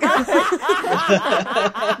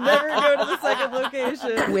go to the second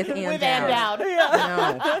location. With Ann With Ann Dowd. Dowd.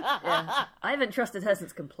 Yeah. I haven't trusted her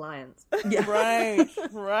since Compliance. Right,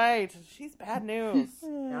 right. She's bad news.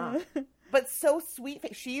 Yeah. But so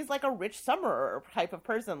sweet. She's like a Rich Summerer type of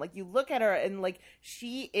person. Like, you look at her and, like,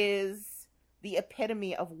 she is the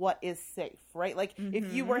epitome of what is safe, right? Like,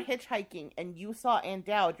 if you were hitchhiking and you saw Ann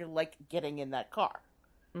Dowd, you're like getting in that car.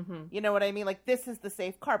 Mm-hmm. You know what I mean? Like, this is the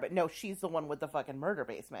safe car, but no, she's the one with the fucking murder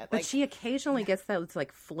basement. But Like, she occasionally gets those,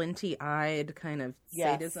 like, flinty-eyed kind of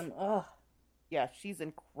Yes. sadism. Oh. yeah, she's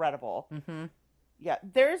incredible. Mm-hmm. Yeah,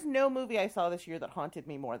 there's no movie I saw this year that haunted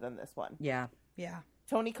me more than this one. Yeah. Yeah.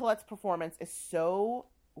 Toni Collette's performance is so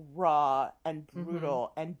raw and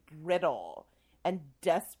brutal and brittle and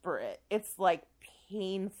desperate. It's like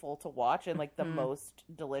painful to watch in like the most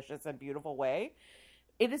delicious and beautiful way.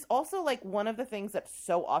 It is also like one of the things that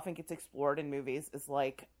so often gets explored in movies is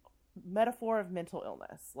like metaphor of mental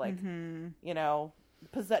illness. Like, you know,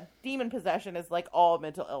 demon possession is like all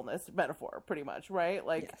mental illness metaphor pretty much, right?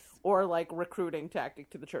 Like, Yes. or like recruiting tactic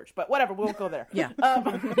to the church, but whatever, we won't go there. Yeah.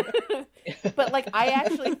 But like, I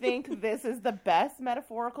actually think this is the best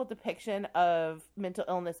metaphorical depiction of mental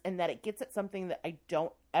illness in that it gets at something that I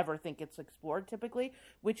don't ever think it's explored typically,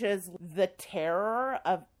 which is the terror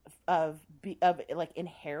of like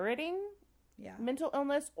inheriting Yeah. mental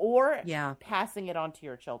illness or Yeah. passing it on to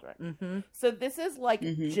your children. Mm-hmm. So this is like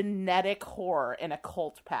genetic horror in a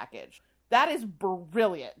cult package. That is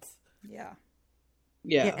brilliant. Yeah.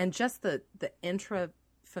 Yeah. Yeah, and just the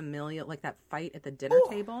intra-familial, like that fight at the dinner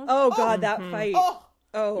table. Oh God, that fight.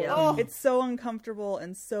 Oh, Yeah. It's so uncomfortable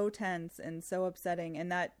and so tense and so upsetting.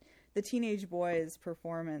 And that the teenage boy's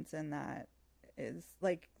performance in that is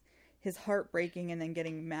like his heart breaking and then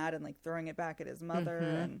getting mad and like throwing it back at his mother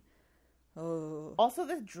and also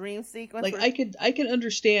this dream sequence. Like where- I can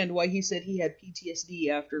understand why he said he had PTSD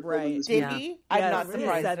after filming Right. this did movie. he? I'm Yes, not he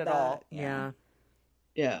surprised said at that. all. Yeah.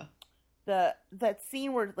 Yeah. That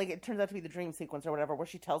scene where like it turns out to be the dream sequence or whatever, where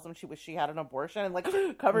she tells him she wished she had an abortion and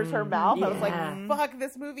like covers her mouth. I was like, Yeah. fuck,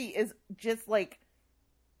 this movie is just like,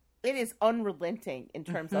 it is unrelenting in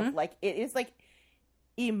terms of like, it is like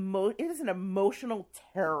it is an emotional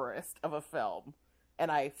terrorist of a film, and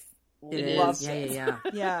I It loved is. it. Yeah.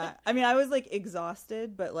 yeah. I mean, I was like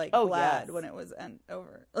exhausted, but like Oh, glad yes. when it was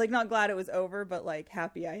over. Like not glad it was over, but like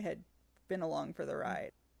happy I had been along for the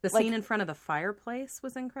ride. The Like- scene in front of the fireplace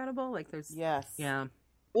was incredible. Like there's Yes. Yeah.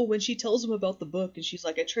 Well, when she tells him about the book and she's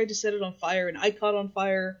like, I tried to set it on fire and I caught on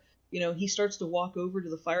fire, you know, he starts to walk over to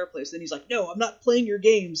the fireplace. Then he's like, no, I'm not playing your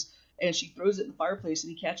games. And she throws it in the fireplace and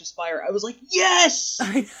he catches fire. I was like, yes!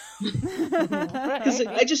 Because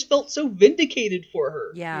I just felt so vindicated for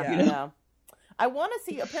her. Yeah. Yeah. You know? Yeah. I want to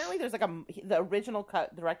see. Apparently, there's like the original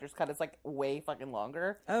cut, director's cut is like way fucking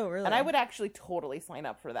longer. Oh, really? And I would actually totally sign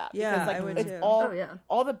up for that. Yeah, because, like, I would it's too.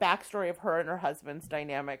 all the backstory of her and her husband's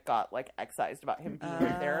dynamic got like excised about him being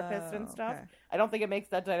a therapist and stuff. Okay. I don't think it makes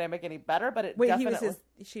that dynamic any better, but it Wait, definitely.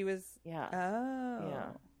 she was. Yeah. Oh. Yeah.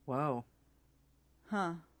 Whoa.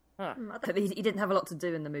 Huh. I thought he didn't have a lot to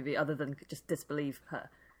do in the movie other than just disbelieve her.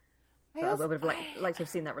 I would have liked to have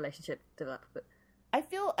seen that relationship develop, but I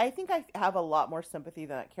think I have a lot more sympathy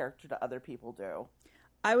than that character to other people do.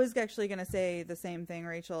 I was actually going to say the same thing,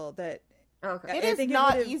 Rachel, that It is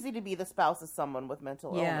not easy to be the spouse of someone with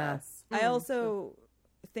mental illness. I also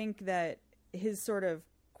think that his sort of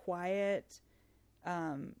quiet,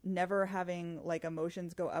 never having like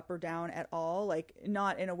emotions go up or down at all, like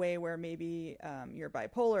not in a way where maybe you're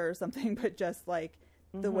bipolar or something, but just like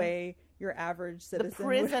the way your average citizen the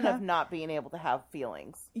prison of not being able to have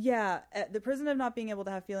feelings. Yeah, the prison of not being able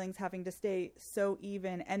to have feelings, having to stay so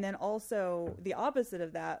even, and then also the opposite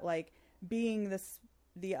of that, like being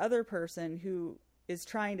the other person who is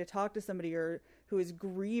trying to talk to somebody or who is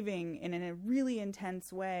grieving in a really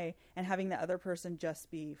intense way, and having the other person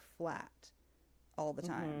just be flat all the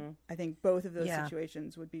time. I think both of those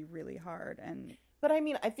situations would be really hard. But I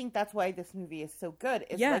mean, I think that's why this movie is so good.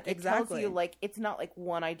 It's like it tells you like it's not like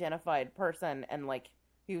one identified person and like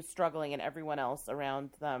who's struggling and everyone else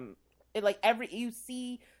around them. It like you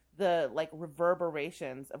see the like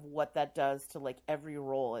reverberations of what that does to like every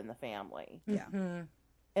role in the family. Yeah.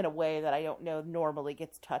 In a way that I don't know normally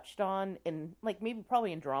gets touched on in like maybe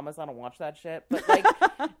probably in dramas. I don't watch that shit, but like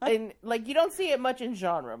and like you don't see it much in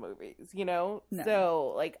genre movies, you know? No.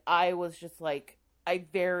 So like I was just like I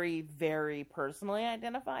very, very personally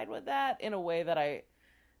identified with that in a way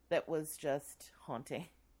that was just haunting.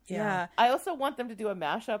 Yeah. I also want them to do a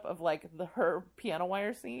mashup of like her piano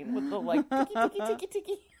wire scene with the like tiki tiki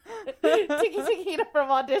tiki tiki tiki tiki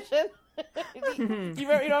from Audition. You know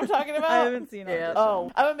what I'm talking about? I haven't seen it.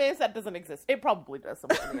 Oh, I'm amazed that doesn't exist. It probably does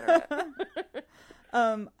somewhere on the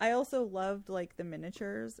internet. I also loved like the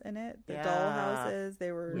miniatures in it, the doll houses.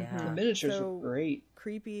 They were the miniatures were great,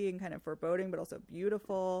 creepy and kind of foreboding, but also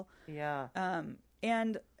beautiful. Yeah.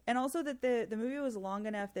 And also that the movie was long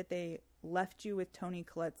enough that they left you with Toni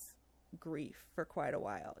Collette's grief for quite a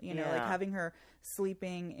while. You know, like having her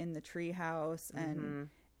sleeping in the treehouse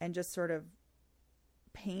and just sort of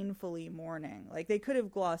painfully mourning. Like they could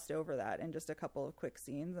have glossed over that in just a couple of quick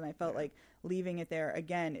scenes, and I felt like leaving it there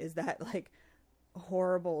again is that like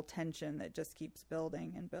horrible tension that just keeps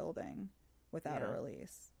building and building without a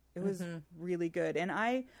release. It was really good. And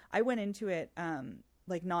I went into it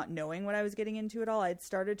like not knowing what I was getting into at all. I'd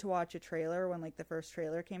started to watch a trailer when like the first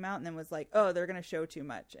trailer came out and then was like, oh, they're gonna show too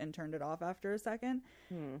much, and turned it off after a second.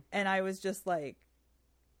 And I was just like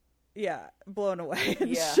blown away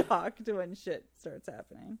and shocked when shit starts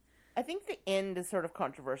happening. I think the end is sort of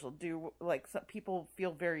controversial. Like some people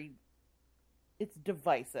feel very it's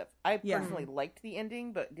divisive. I personally liked the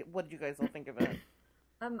ending, but what did you guys all think of it?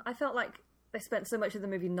 I felt like they spent so much of the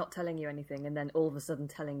movie not telling you anything, and then all of a sudden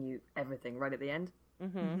telling you everything right at the end.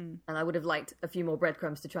 And I would have liked a few more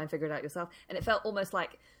breadcrumbs to try and figure it out yourself. And it felt almost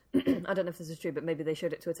like I don't know if this is true, but maybe they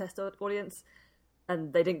showed it to a test audience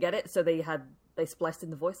and they didn't get it, so they spliced in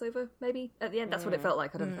the voiceover maybe at the end. That's what it felt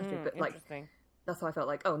like. I don't know if that's true, but like that's how I felt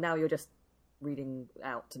like. Oh, now you're just reading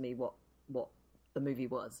out to me what the movie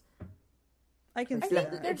was. I can see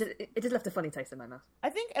that. It just left a funny taste in my mouth. I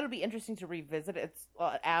think it'll be interesting to revisit. It's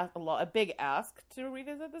a big ask to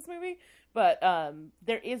revisit this movie, but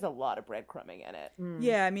there is a lot of breadcrumbing in it.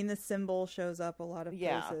 Yeah, I mean the symbol shows up a lot of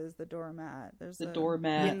places. The doormat. There's the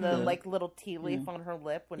doormat and the like little tea leaf on her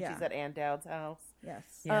lip when she's at Ann Dowd's house. Yes.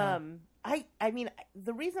 Yeah. I mean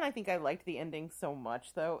the reason I think I liked the ending so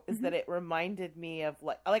much though is that it reminded me of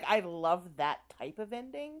like I love that type of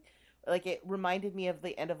ending. Like it reminded me of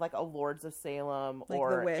the end of like a Lords of Salem like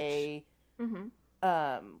or The Witch.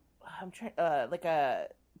 I'm trying like a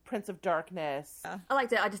Prince of Darkness. I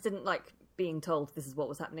liked it. I just didn't like being told this is what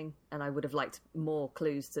was happening, and I would have liked more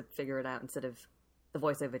clues to figure it out instead of the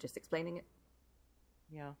voiceover just explaining it.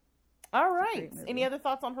 Yeah. All right. Any other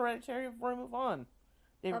thoughts on Hereditary before we move on?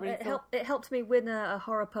 It helped me win a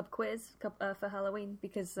horror pub quiz for Halloween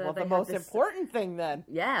because the most important thing then.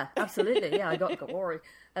 Yeah, absolutely. Yeah, I got glory,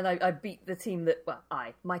 and I beat the team that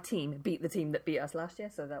my team beat the team that beat us last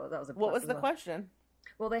year. So that was a. What was the question?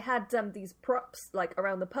 Well, they had these props like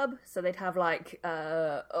around the pub, so they'd have like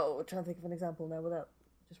I'm trying to think of an example now without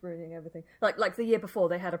just ruining everything. Like the year before,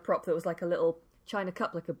 they had a prop that was like a little china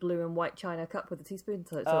cup, like a blue and white china cup with a teaspoon.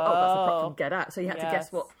 So that's the prop from Get Out. So you had to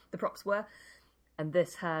guess what the props were. And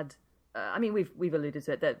this had, I mean, we've alluded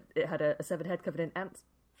to it, that it had a severed head covered in ants.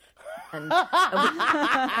 But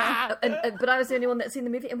I was the only one that's seen the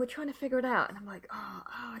movie, and we're trying to figure it out. And I'm like,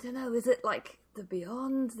 I don't know. Is it like the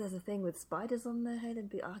Beyond? There's a thing with spiders on their head,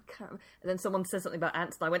 and I can't remember. And then someone said something about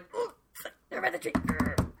ants, and I went, Hereditary.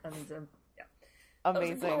 And yeah,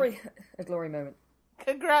 Amazing. A glory moment.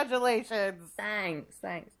 Congratulations. Thanks.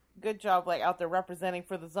 Good job, like, out there representing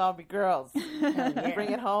for the zombie girls. Yeah.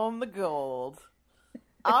 Bringing home the gold.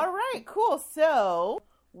 All right, cool. So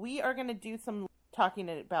we are going to do some talking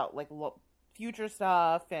about, like, future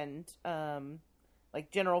stuff and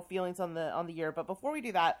like general feelings on the year. But before we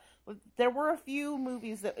do that, there were a few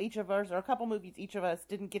movies that each of us, or a couple movies each of us,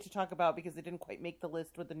 didn't get to talk about because they didn't quite make the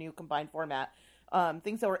list with the new combined format.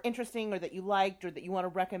 Things that were interesting or that you liked or that you want to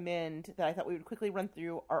recommend that I thought we would quickly run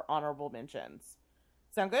through our honorable mentions.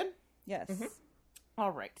 Sound good? Yes. Mm-hmm.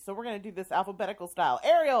 All right. So we're going to do this alphabetical style.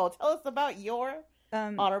 Ariel, tell us about your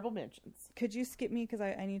honorable mentions. Could you skip me? Because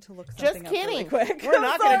I need to look Just something kidding. up really quick. We're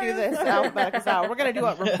not going to do this alphabetical style. We're going to do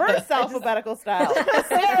it reverse alphabetical style.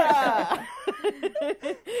 Sarah!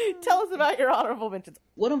 Tell us about your honorable mentions.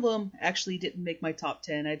 One of them actually didn't make my top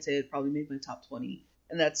 10. I'd say it probably made my top 20.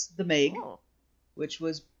 And that's The Meg, which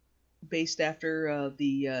was based after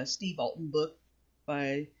the Steve Alton book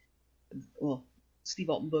by, Steve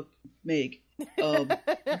Alton book, Meg. Don't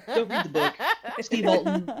read the book. Steve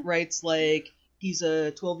Alton writes like he's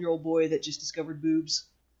a 12-year-old boy that just discovered boobs.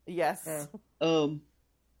 Yes.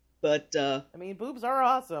 But I mean, boobs are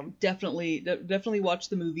awesome. Definitely watch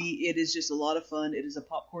the movie. It is just a lot of fun. It is a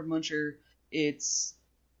popcorn muncher. It's,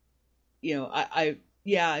 it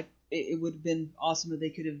would have been awesome if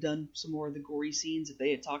they could have done some more of the gory scenes that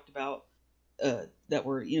they had talked about that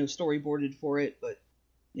were, storyboarded for it. But,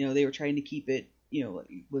 they were trying to keep it,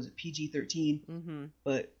 was it PG-13? Mm-hmm.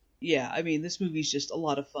 But, yeah, I mean, this movie's just a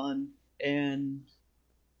lot of fun. And,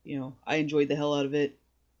 I enjoyed the hell out of it.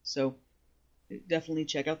 So definitely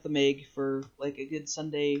check out The Meg for, like, a good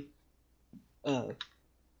Sunday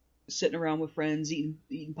sitting around with friends,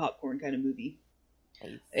 eating popcorn kind of movie.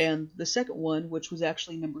 Nice. And the second one, which was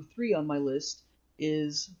actually number 3 on my list,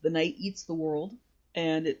 is The Night Eats the World.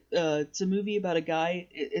 And it's a movie about a guy.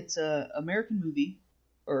 It's a American movie,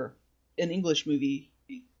 or an English movie,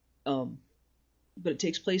 but it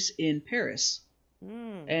takes place in Paris.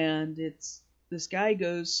 And it's this guy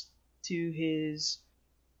goes to his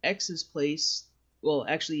ex's place, well,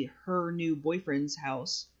 actually her new boyfriend's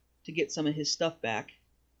house, to get some of his stuff back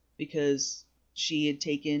because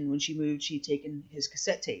when she moved, she had taken his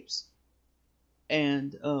cassette tapes.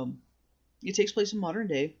 And it takes place in modern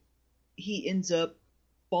day. He ends up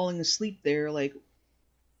falling asleep there, like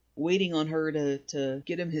waiting on her to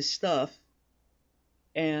get him his stuff,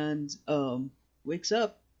 and wakes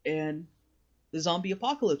up and the zombie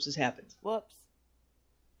apocalypse has happened. Whoops.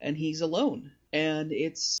 And he's alone. And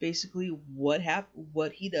it's basically what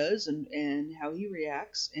he does and how he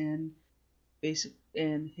reacts and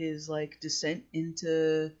his like descent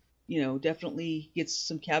into, definitely gets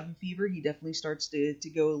some cabin fever. He definitely starts to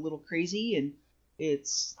go a little crazy, and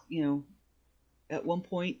it's, at one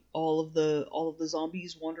point all of the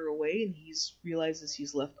zombies wander away and realizes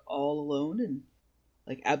he's left all alone, and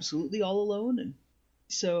like absolutely all alone. And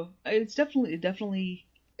so it's definitely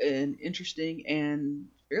an interesting and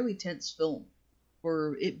fairly tense film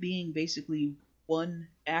for it being basically one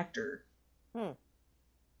actor.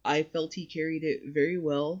 I felt he carried it very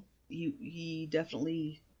well. He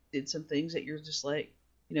definitely did some things that you're just like,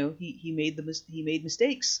 he made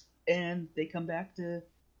mistakes, and they come back to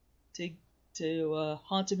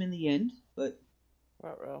haunt him in the end. But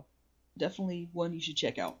definitely one you should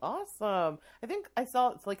check out. Awesome. I think I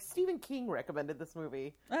saw it's like Stephen King recommended this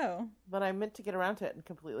movie. Oh. But I meant to get around to it and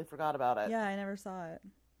completely forgot about it. Yeah, I never saw it.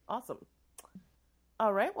 Awesome.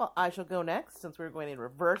 All right, well, I shall go next since we're going in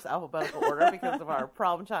reverse alphabetical order because of our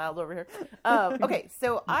problem child over here. Okay,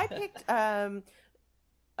 so I picked a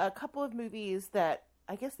couple of movies that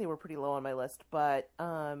I guess they were pretty low on my list, but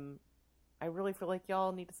I really feel like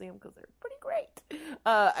y'all need to see them because they're pretty great.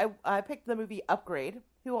 I picked the movie Upgrade.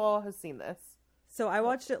 Who all has seen this? So I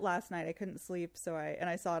watched it last night. I couldn't sleep, and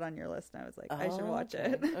I saw it on your list, and I was like, I should watch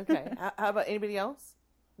it. Okay. How about anybody else?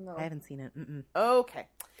 No. I haven't seen it. Mm-mm. Okay.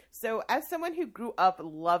 So as someone who grew up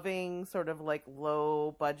loving sort of like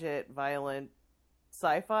low budget, violent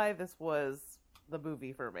sci-fi, this was the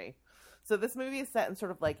movie for me. So this movie is set in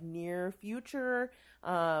sort of like near future,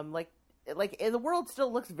 like the world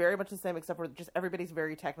still looks very much the same, except for just everybody's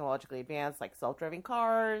very technologically advanced, like self-driving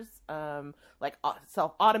cars, like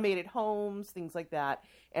self-automated homes, things like that.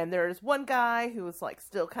 And there's one guy who is like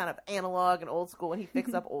still kind of analog and old school, and he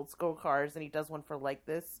picks up old school cars, and he does one for like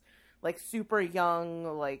this like super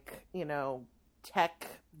young, like, tech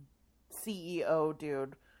CEO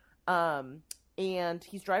dude. And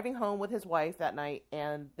he's driving home with his wife that night,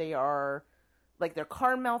 and they are, like, their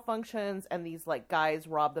car malfunctions, and these, like, guys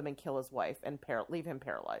rob them and kill his wife and leave him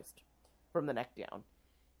paralyzed from the neck down.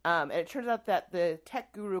 And it turns out that the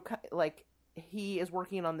tech guru, like, he is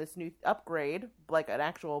working on this new upgrade, like an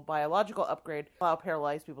actual biological upgrade, allow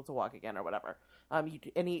paralyzed people to walk again or whatever. And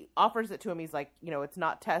he offers it to him. He's like, you know, it's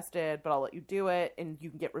not tested, but I'll let you do it, and you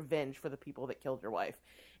can get revenge for the people that killed your wife.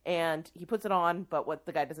 And he puts it on, but what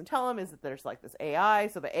the guy doesn't tell him is that there's, like, this AI,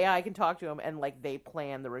 so the AI can talk to him, and, like, they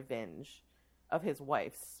plan the revenge of his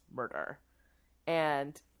wife's murder.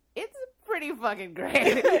 And it's pretty fucking great.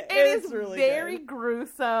 It is really very good.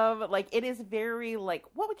 Gruesome. Like, it is very, like,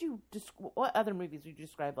 what other movies would you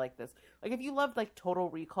describe like this? Like, if you loved, like, Total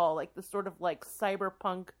Recall, like, the sort of, like,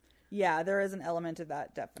 cyberpunk. Yeah, there is an element of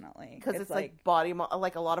that, definitely. Because it's like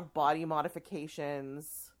like a lot of body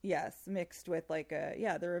modifications. Yes, mixed with, like,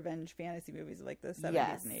 the revenge fantasy movies of, like, the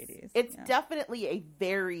 70s and 80s. It's definitely a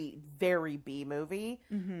very, very B movie.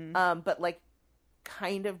 Mm-hmm. But, like,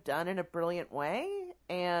 kind of done in a brilliant way.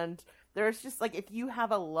 And there's just, like, if you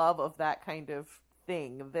have a love of that kind of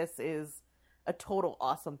thing, this is a total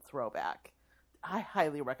awesome throwback. I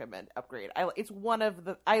highly recommend Upgrade.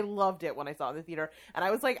 I loved it when I saw it in the theater, and I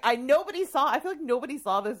was like, I feel like nobody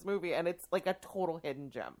saw this movie, and it's like a total hidden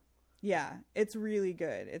gem. Yeah, it's really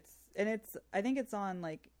good. I think it's on,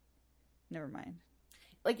 like, never mind.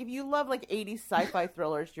 Like, if you love, like, 80s sci-fi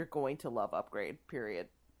thrillers, you're going to love Upgrade, period.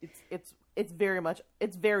 It's very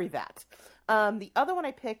that. The other one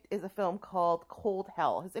I picked is a film called Cold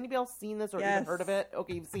Hell. Has anybody else seen this or even heard of it?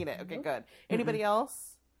 Okay, you've seen it. Okay, good. Anybody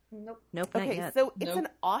else? Nope. Okay, so it's an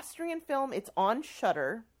Austrian film. It's on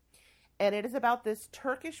Shudder, and it is about this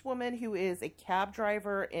Turkish woman who is a cab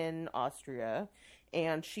driver in Austria,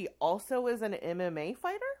 and she also is an MMA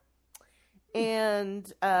fighter.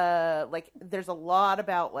 And like, there's a lot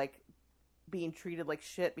about, like, being treated like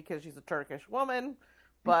shit because she's a Turkish woman,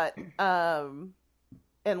 but and,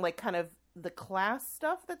 like, kind of the class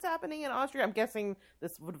stuff that's happening in Austria. I'm guessing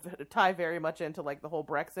this would tie very much into, like, the whole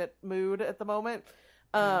Brexit mood at the moment.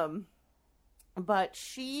 But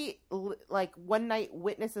she, like, one night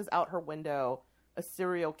witnesses out her window a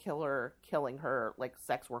serial killer killing her, like,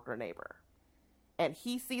 sex worker neighbor. And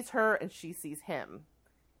he sees her and she sees him.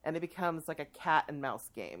 And it becomes like a cat and mouse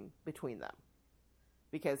game between them.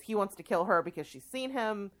 Because he wants to kill her because she's seen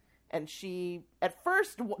him, and she, at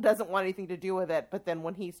first, doesn't want anything to do with it, but then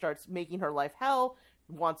when he starts making her life hell,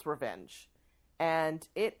 wants revenge. And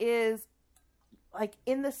it is, like,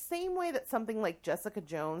 in the same way that something like Jessica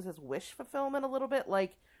Jones is wish fulfillment a little bit,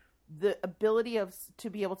 like, the ability to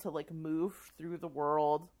be able to, like, move through the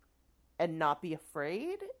world and not be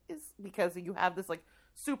afraid is because you have this, like,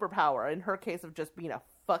 superpower, in her case of just being a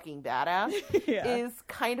fucking badass, is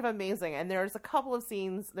kind of amazing. And there's a couple of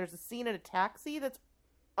scenes. There's a scene in a taxi that's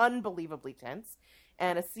unbelievably tense,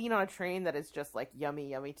 and a scene on a train that is just, like,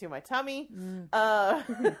 yummy to my tummy.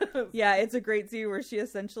 Yeah, it's a great scene where she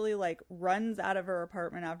essentially, like, runs out of her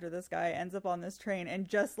apartment after this guy ends up on this train and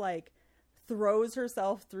just, like, throws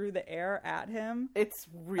herself through the air at him. It's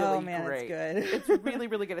really great. It's good. It's really,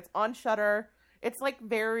 really good. It's on Shudder. It's, like,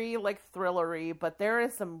 very, like, thrillery, but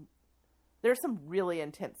there's some really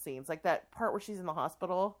intense scenes, like that part where she's in the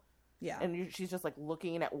hospital. Yeah. And she's just, like,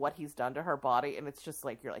 looking at what he's done to her body, and it's just,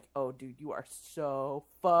 like, you're like, oh, dude, you are so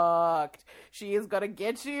fucked. She is gonna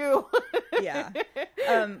get you. Yeah.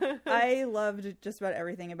 I loved just about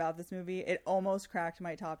everything about this movie. It almost cracked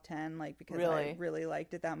my top 10, like, because I really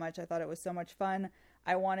liked it that much. I thought it was so much fun.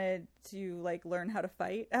 I wanted to, like, learn how to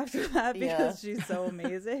fight after that because she's so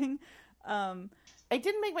amazing. I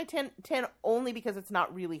didn't make my 10 only because it's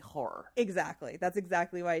not really horror. Exactly. That's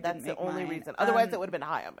exactly why I didn't make mine. That's the only reason. Otherwise, it would have been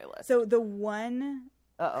high on my list. So the one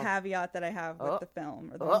caveat that I have with the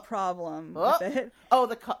film, or the one problem with it. Oh,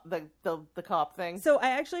 the cop thing. So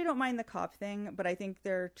I actually don't mind the cop thing, but I think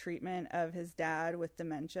their treatment of his dad with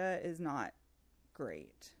dementia is not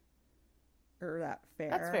great. Or that fair.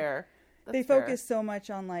 That's fair. They focus so much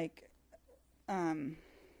on, like,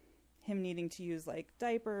 him needing to use, like,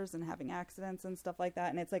 diapers and having accidents and stuff like that,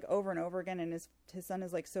 and it's, like, over and over again, and his son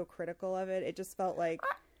is, like, so critical of it. It just felt like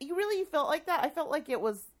you really felt like that. I felt like it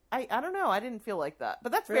was I don't know, I didn't feel like that,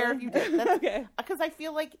 but that's fair if you did. That's okay, because I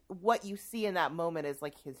feel like what you see in that moment is,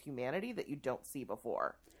 like, his humanity that you don't see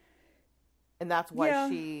before, and that's why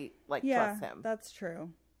she, like, trusts him. That's true,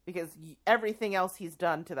 because everything else he's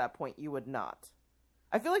done to that point you would not.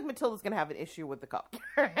 I feel like Matilda's going to have an issue with the cop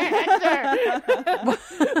character.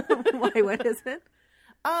 Why, what is it?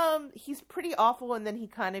 He's pretty awful, and then he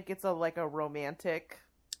kind of gets a romantic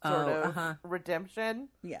sort of redemption.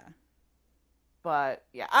 Yeah. But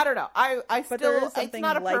yeah, I don't know. I But there still, is something it's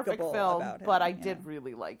not a perfect likable film, about him, but I you did know?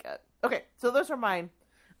 really like it. Okay, so those are mine.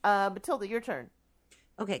 Matilda, your turn.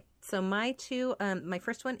 Okay, so my two, my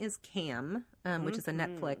first one is Cam, which is a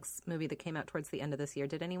Netflix movie that came out towards the end of this year.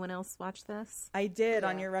 Did anyone else watch this? I did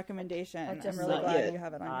on your recommendation. I I'm just really not glad yet. you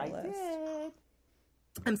have it on your list.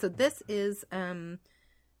 did. So this is, Rachel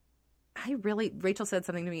said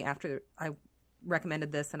something to me after I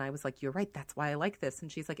recommended this, and I was like, "You're right. That's why I like this."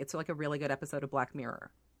 And she's like, "It's like a really good episode of Black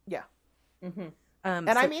Mirror." Yeah. Mm-hmm. And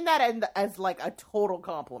I mean that as like a total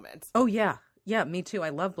compliment. Oh yeah, me too. I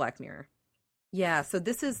love Black Mirror. Yeah, so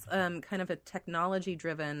this is kind of a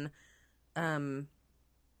technology-driven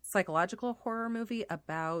psychological horror movie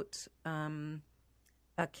about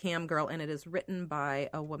a cam girl, and it is written by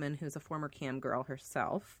a woman who's a former cam girl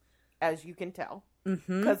herself. As you can tell.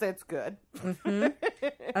 Mm-hmm. Because it's good.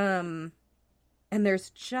 Mm-hmm. And there's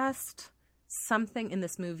just something in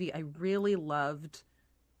this movie I really loved,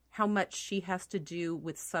 how much she has to do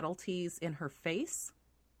with subtleties in her face.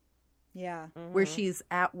 Yeah. Where she's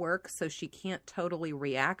at work, so she can't totally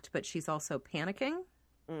react, but she's also panicking.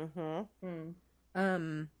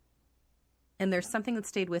 Mm-hmm. And there's something that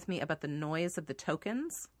stayed with me about the noise of the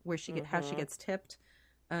tokens, where how she gets tipped.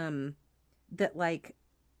 That like,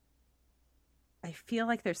 I feel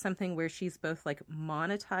like there's something where she's both like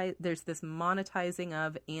there's this monetizing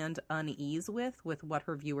of and unease with what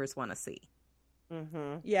her viewers want to see.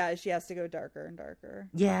 Mm-hmm. Yeah, she has to go darker and darker.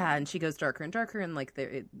 Yeah, and she goes darker and darker, and like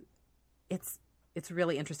it's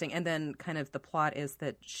really interesting. And then kind of the plot is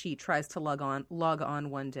that she tries to log on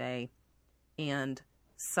one day, and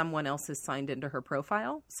someone else is signed into her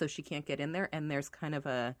profile, so she can't get in there. And there's kind of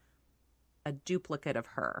a duplicate of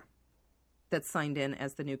her that's signed in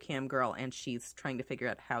as the new cam girl, and she's trying to figure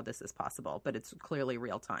out how this is possible, but it's clearly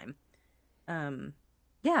real time.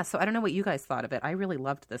 Yeah, so I don't know what you guys thought of it. I really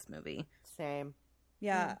loved this movie. Same.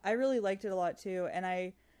 Yeah, I really liked it a lot too, and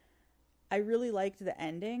I really liked the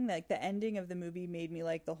ending. Like the ending of the movie made me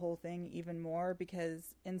like the whole thing even more,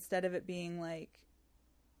 because instead of it being like,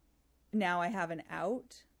 now I have an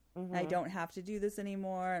out, I don't have to do this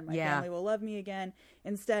anymore, and my family will love me again.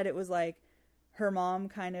 Instead, it was like her mom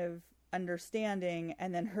kind of understanding,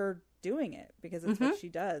 and then her doing it because it's what she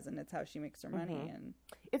does, and it's how she makes her money. And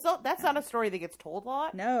that's not a story that gets told a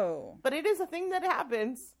lot. No, but it is a thing that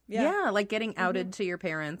happens. Yeah, like getting outed to your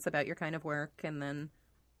parents about your kind of work, and then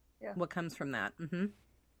what comes from that.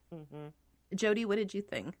 Jody, what did you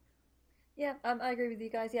think? Yeah, I agree with you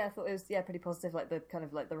guys. Yeah, I thought it was pretty positive. Like the kind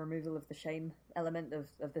of like the removal of the shame element of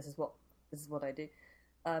this is what I do.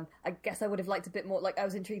 I guess I would have liked a bit more. Like I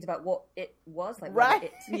was intrigued about what it was. Like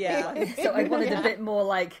right, so I wanted a bit more.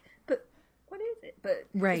 Like, but what is it? But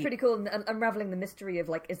right. It's pretty cool and unraveling the mystery of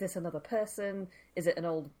like, is this another person? Is it an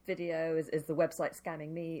old video? Is the website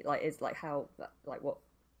scamming me? Like, is like how like what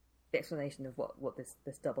the explanation of what this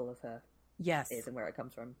double of her is and where it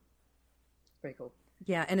comes from. It's pretty cool.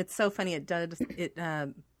 Yeah, and it's so funny.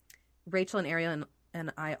 Rachel and Ariel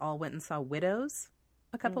and I all went and saw Widows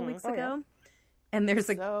a couple weeks ago. Yeah. And there's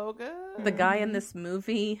so good. The guy in this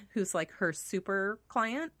movie who's like her super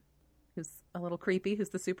client, who's a little creepy, who's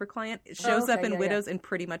the super client, shows up in Widows in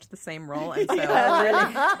pretty much the same role. And so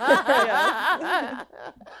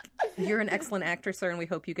you're an excellent actor, sir, and we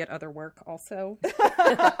hope you get other work also.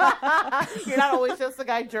 You're not always just the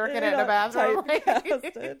guy jerking it in a bathroom.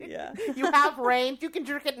 Yeah. You have range. You can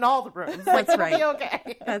jerk it in all the rooms. Like, that's right.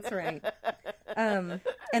 Okay. That's right. And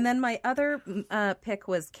then my other pick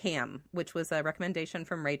was Cam, which was a recommendation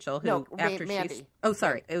from Rachel. Who Mandy.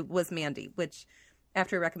 It was Mandy. Which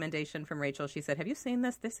after a recommendation from Rachel, she said, "Have you seen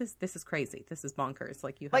this? This is crazy. This is bonkers.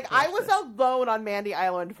 Like you have to watch I was this." alone on Mandy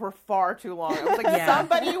Island for far too long. I was like,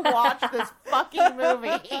 somebody watch this fucking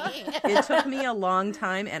movie. It took me a long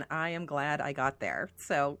time, and I am glad I got there.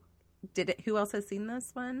 So, who else has seen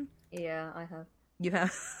this one? Yeah, I have. You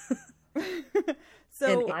have.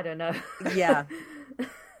 So I don't know. Yeah.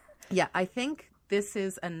 I think this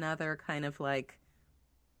is another kind of like,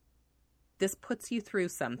 this puts you through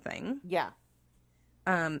something. Yeah.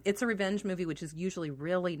 It's a revenge movie, which is usually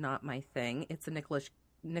really not my thing. It's a Nicolas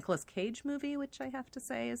Cage movie, which I have to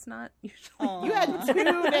say is not usually. You had 2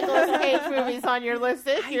 Nicolas Cage movies on your list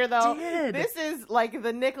this year, though. Did. This is like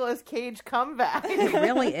the Nicolas Cage comeback. It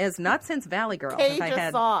really is. Not since Valley Girl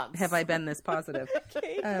have I been this positive.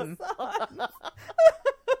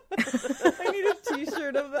 I need a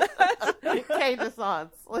T-shirt of that.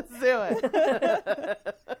 Cage-a-sance. Let's do it.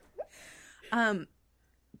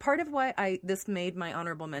 Part of why this made my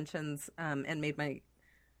honorable mentions and made my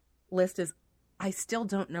list is I still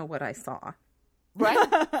don't know what I saw. Right?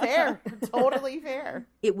 Fair. Totally fair.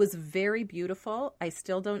 It was very beautiful. I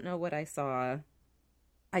still don't know what I saw.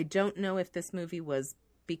 I don't know if this movie was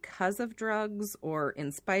because of drugs or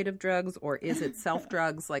in spite of drugs, or is it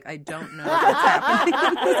self-drugs? Like, I don't know what's happening.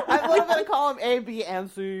 I'm going to call him A, B, and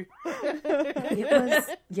C.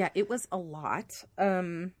 It was a lot.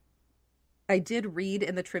 I did read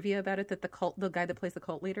in the trivia about it that the guy that plays the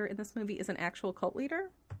cult leader in this movie is an actual cult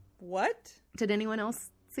leader. What? Did anyone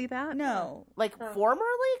else see that? No. Like, formerly?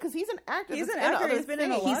 Because he's an actor. He's an actor. He's been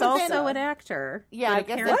in a lot He's of also stuff. an actor. Yeah, I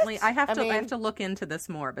guess apparently that's- I have I mean, to look into this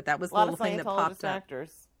more, but that was A the lot little of thing that popped Scientologist up.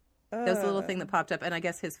 actors. That was the little thing that popped up, and I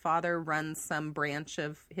guess his father runs some branch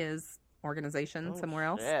of his organization somewhere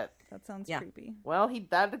else. Shit. That sounds Yeah. creepy. Well,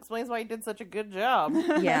 that explains why he did such a good job.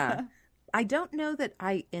 Yeah. I don't know that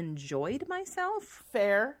I enjoyed myself.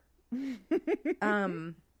 Fair.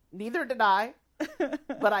 Neither did I.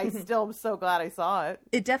 But I still am so glad I saw it.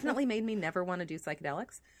 It definitely made me never want to do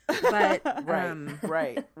psychedelics. But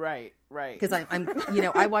Right. because I'm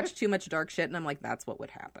I watch too much dark shit and I'm like, that's what would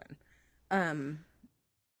happen. I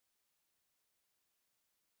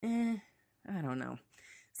don't know.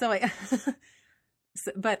 So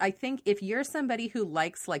but I think if you're somebody who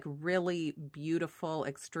likes like really beautiful,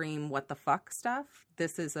 extreme, what the fuck stuff,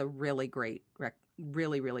 this is a really great,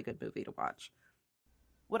 really, really good movie to watch.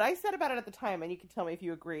 What I said about it at the time, and you can tell me if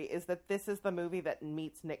you agree, is that this is the movie that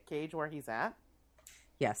meets Nick Cage where he's at.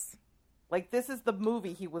 Yes. Like, this is the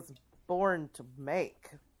movie he was born to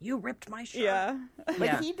make. You ripped my shirt. Yeah.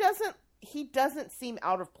 Like, he doesn't seem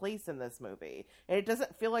out of place in this movie. And it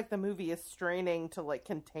doesn't feel like the movie is straining to, like,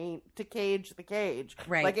 cage the cage.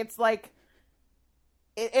 Right. Like, it's like...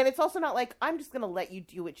 and it's also not like, I'm just gonna let you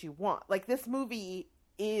do what you want. Like, this movie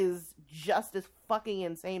is just as fucking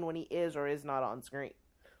insane when he is or is not on screen.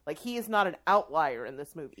 Like, he is not an outlier in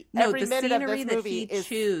this movie. No, Every the minute of scenery this that movie he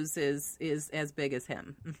chooses is as big as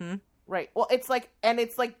him. Mm-hmm. Right. Well, it's like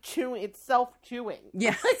chewing. It's self-chewing.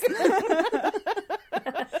 Yes.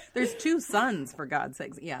 There's two sons, for God's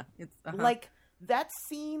sakes. Yeah. It's like that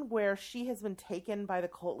scene where she has been taken by the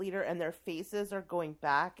cult leader and their faces are going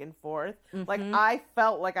back and forth. Mm-hmm. Like, I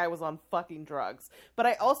felt like I was on fucking drugs. But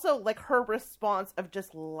I also, like, her response of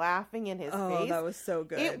just laughing in his face. Oh, that was so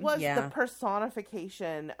good. It was the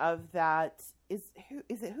personification of that. Who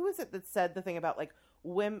is it that said the thing about, like,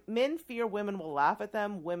 men fear women will laugh at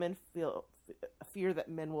them, women fear that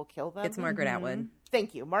men will kill them? It's Margaret Atwood.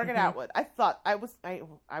 Thank you, Margaret Atwood. I thought I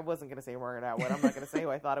wasn't gonna say Margaret Atwood. I'm not gonna say who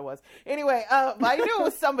I thought it was. Anyway, I knew it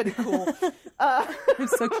was somebody cool. I'm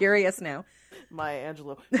so curious now. Maya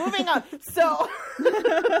Angelou. Moving on. So,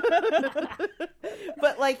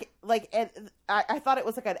 but and I thought it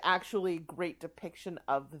was like an actually great depiction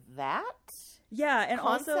of that. Yeah, and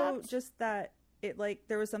also concept. just that it, like,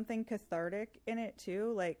 there was something cathartic in it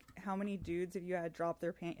too. Like, how many dudes have you had drop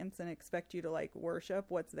their pants and expect you to, like, worship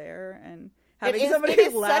what's there, and having somebody it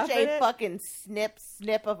is laugh such at a it? fucking snip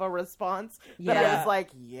of a response that I was like,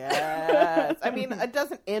 yes. I mean, it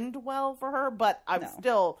doesn't end well for her, but I'm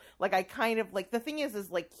still, like, I kind of, like, the thing is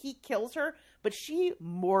like, he kills her, but she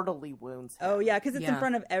mortally wounds him. Oh, yeah, because it's in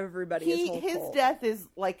front of everybody. His death is,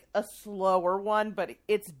 like, a slower one, but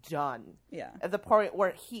it's done. Yeah. At the point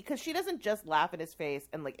where because she doesn't just laugh in his face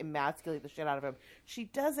and, like, emasculate the shit out of him. She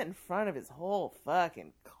does it in front of his whole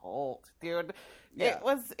fucking cult, dude. Yeah. It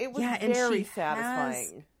was and very she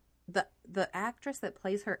satisfying. Has, the actress that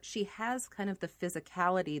plays her, she has kind of the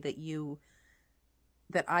physicality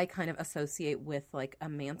that I kind of associate with, like, a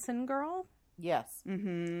Manson girl. Yes.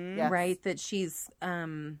 Mm-hmm. Yes. Right? That she's,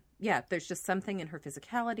 there's just something in her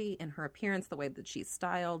physicality, in her appearance, the way that she's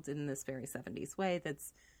styled in this very 70s way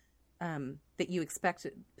that's, that you expect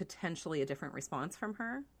potentially a different response from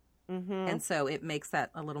her. Mm-hmm. And so it makes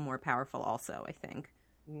that a little more powerful also, I think.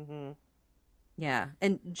 Mm-hmm. Yeah.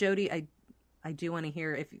 And Jody, I do want to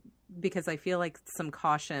hear because I feel like some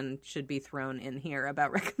caution should be thrown in here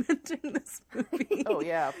about recommending this movie. Oh,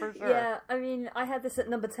 yeah, for sure. Yeah, I mean, I had this at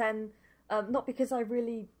number 10, not because I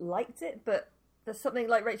really liked it, but there's something,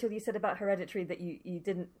 like Rachel, you said about Hereditary that you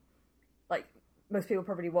didn't, like, most people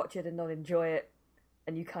probably watch it and not enjoy it,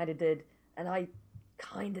 and you kind of did, and I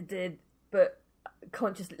kind of did, but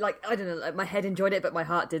consciously, like, I don't know, like, my head enjoyed it, but my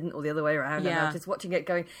heart didn't, or the other way around, and I was just watching it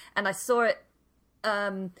going, and I saw it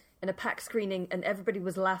in a pack screening, and everybody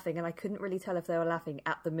was laughing, and I couldn't really tell if they were laughing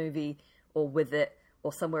at the movie, or with it,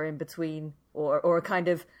 or somewhere in between, or a kind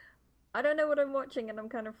of, I don't know what I'm watching, and I'm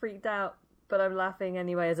kind of freaked out, but I'm laughing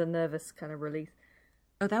anyway as a nervous kind of release.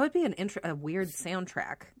 Oh, that would be a weird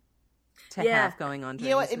soundtrack to have going on. You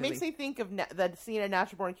know what? It makes me think of the scene in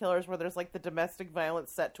Natural Born Killers where there's, like, the domestic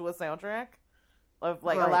violence set to a soundtrack of,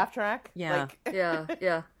 like, a laugh track. Yeah. Like...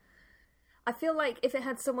 Yeah. I feel like if it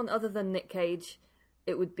had someone other than Nick Cage,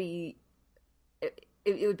 it would be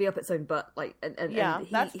it would be up its own butt. Like, and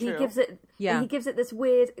that's he true. gives it, he gives it this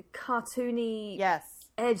weird cartoony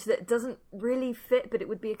edge that doesn't really fit, but it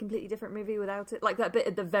would be a completely different movie without it. Like that bit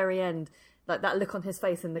at the very end, like that look on his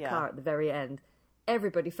face in the car at the very end.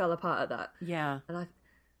 Everybody fell apart at that. Yeah,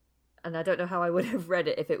 and I don't know how I would have read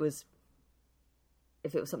it if it was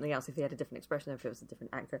something else, if he had a different expression, if it was a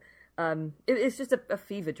different actor. It's just a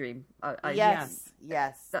fever dream. Yes.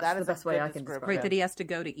 That's that is the best way I can describe it. Right, that he has to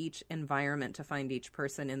go to each environment to find each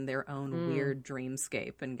person in their own weird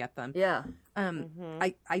dreamscape and get them. Yeah.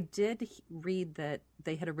 I did read that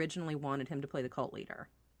they had originally wanted him to play the cult leader.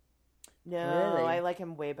 No, Really? I like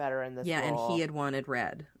him way better in this Yeah, role. and he had wanted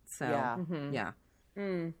Red. So, yeah.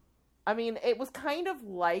 I mean, it was kind of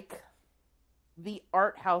like the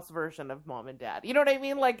art house version of Mom and Dad. You know what I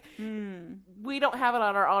mean? Like, we don't have it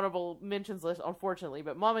on our honorable mentions list, unfortunately,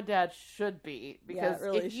 but Mom and Dad should be. Because it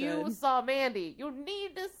really if you should. saw Mandy, you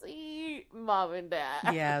need to see Mom and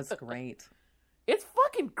Dad. Yeah, it's great. It's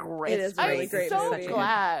fucking great. It is a really I'm great so movie.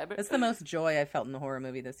 glad. It's the most joy I felt in a horror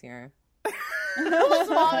movie this year. It was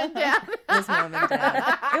Mom and Dad. It was Mom and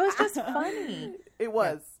Dad. It was just funny. It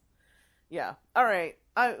was. Yeah. All right.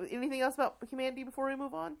 Anything else about Humanity before we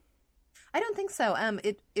move on? I don't think so.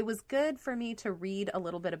 It was good for me to read a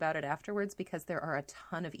little bit about it afterwards because there are a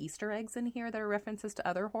ton of Easter eggs in here that are references to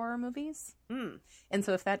other horror movies. And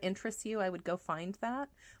so if that interests you, I would go find that.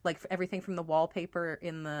 Like everything from the wallpaper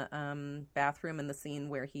in the bathroom and the scene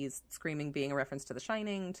where he's screaming being a reference to The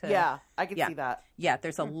Shining. To I can see that. Yeah,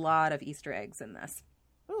 there's a lot of Easter eggs in this.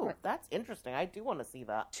 Ooh, that's interesting. I do want to see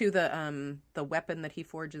that. To the weapon that he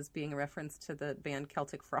forges being a reference to the band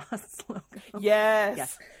Celtic Frost logo.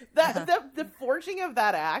 Yes. The forging of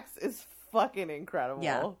that axe is fucking incredible.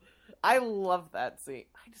 Yeah. I love that scene.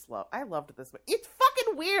 I loved this movie. It's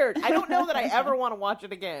fucking weird. I don't know that I ever want to watch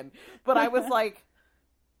it again, but I was like,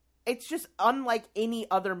 it's just unlike any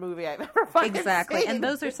other movie I've ever fucking Exactly. seen. And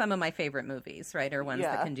those are some of my favorite movies, right? Are ones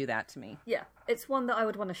that can do that to me. Yeah, it's one that I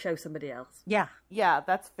would want to show somebody else. Yeah. Yeah,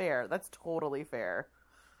 that's fair. That's totally fair.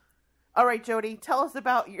 All right, Jody, tell us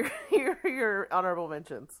about your honorable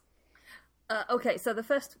mentions. Okay, so the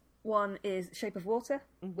first one is Shape of Water,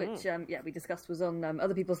 which we discussed was on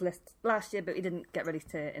other people's lists last year, but we didn't get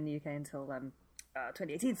released here in the UK until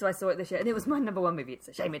 2018, so I saw it this year, and it was my number one movie. It's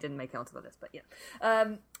a shame it didn't make it onto the list, but yeah.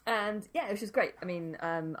 And yeah, it was just great. I mean,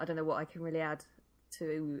 I don't know what I can really add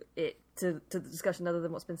to it, to the discussion other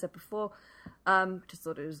than what's been said before. Just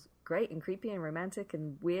thought it was great and creepy and romantic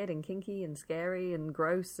and weird and kinky and scary and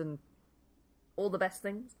gross and all the best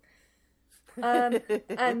things. And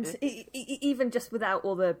even just without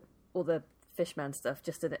all the fishman stuff,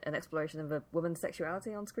 just an exploration of a woman's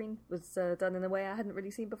sexuality on screen was done in a way I hadn't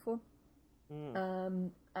really seen before.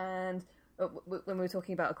 And when we were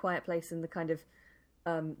talking about A Quiet Place and the kind of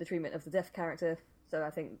the treatment of the deaf character, so I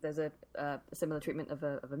think there's a similar treatment of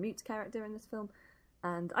a mute character in this film.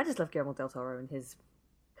 And I just love Guillermo del Toro and his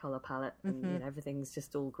color palette, and everything's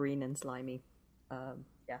just all green and slimy.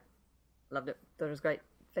 Loved it. Thought it was great.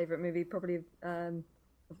 Favorite movie probably of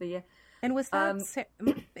the year. And was that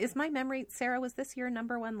is my memory? Sarah, was this your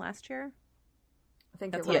number one last year? I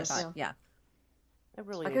think That's it was. what I thought. Yeah. I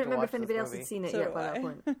really I need couldn't to remember watch if anybody this else movie. had seen it So yet do by that I.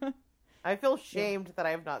 point. I feel shamed that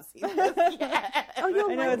I have not seen this yet. Oh,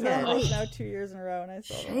 you'll I know like it's on the it. list now 2 years in a row, and I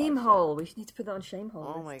still haven't Shame watched Hole. We should need to put that on Shame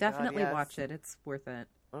Hole. Oh my Definitely god, yes. watch it. It's worth it.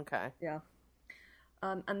 Okay. Yeah.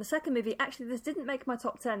 And the second movie, actually, this didn't make my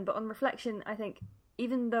top 10, but on reflection, I think,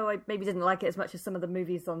 even though I maybe didn't like it as much as some of the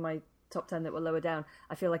movies on my top 10 that were lower down,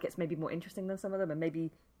 I feel like it's maybe more interesting than some of them, and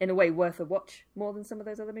maybe, in a way, worth a watch more than some of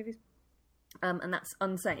those other movies. And that's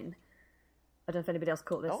Unsane. I don't know if anybody else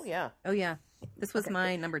caught this. Oh yeah. Oh, yeah. This was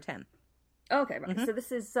my number 10. Okay, right. So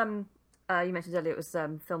this is, you mentioned earlier, it was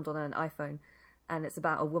filmed on an iPhone, and it's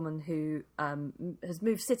about a woman who has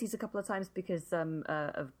moved cities a couple of times because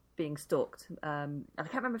of being stalked. And I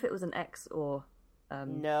can't remember if it was an ex or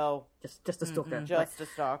No. just a stalker. Just a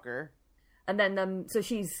stalker. And then, so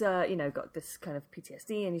she's, got this kind of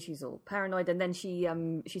PTSD, and she's all paranoid. And then she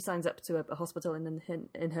signs up to a hospital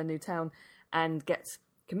in her new town, and gets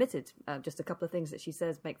committed. Just a couple of things that she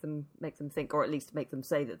says make them think, or at least make them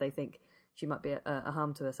say that they think she might be a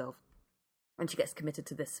harm to herself. And she gets committed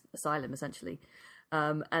to this asylum, essentially.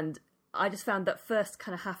 And I just found that first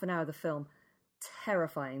kind of half an hour of the film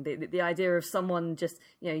terrifying. The idea of someone just,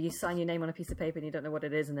 you sign your name on a piece of paper and you don't know what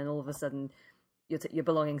it is, and then all of a sudden your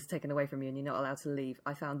belongings are taken away from you and you're not allowed to leave.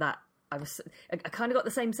 I found that I kind of got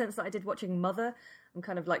the same sense that I did watching Mother. I'm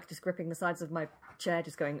kind of like just gripping the sides of my chair,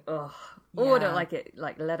 just going, I don't like it.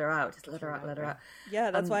 Like, let her out. Just let her out.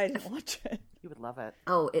 Yeah, that's why I didn't watch it. You would love it.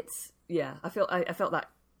 Oh, I felt that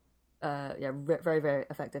very, very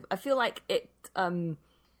effective. I feel like it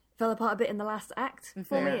fell apart a bit in the last act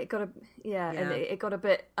for me. It got and it got a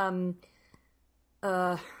bit. I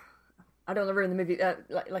don't want to ruin the movie.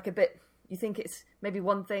 Like a bit. You think it's maybe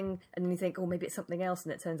one thing, and then you think, oh, maybe it's something else,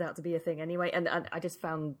 and it turns out to be a thing anyway. And I just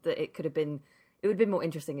found that it would have been more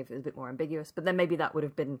interesting if it was a bit more ambiguous. But then maybe that would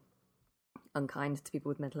have been unkind to people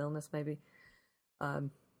with mental illness, maybe.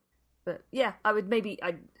 But yeah, I would maybe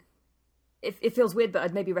it feels weird, but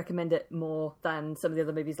I'd maybe recommend it more than some of the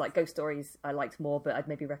other movies like Ghost Stories. I liked more, but I'd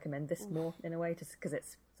maybe recommend this more in a way, just because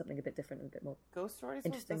it's something a bit different and a bit more. Ghost Stories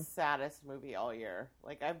was the saddest movie all year.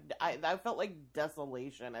 Like I felt like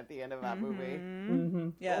desolation at the end of that movie. Mm-hmm.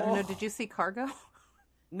 Yeah. Oh. No, did you see Cargo?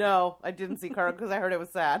 No, I didn't see Cargo because I heard it was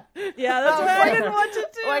sad. Yeah, that's why I didn't watch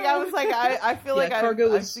it too. Like I was like, I feel like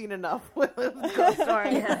I've seen enough with Ghost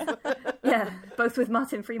Stories. Yeah, both with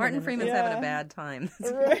Martin Freeman. Martin Freeman's having a bad time.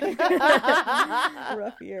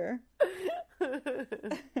 Rough year.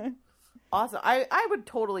 Awesome. I would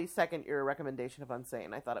totally second your recommendation of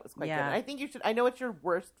Unsane. I thought it was quite good. And I think you should. I know it's your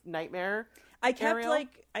worst nightmare. I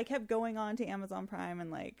kept going on to Amazon Prime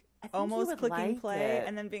and almost clicking play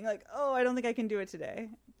and then being like, oh, I don't think I can do it today.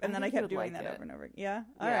 And then I kept doing that over and over. Yeah?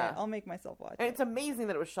 All right. I'll make myself watch it. And it's amazing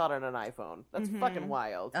that it was shot on an iPhone. That's fucking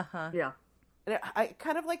wild. Uh-huh. Yeah. And I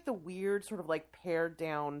kind of like the weird sort of like pared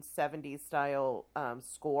down 70s style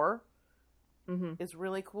score is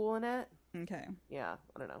really cool in it. Okay. Yeah.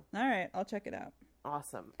 I don't know. All right. I'll check it out.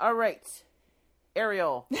 Awesome. All right.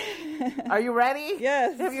 Ariel, are you ready?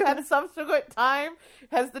 Yes. Have you had subsequent time?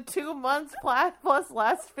 Has the 2 months plus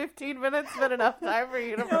last 15 minutes been enough time for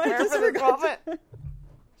you to prepare for this moment?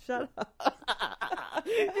 Shut up.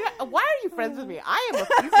 Why are you friends with me? I am a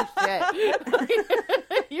piece of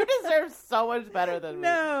shit. You deserve so much better than me.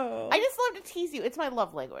 No. I just love to tease you. It's my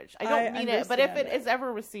love language. I don't mean it, but if it is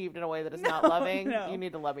ever received in a way that is not loving, you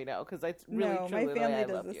need to let me know, because it's really truly my family I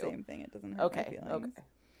does love the you. same thing. It doesn't hurt my feelings.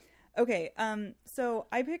 Okay. So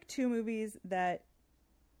I picked 2 movies that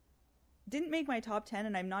didn't make my top 10,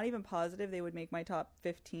 and I'm not even positive they would make my top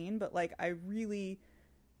 15, but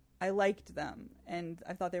I liked them, and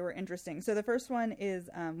I thought they were interesting. So the first one is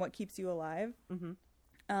What Keeps You Alive.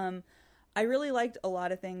 Mm-hmm. I really liked a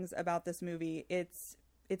lot of things about this movie. It's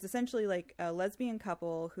essentially like a lesbian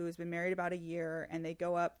couple who has been married about a year, and they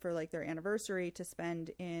go up for their anniversary to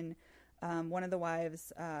spend in one of the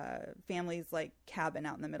wives' family's cabin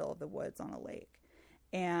out in the middle of the woods on a lake.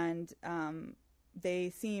 And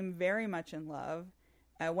they seem very much in love.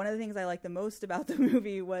 One of the things I liked the most about the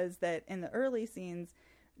movie was that in the early scenes,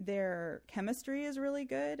 their chemistry is really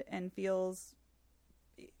good and feels...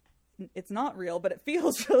 It's not real, but it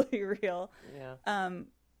feels really real. Yeah.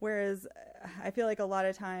 Whereas I feel like a lot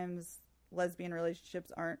of times lesbian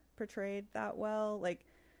relationships aren't portrayed that well.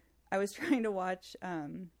 I was trying to watch...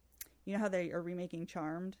 you know how they are remaking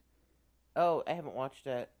Charmed? Oh, I haven't watched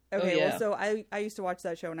it. Okay, well, so I used to watch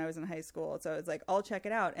that show when I was in high school, so it's I'll check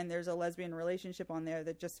it out, and there's a lesbian relationship on there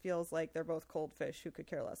that just feels like they're both cold fish who could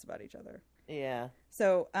care less about each other. Yeah.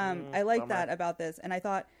 So I like that about this, and I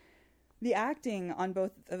thought the acting on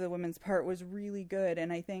both of the women's part was really good,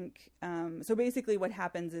 and I think, so basically what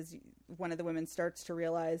happens is one of the women starts to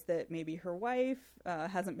realize that maybe her wife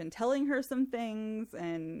hasn't been telling her some things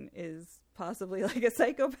and is possibly a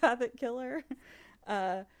psychopathic killer.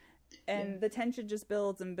 And the tension just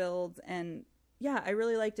builds and builds. And yeah, I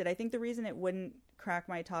really liked it. I think the reason it wouldn't crack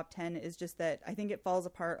my top 10 is just that I think it falls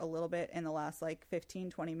apart a little bit in the last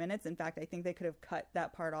 15-20 minutes. In fact, I think they could have cut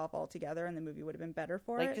that part off altogether and the movie would have been better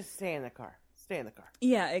for it. Just stay in the car. Stay in the car.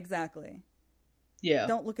 Yeah, exactly. Yeah.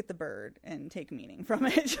 Don't look at the bird and take meaning from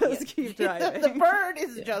it. Just keep driving. The bird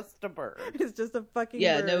is just a bird. It's just a fucking bird.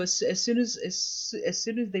 Yeah, no, as soon as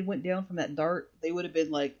they went down from that dart, they would have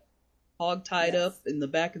been hog-tied up in the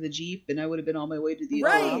back of the Jeep, and I would have been on my way to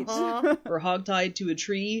the or hog-tied to a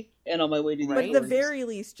tree and on my way to the But at the very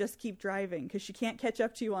least, just keep driving, because she can't catch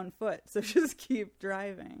up to you on foot, so just keep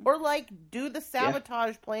driving. Or do the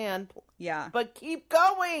sabotage plan. Yeah. But keep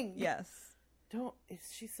going. Yes.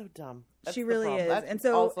 She's so dumb. That's she really is. And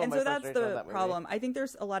so that's the problem. I think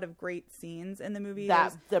there's a lot of great scenes in the movie.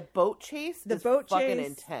 The boat chase is fucking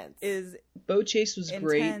intense. Boat chase was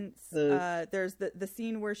intense. Great. There's the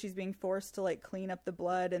scene where she's being forced to clean up the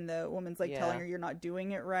blood, and the woman's telling her you're not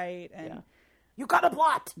doing it right, and you got a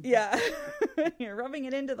blot. Yeah. You're rubbing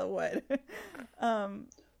it into the wood.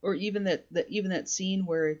 Or even that scene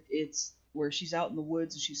where where she's out in the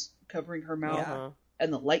woods and she's covering her mouth.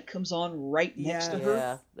 and the light comes on right next to her.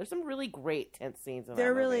 Yeah, there's some really great tense scenes in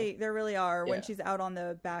There that movie. there really are. When Yeah. she's out on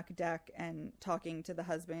the back deck and talking to the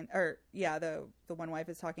husband, or the one wife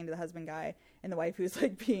is talking to the husband guy, and the wife who's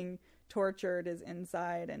like being tortured is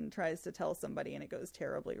inside and tries to tell somebody, and it goes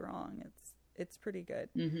terribly wrong. It's pretty good.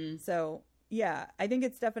 Mm-hmm. So yeah, I think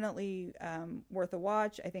it's definitely worth a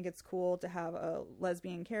watch. I think it's cool to have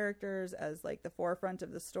lesbian characters as like the forefront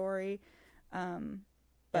of the story.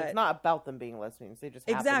 But it's not about them being lesbians; they just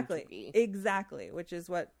happen to be. Exactly, which is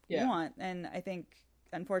what you Yeah. want. And I think,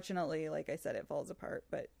 unfortunately, like I said, it falls apart.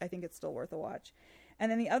 But I think it's still worth a watch.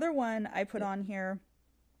 And then the other one I put on here,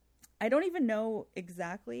 I don't even know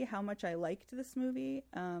exactly how much I liked this movie,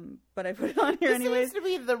 but I put it on here This anyways. seems to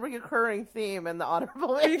be the recurring theme in the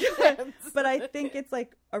honorable mentions. But I think it's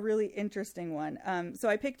like a really interesting one. So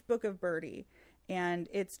I picked Book of Birdie, and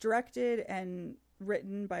it's directed and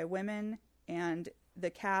written by women, and the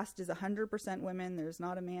cast is 100% women. There's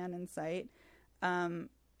not a man in sight. And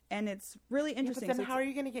it's really interesting. But then how are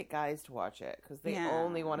you going to get guys to watch it? Because they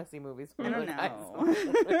only want to see movies from I don't guys.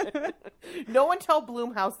 know. No one tell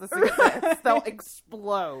Blumhouse this exists. They'll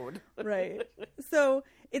explode. Right. So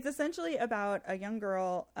it's essentially about a young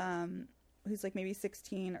girl who's like maybe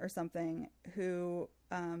 16 or something,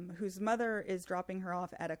 whose mother is dropping her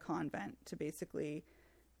off at a convent to basically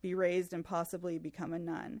be raised and possibly become a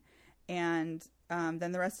nun. And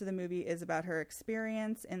then the rest of the movie is about her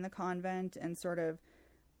experience in the convent and sort of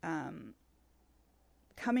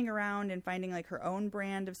coming around and finding like her own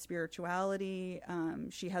brand of spirituality.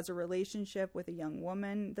 She has a relationship with a young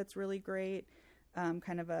woman that's really great,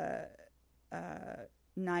 kind of a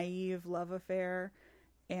naive love affair.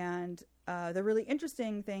 And the really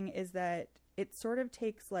interesting thing is that it sort of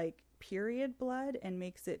takes like period blood and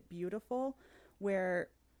makes it beautiful, where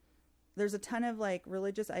there's a ton of like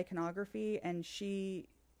religious iconography, and she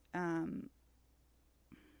I'm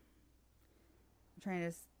trying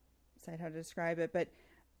to decide how to describe it, but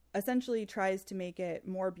essentially tries to make it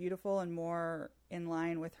more beautiful and more in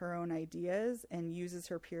line with her own ideas, and uses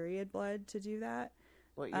her period blood to do that.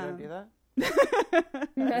 What, you don't do that?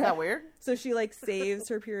 Is that weird? So she like saves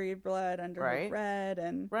her period blood under her bread,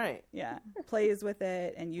 and yeah, plays with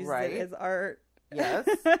it and uses it as art. Yes.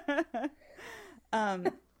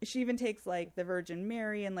 She even takes like the Virgin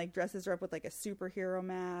Mary and like dresses her up with like a superhero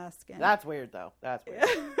mask. And... That's weird though. That's weird.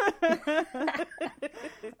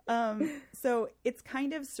 So it's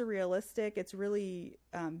kind of surrealistic. It's really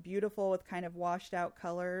beautiful with kind of washed out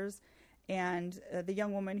colors. And the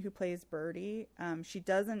young woman who plays Birdie, she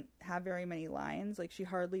doesn't have very many lines. Like she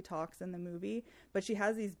hardly talks in the movie, but she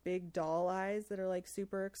has these big doll eyes that are like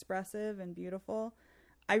super expressive and beautiful.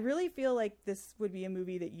 I really feel like this would be a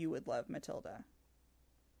movie that you would love, Matilda.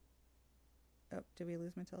 Oh, did we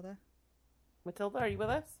lose Matilda? Matilda, are you with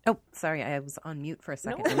us? Oh, sorry, I was on mute for a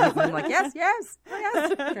second. No. And I'm like, yes,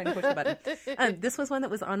 trying to push the button. This was one that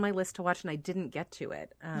was on my list to watch, and I didn't get to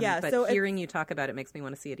it. But so hearing you talk about it makes me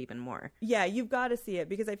want to see it even more. Yeah, you've got to see it,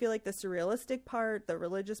 because I feel like the surrealistic part, the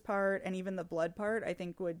religious part, and even the blood part, I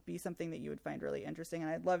think would be something that you would find really interesting, and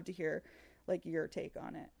I'd love to hear like your take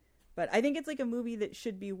on it. But I think it's like a movie that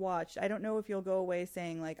should be watched. I don't know if you'll go away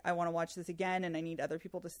saying like, I want to watch this again and I need other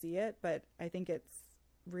people to see it, but I think it's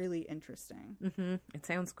really interesting. Mm-hmm. It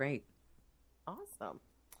sounds great. Awesome.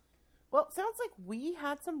 Well, it sounds like we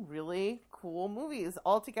had some really cool movies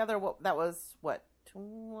all together. That was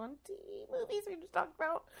 20 movies we just talked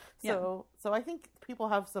about. So I think people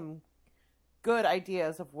have some good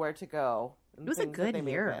ideas of where to go. It was a good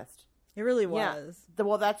year. It really was. Yeah.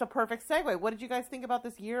 Well, that's a perfect segue. What did you guys think about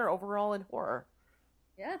this year overall in horror?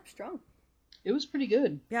 Yeah, strong. It was pretty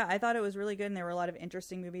good. Yeah, I thought it was really good, and there were a lot of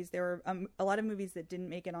interesting movies. There were a lot of movies that didn't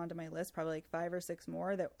make it onto my list, probably like 5 or 6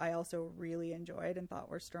 more that I also really enjoyed and thought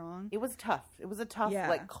were strong. It was tough. It was a tough,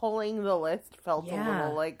 like, culling the list felt a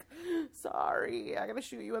little like, sorry, I gotta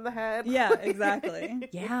shoot you in the head. Yeah, exactly.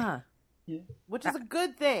 Yeah. Which is a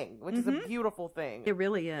good thing, which is a beautiful thing. It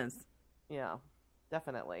really is. Yeah,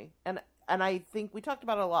 definitely. And I think we talked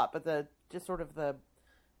about it a lot, but the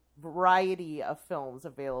variety of films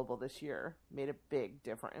available this year made a big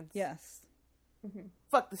difference. Yes. Mm-hmm.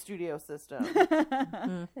 Fuck the studio system.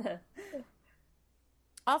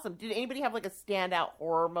 Awesome. Did anybody have like a standout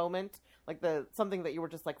horror moment? Like something that you were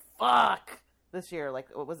just like, fuck, this year? Like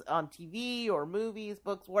it was on TV or movies,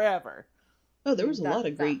 books, wherever. Oh, there was a lot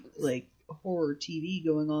of great like horror TV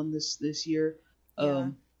going on this year. Yeah.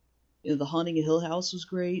 The Haunting of Hill House was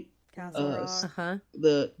great. Castle Rock.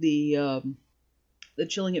 The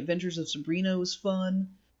Chilling Adventures of Sabrina was fun.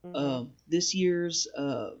 Mm-hmm. This year's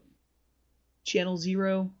Channel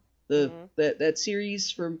Zero, that series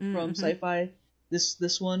from Sci-Fi,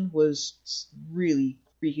 This one was really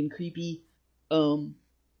freaking creepy.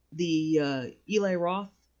 The Eli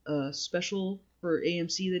Roth special for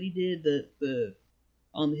AMC that he did, the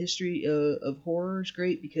on the history of horror is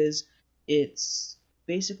great because it's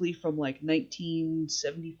basically from like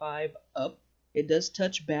 1975 up. It does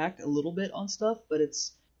touch back a little bit on stuff, but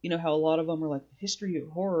it's, you know how a lot of them are like the history of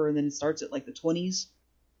horror, and then it starts at like the 20s.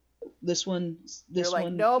 This one, You're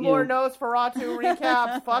like, no more Nosferatu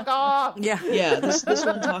recaps. Fuck off. Yeah. Yeah. This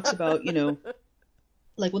one talks about, you know,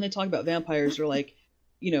 like when they talk about vampires, they're like,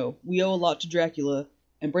 you know, we owe a lot to Dracula,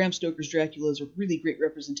 and Bram Stoker's Dracula is a really great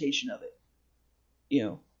representation of it. You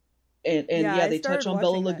know, and they touch on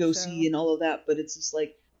Bela Lugosi and all of that, but it's just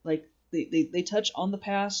like they touch on the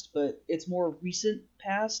past, but it's more recent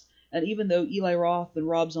past. And even though Eli Roth and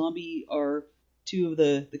Rob Zombie are two of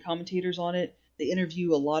the commentators on it, they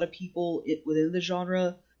interview a lot of people within the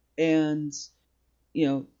genre, and you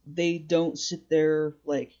know, they don't sit there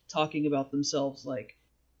like talking about themselves, like,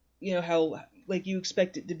 you know how like you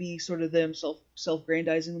expect it to be sort of them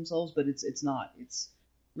self-grandizing themselves, but it's not. It's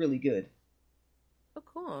really good. Oh,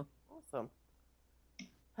 cool. Awesome.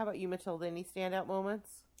 How about you, Matilda? Any standout moments?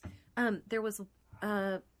 There was,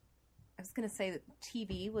 I was going to say that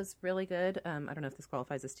TV was really good. I don't know if this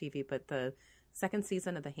qualifies as TV, but the second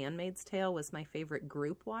season of The Handmaid's Tale was my favorite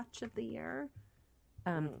group watch of the year.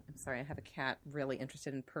 I'm sorry, I have a cat really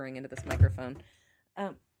interested in purring into this microphone.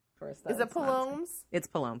 Is it Paloms? It's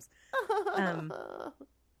Paloms.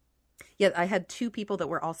 Yeah, I had two people that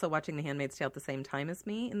were also watching The Handmaid's Tale at the same time as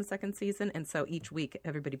me in the second season, and so each week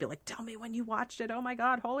everybody would be like, tell me when you watched it. Oh my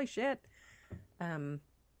God, holy shit. In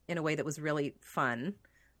a way that was really fun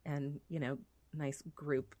and, you know, nice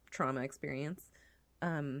group trauma experience.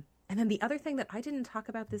 And then the other thing that I didn't talk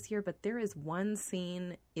about this year, but there is one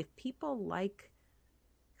scene, if people like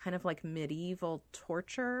kind of like medieval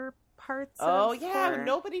torture parts yeah,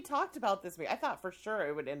 nobody talked about this movie. I thought for sure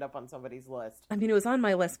it would end up on somebody's list. I mean, it was on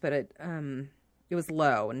my list, but it was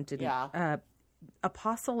low and didn't. Yeah.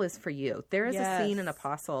 Apostle is for you. There is a scene in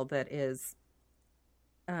Apostle that is.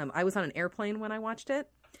 I was on an airplane when I watched it.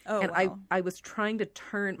 Oh, and wow. I was trying to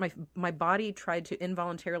turn my body tried to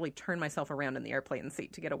involuntarily turn myself around in the airplane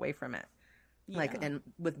seat to get away from it. Yeah. Like, and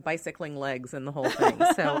with bicycling legs and the whole thing.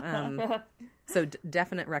 So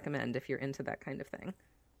definite recommend if you're into that kind of thing.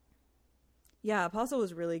 Yeah, Apostle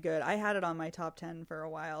was really good. I had it on my top 10 for a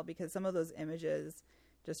while because some of those images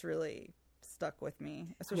just really stuck with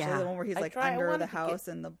me. Especially the one where he's like under the house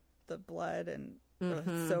and the blood and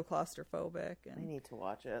so claustrophobic. And I need to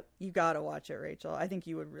watch it. You gotta watch it, Rachel. I think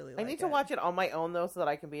you would really like it. I need to watch it on my own, though, so that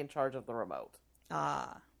I can be in charge of the remote.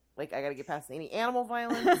 Like, I gotta get past any animal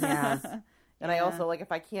violence. Yeah. And I also, like,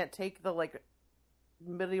 if I can't take the, like,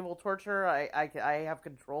 medieval torture, I have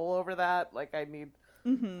control over that. Like, I need...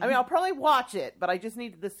 Mm-hmm. I mean, I'll probably watch it, but I just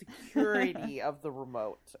need the security of the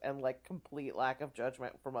remote and, like, complete lack of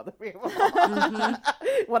judgment from other people.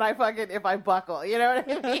 When if I buckle, you know what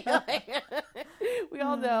I mean? Like, we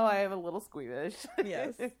all know I am a little squeamish.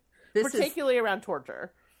 Yes. Particularly around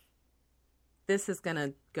torture. This is going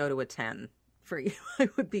to go to a 10 for you. I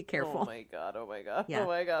would be careful. Oh my god. Yeah. Oh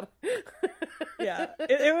my god. Yeah.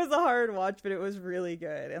 It was a hard watch, but it was really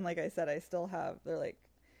good. And like I said, I still have, they're like,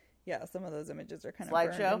 yeah, some of those images are kind of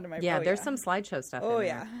burned into my Yeah, there's some slideshow stuff in there.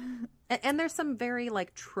 Yeah. And there's some very,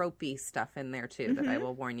 like, tropey stuff in there, too, that I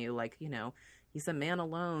will warn you. Like, you know, he's a man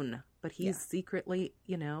alone, but he's secretly,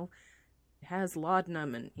 you know, has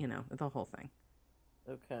laudanum and, you know, the whole thing.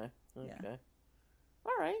 Okay. Yeah.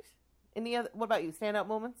 All right. What about you? Standout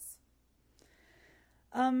moments?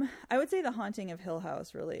 I would say The Haunting of Hill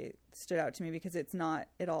House really stood out to me because it's not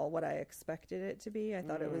at all what I expected it to be. I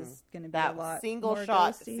thought it was going to be a lot that single more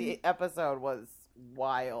shot ghosty. Episode was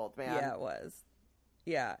wild, man. Yeah, it was.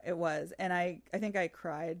 Yeah, it was. And I think I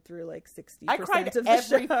cried through like 60% I cried of the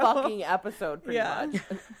every show. fucking episode pretty much.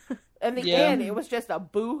 And the end, it was just a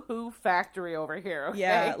boo-hoo factory over here, okay?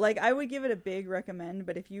 Yeah, like I would give it a big recommend,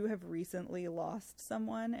 but if you have recently lost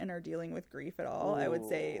someone and are dealing with grief at all, I would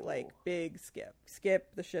say like big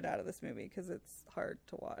skip the shit out of this movie because it's hard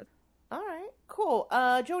to watch. All right, cool.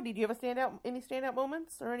 Jody, do you have any standout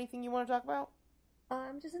moments or anything you want to talk about?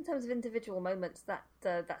 Just in terms of individual moments, that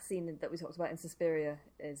scene that we talked about in Suspiria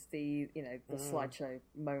is the slideshow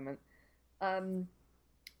moment. I'm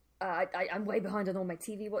way behind on all my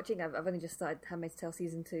TV watching. I've only just started Handmaid's Tale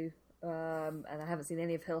season 2, and I haven't seen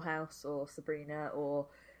any of Hill House or Sabrina or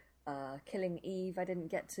Killing Eve. I didn't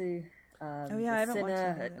get to. I haven't watched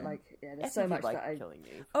that either. There's so much that I. Killing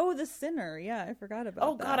Eve. Oh, The Sinner. Yeah, I forgot about that.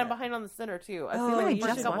 Oh God, I'm behind on The Sinner too. I've Oh, seen I the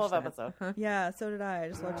first just couple of watched episodes. that. Yeah, so did I. I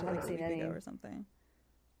just watched it like a haven't week seen any. ago or something.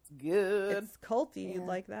 It's good. It's culty. You'd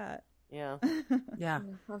like that. Yeah. Yeah.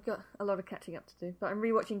 I've got a lot of catching up to do, but I'm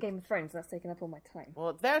rewatching Game of Thrones, and that's taken up all my time.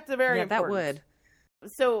 Well, that's a very that important. would.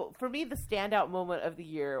 So for me, the standout moment of the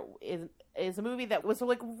year is a movie that was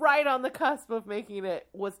like right on the cusp of making it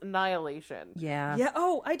was Annihilation. Yeah. Yeah.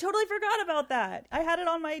 Oh, I totally forgot about that. I had it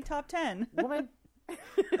on my top 10. Woman.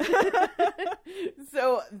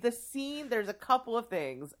 So the scene, there's a couple of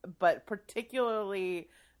things, but particularly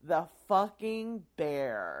the fucking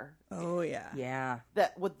bear. Oh yeah. Yeah.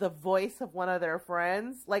 That with the voice of one of their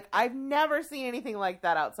friends. Like, I've never seen anything like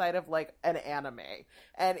that outside of like an anime,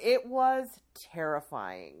 and it was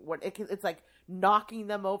terrifying. It's like knocking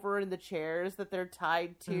them over in the chairs that they're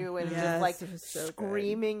tied to, and just like so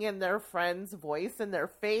screaming in their friend's voice in their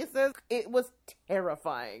faces. It was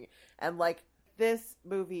terrifying, and like this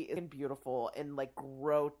movie is beautiful and like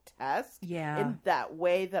grotesque, in that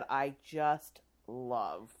way that I just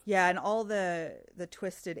love. Yeah, and all the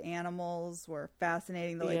twisted animals were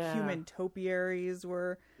fascinating. The like human topiaries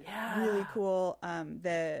were really cool.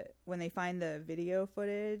 When they find the video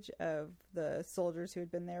footage of the soldiers who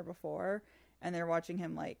had been there before, and they're watching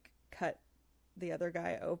him like cut the other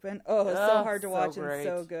guy open. Oh, it's so hard to watch and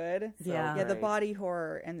so good. Yeah, the body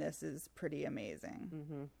horror in this is pretty amazing.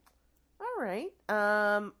 Mm-hmm. All right.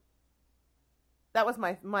 That was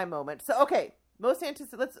my moment. So okay.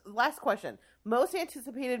 Last question. Most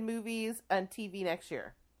anticipated movies on TV next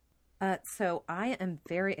year. So I am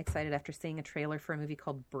very excited after seeing a trailer for a movie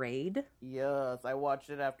called Braid. Yes, I watched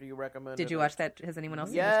it after you recommended it. Did you watch that? Has anyone else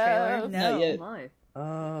seen this trailer? No. Not yet. No.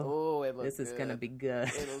 Oh, it looks this is good. gonna be good.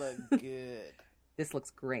 It looks good. This looks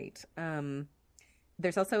great.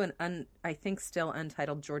 There's also I think still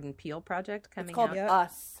untitled Jordan Peele project coming It's called out.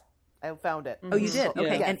 Us. I found it. Oh, you did? Yeah.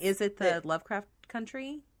 Okay. Yes. And is it the Lovecraft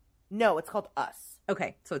Country? No, it's called Us.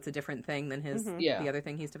 Okay, so it's a different thing than the other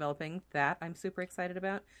thing he's developing. That I'm super excited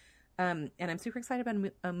about. And I'm super excited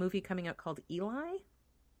about a movie coming out called Eli,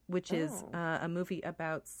 which is a movie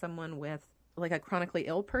about someone with like a chronically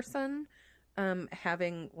ill person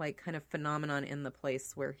having like kind of phenomenon in the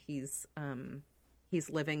place where he's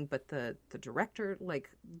living, but the director, like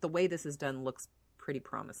the way this is done looks pretty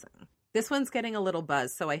promising. This one's getting a little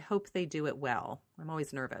buzz, so I hope they do it well. I'm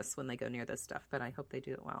always nervous when they go near this stuff, but I hope they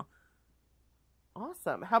do it well.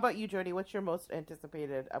 Awesome. How about you, Jody? What's your most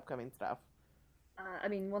anticipated upcoming stuff? I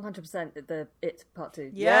mean, 100% the It Part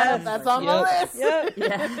 2. Yeah, that's on the list. Yeah.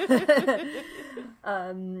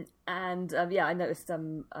 I noticed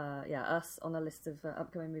Us on a list of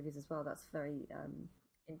upcoming movies as well. That's very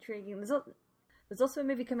intriguing. There's also a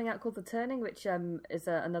movie coming out called The Turning, which is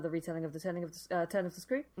another retelling of the Turn of the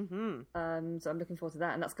Screw. Mm-hmm. So I'm looking forward to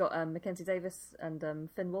that, and that's got Mackenzie Davis and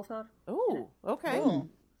Finn Wolfhard. Oh, okay. Cool.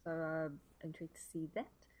 So intrigued to see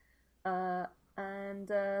that. And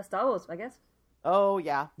Star Wars, I guess. Oh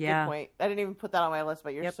yeah, good point. I didn't even put that on my list,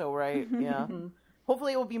 but you're so right. Yeah.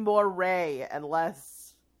 Hopefully, it will be more Rey and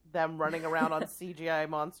less them running around on CGI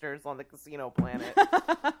monsters on the casino planet.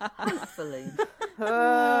 Hopefully.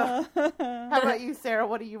 How about you, Sarah?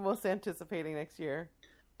 What are you most anticipating next year?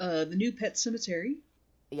 The new Pet Cemetery.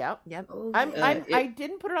 Yep. Oh, I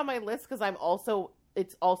didn't put it on my list because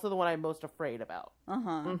it's also the one I'm most afraid about.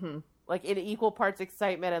 Mm-hmm. Like in equal parts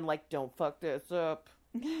excitement and like, don't fuck this up.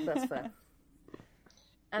 That's fair.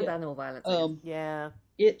 And animal violence. Yeah.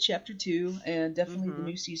 It Chapter 2, and definitely the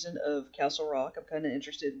new season of Castle Rock. I'm kind of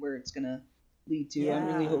interested where it's going to lead to. Yeah. I'm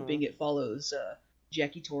really hoping it follows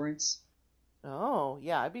Jackie Torrance. Oh,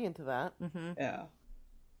 yeah, I'd be into that. Mm-hmm. Yeah.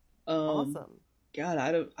 Awesome. God,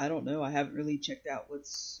 I don't know. I haven't really checked out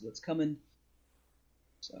what's coming.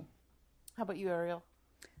 So. How about you, Ariel?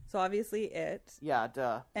 So obviously It. Yeah,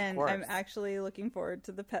 duh. And I'm actually looking forward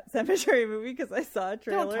to the Pet Cemetery movie because I saw a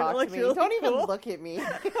trailer. Don't talk to me. Really Don't even cool. look at me.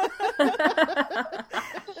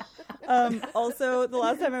 Also, the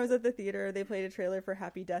last time I was at the theater, they played a trailer for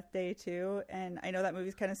Happy Death Day 2, and I know that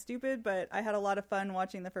movie's kind of stupid, but I had a lot of fun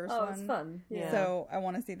watching the first one. Oh, it's fun. Yeah. So I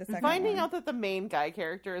want to see the second Finding one. out that the main guy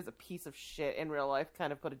character is a piece of shit in real life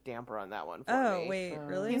kind of put a damper on that one for me. Oh, wait,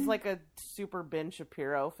 really? He's like a super Ben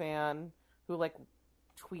Shapiro fan who like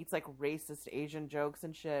tweets like racist Asian jokes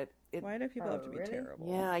and shit. Why do people have to be really?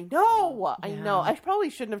 terrible? Yeah, I know. I know. I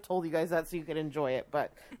probably shouldn't have told you guys that so you could enjoy it,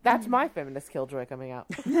 but that's my feminist killjoy coming out.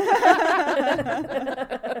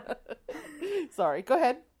 Sorry, go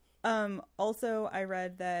ahead. Also, I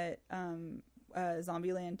read that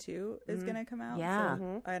Zombieland 2 is going to come out. Yeah.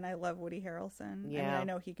 So, and I love Woody Harrelson. Yeah. I mean, I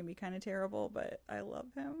know he can be kind of terrible, but I love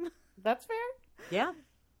him. That's fair. Yeah.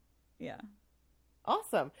 Yeah.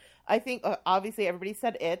 Awesome. I think obviously everybody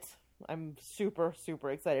said It. I'm super,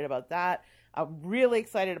 super excited about that. I'm really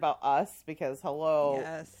excited about Us because hello.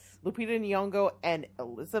 Yes. Lupita Nyong'o and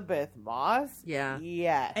Elizabeth Moss. Yeah.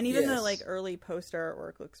 Yes. And even Yes. the like early poster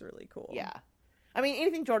artwork looks really cool. Yeah. I mean,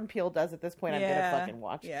 anything Jordan Peele does at this point, I'm gonna fucking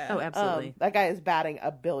watch. Yeah. Oh, absolutely. That guy is batting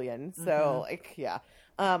a billion. So, like, yeah.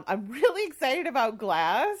 I'm really excited about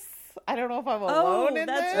Glass. I don't know if I'm alone in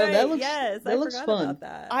that's this. right. That looks- yes, that I looks forgot fun. about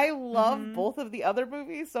that. I love both of the other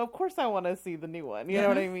movies, so of course I want to see the new one. You know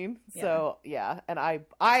what I mean? Yeah. So yeah, and I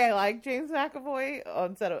like James McAvoy.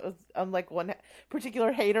 I'm like one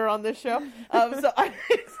particular hater on this show, so I'm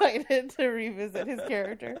excited to revisit his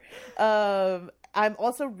character. I'm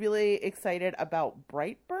also really excited about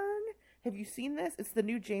Brightburn. Have you seen this? It's the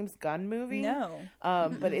new James Gunn movie. No.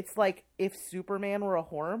 But it's like if Superman were a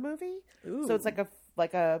horror movie. Ooh. So it's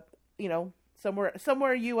like a you know,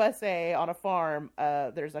 somewhere USA on a farm,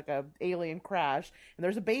 there's like a alien crash and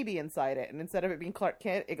there's a baby inside it, and instead of it being Clark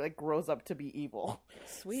Kent, it like grows up to be evil.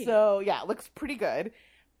 Sweet. So yeah, it looks pretty good.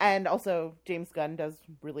 And also James Gunn does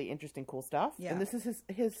really interesting, cool stuff. Yeah. And this is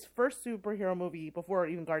his first superhero movie before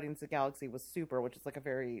even Guardians of the Galaxy was Super, which is like a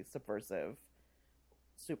very subversive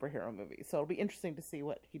superhero movie. So it'll be interesting to see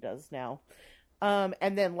what he does now.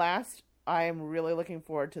 And then last, I'm really looking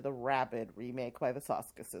forward to the Rabid remake by the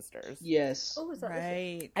Soska sisters. Yes. Oh, is that this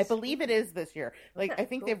year? Right. I believe it is this year. Like, Okay, I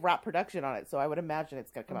think cool. they've wrapped production on it, so I would imagine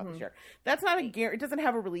it's going to come out this year. That's not a guarantee. It doesn't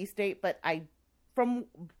have a release date, but from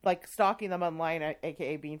like stalking them online,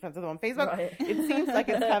 aka being friends with them on Facebook, Right. it seems like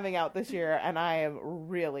it's coming out this year, and I am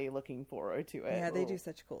really looking forward to it. Yeah, they do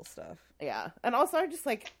such cool stuff. Yeah, and also I just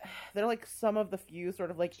like they're like some of the few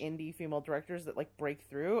sort of like indie female directors that like break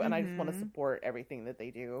through, and I just want to support everything that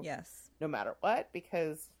they do, Yes. no matter what,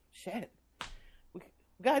 because shit, we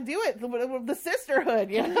gotta do it. The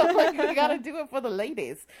sisterhood, you know, like we gotta do it for the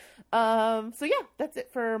ladies. So yeah, that's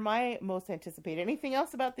it for my most anticipated. Anything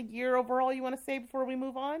else about the year overall you want to say before we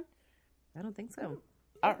move on? I don't think so.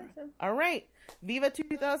 All right, Viva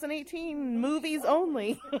 2018, movies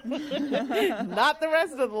only. Not the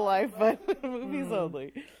rest of the life, but movies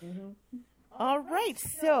only. All right,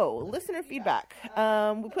 so listener feedback.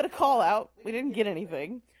 We put a call out. We didn't get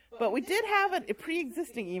anything, but we did have a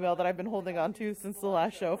pre-existing email that I've been holding on to since the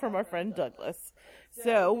last show from our friend Douglas.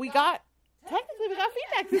 So we got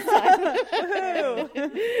feedback this time.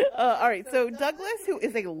 All right, so Douglas, who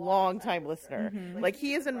is a long-time listener, like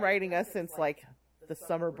he has been writing us since like the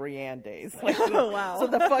Summer Brienne days. Like, Oh, wow. So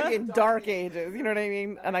the fucking dark ages, you know what I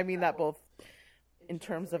mean? And I mean that both in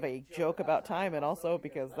terms of a joke about time and also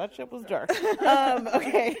because that shit was dark.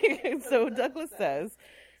 Okay, so Douglas says,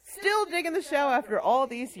 still digging the show after all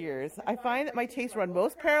these years. I find that my tastes run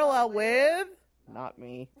most parallel with... Not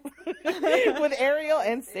me. With Ariel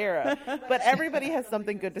and Sarah. But everybody has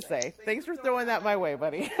something good to say. Thanks for throwing that my way,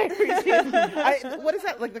 buddy. I appreciate it. What is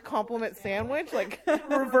that, like the compliment sandwich? Like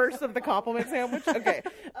reverse of the compliment sandwich? Okay.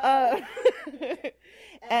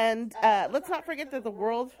 And let's not forget that the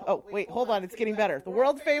world... Oh, wait, hold on. It's getting better. The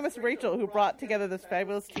world-famous Rachel, who brought together this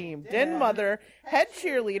fabulous team. Den mother, head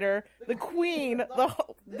cheerleader, the queen,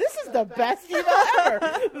 This is the best email ever!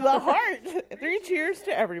 The heart! 3 cheers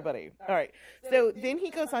to everybody. All right. So then he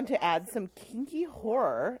goes on to add some kinky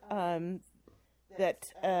horror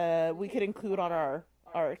that we could include on our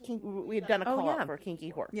we had done a call out for kinky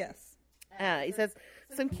horror. Yes. He says,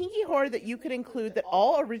 some kinky horror that you could include that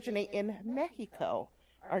all originate in Mexico,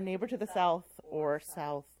 our neighbor to the south or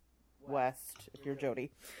southwest, if you're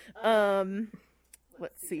Jody.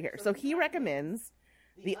 Let's see here. So he recommends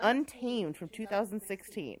The Untamed from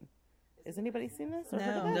 2016. Has anybody seen this? Or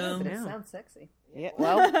heard of No. this? But it sounds sexy. Yeah,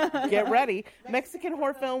 well, get ready. Mexican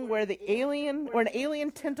horror film where an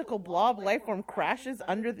alien tentacle blob life form crashes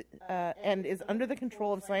and is under the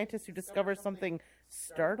control of scientists who discover something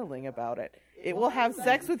startling about it. It will have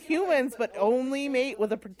sex with humans, but only mate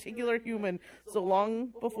with a particular human so long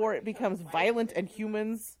before it becomes violent, and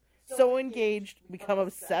humans, so engaged, become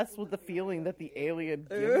obsessed with the feeling that the alien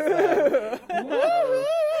gives them. Woo!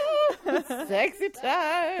 Sexy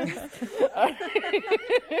times. All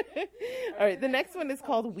right, the next one is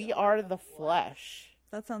called We Are the Flesh.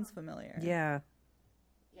 That sounds familiar. Yeah.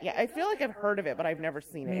 Yeah, I feel like I've heard of it, but I've never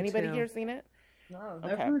seen it. Me Anybody too. here seen it? No.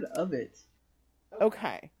 I've Okay. heard of it.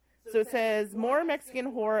 Okay. So it says, more Mexican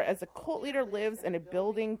horror as a cult leader lives in a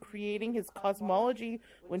building creating his cosmology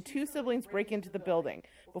when 2 siblings break into the building.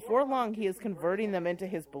 Before long, he is converting them into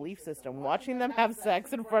his belief system, watching them have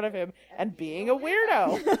sex in front of him, and being a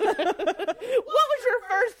weirdo. What was your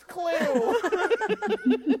first clue?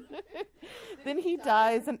 Then he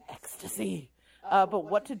dies in ecstasy. But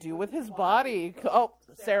what to do with his body? Oh,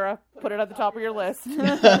 Sarah, put it at the top of your list.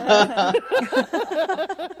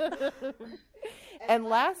 And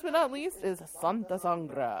last but not least is Santa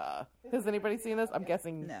Sangra. Has anybody seen this? I'm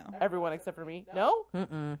guessing No. everyone except for me. No?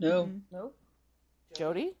 Mm-mm. No. Nope.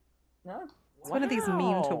 Jody? No. It's one of these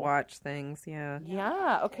mean to Wow. watch things. Yeah.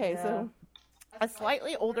 Yeah, okay, Yeah. so a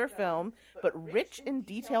slightly older film, but rich in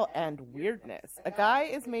detail and weirdness. A guy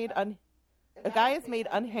is made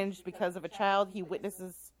unhinged because of a child he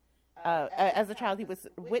witnesses. As a child, he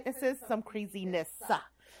witnesses some craziness.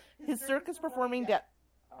 His circus performing dad.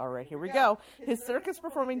 All right, here we go. His circus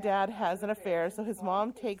performing dad has an affair, so his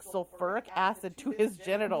mom takes sulfuric acid to his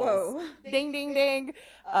genitals. Whoa. Ding, ding, ding.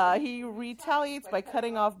 He retaliates by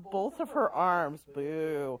cutting off both of her arms,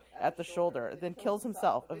 boo, at the shoulder, then kills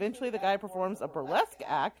himself. Eventually, the guy performs a burlesque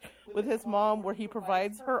act with his mom where he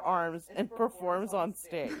provides her arms and performs on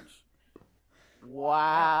stage.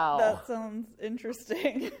 Wow. That sounds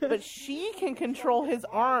interesting. But she can control his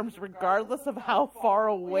arms regardless of how far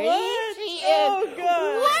away What? she is. Oh,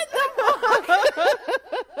 God. What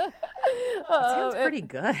the fuck? Sounds pretty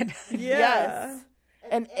good. Yeah. Yes.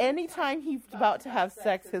 And anytime he's about to have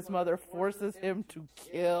sex, his mother forces him to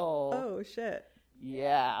kill. Oh, shit.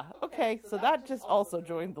 Yeah. Okay, so that just also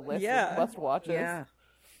joined the list Yeah. of must-watches. Yeah.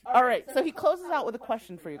 All right, so he closes out with a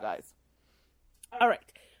question for you guys. All right,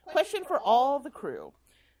 question for all the crew.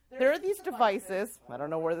 There are these devices. I don't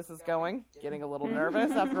know where this is going. Getting a little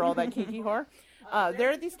nervous after all that kinky whore. There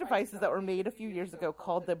are these devices that were made a few years ago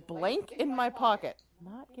called the blank in my pocket.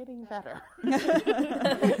 Not getting better.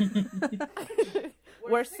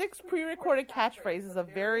 Where 6 pre-recorded catchphrases of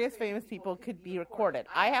various famous people could be recorded.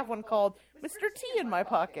 I have one called Mr. T in my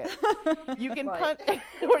pocket. You can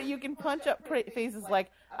punch up phrases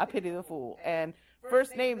like I pity the fool and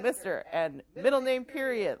first name Mr. and middle name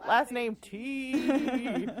period, last name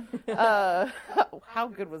T. How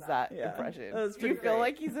good was that impression? That was Do you pretty feel great.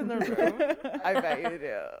 like he's in the room? I bet you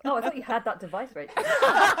do. Oh, I thought you had that device, Rachel.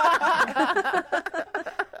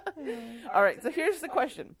 All right, so here's the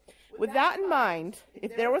question. With that in mind,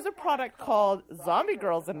 if there was a product called Zombie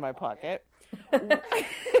Grrlz in my pocket,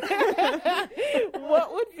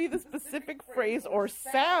 what would be the specific phrase or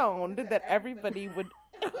sound that everybody would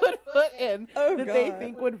put in that they God.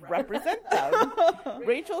 think would represent them?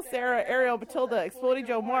 Rachel, Sarah, Ariel, Matilda, Exploding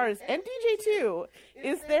Joe Mars, and DJ2.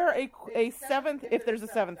 Is there a seventh, if there's a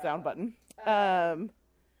seventh sound button?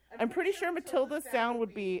 I'm pretty sure Matilda's sound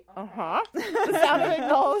would be, the sound of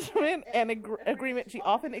acknowledgement and agreement she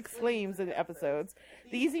often exclaims in episodes.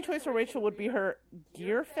 The easy choice for Rachel would be her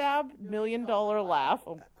Gear Fab $1 million laugh.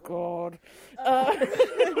 Oh, God.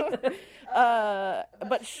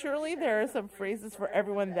 But surely there are some phrases for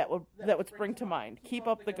everyone that would spring to mind. Keep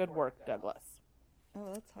up the good work, Douglas.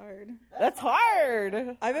 Oh, that's hard. That's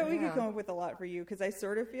hard. I bet we could come up with a lot for you because I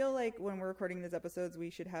sort of feel like when we're recording these episodes, we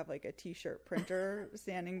should have like a t-shirt printer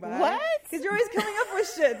standing by. What? Because you're always coming up with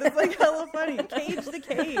shit that's like hella funny. Cage the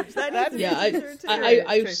cage. That needs to be Yeah, a t-shirt too.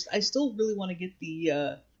 I still really want to get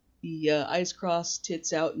the eyes crossed,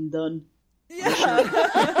 tits out, and done. Yeah.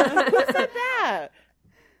 Who said that?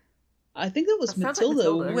 I think that was That sounds like Matilda.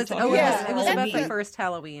 Matilda. When we It were was, talking oh, yeah, it was that's about the it. first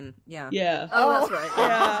Halloween. Yeah. Yeah. Oh, that's right.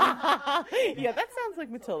 Yeah. Yeah, that sounds like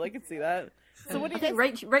Matilda. I could see that. So what do I you think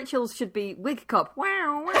guys... Rachel's should be wig cop.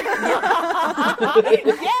 Wow. Yes,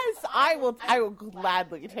 I will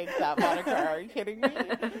gladly take that moniker. Are you kidding me?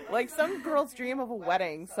 Like, some girls dream of a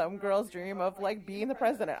wedding. Some girls dream of, like, being the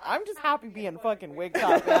president. I'm just happy being fucking wig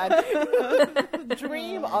cop, man.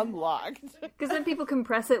 Dream unlocked. Because then people can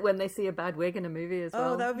press it when they see a bad wig in a movie as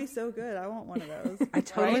well. Oh, that would be so good. I want one of those. I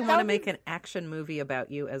totally Right? want to That make an action movie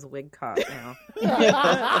about you as Wig Cop now.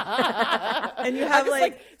 And you I'm have just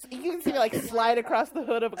like you can see me like slide across the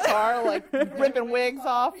hood of a car, like ripping wigs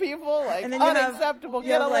off people, like and then you unacceptable. have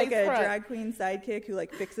Get a like lace a front. drag queen sidekick who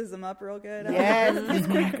like fixes them up real good. Yes, Miss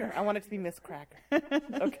Cracker. I want it to be Miss Cracker.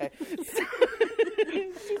 Okay.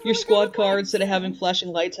 Your squad car, instead of having flashing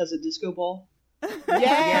lights, has a disco ball.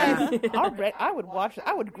 Yes. I would watch.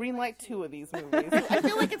 I would greenlight 2 of these movies. I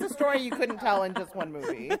feel like it's a story you couldn't tell in just one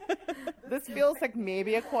movie. This feels like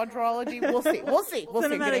maybe a quadrology. We'll see. We'll see. We'll see.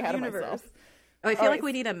 Get Cinematic ahead of universe. myself. Oh, I feel All like right.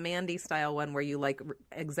 we need a Mandy style one where you like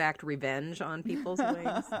exact revenge on people's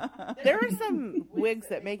wigs. There are some wigs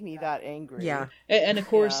that make me that angry. Yeah. And of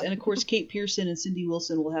course, Yeah. Kate Pearson and Cindy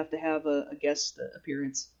Wilson will have to have a guest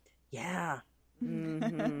appearance. Yeah.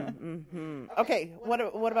 Okay. What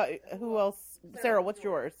about who else? Sarah, what's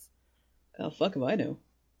yours? Oh, fuck if I know.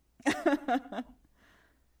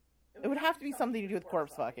 It would have to be something to do with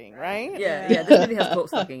corpse fucking, right? Yeah, this movie has corpse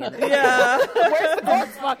fucking in it. Yeah. Where's the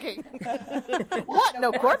corpse fucking? What?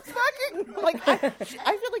 No corpse fucking? Like, I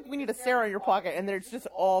feel like we need a Sarah in your pocket, and there's just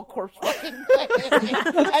all corpse fucking,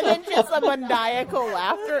 and then just a maniacal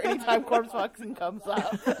laughter anytime corpse fucking comes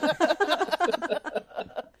up.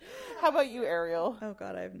 How about you, Ariel? Oh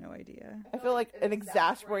God, I have no idea. I feel like an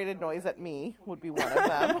exasperated noise at me would be one of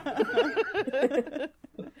them.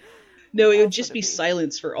 No, it would just be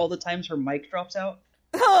silence for all the times her mic drops out.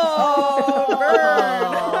 Oh,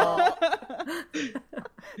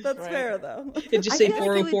 that's Right. fair though. It'd just I say feel like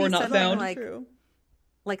it would 404 be not something found. like- True.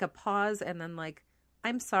 Like a pause and then like,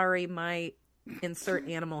 I'm sorry, my insert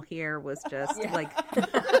animal here was just like,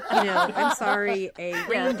 I'm sorry, a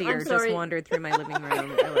reindeer I'm sorry. just wandered through my living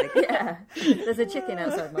room. Or like, Yeah, there's a chicken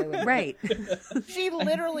outside my window. right. She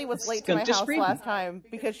literally was late to my Skunk to house scream. last time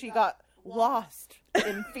because she got lost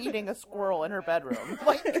in feeding a squirrel in her bedroom.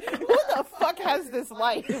 Like, who the fuck has this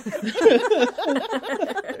life? They're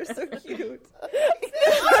so cute.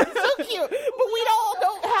 They're so cute, but we all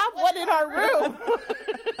don't have one in our room.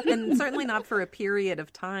 And certainly not for a period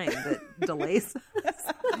of time that delays.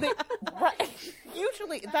 Right.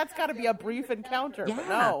 Usually, that's got to be a brief encounter, but Yeah.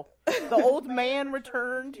 no. The old man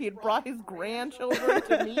returned. He had brought his grandchildren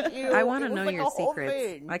to meet you. I want It to was know like your a whole secrets.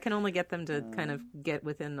 thing. I can only get them to kind of get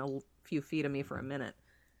within a few feet of me for a minute.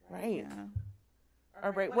 Right. Yeah.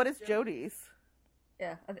 All right. What is Jody's?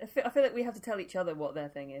 Yeah, I feel like we have to tell each other what their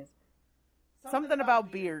thing is. Something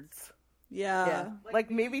about beards. Yeah. Like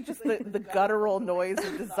maybe just the guttural noise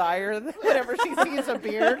of desire whenever she sees a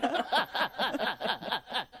beard.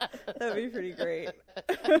 That'd be pretty great.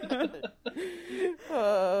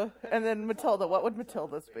 And then Matilda, what would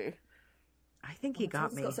Matilda's be? I think he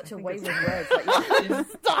got me. You've got such I a think way it's- with words. Like,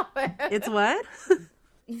 Stop it. It's what?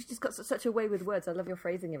 you've just got such a way with words. I love your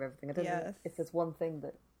phrasing of everything. I don't know Yes. if there's one thing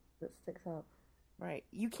that sticks out. Right.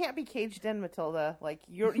 You can't be caged in, Matilda. Like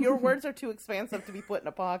your words are too expansive to be put in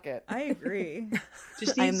a pocket. I agree.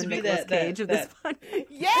 Just I am needs the to be Nicolas that, Cage that, of this that podcast.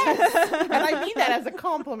 Yes! And I mean that as a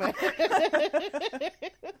compliment.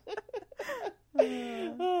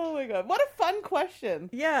 Oh my god. What a fun question.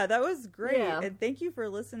 Yeah, that was great. Yeah. And thank you for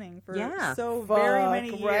listening for Yeah. so very Fuck,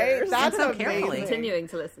 many right? years. That's so amazing. carefully. Continuing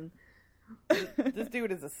to listen. This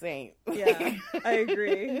dude is a saint. Yeah, I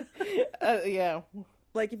agree. Yeah.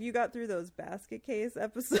 Like if you got through those basket case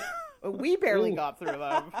episodes. We barely Ooh. got through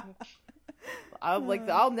them.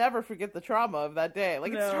 I'll never forget the trauma of that day.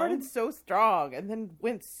 Like, it No. started so strong and then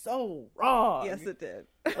went so wrong. Yes, it did.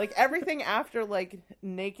 Like, everything after, like,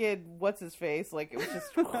 naked, what's his face? Like, it was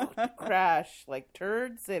just crash. Like,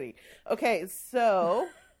 Turd City. Okay, so,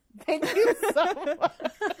 thank you so much.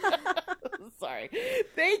 Sorry.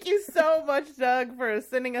 Thank you so much, Doug, for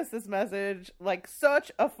sending us this message. Like,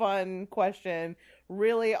 such a fun question.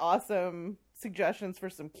 Really awesome suggestions for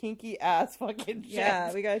some kinky ass fucking shit.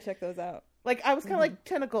 Yeah, we gotta check those out. Like, I was kind of like,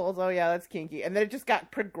 tentacles, oh yeah, that's kinky. And then it just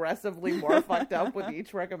got progressively more fucked up with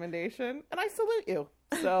each recommendation. And I salute you.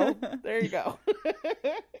 So, there you go.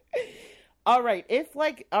 All right. If,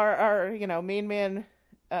 like, our main man,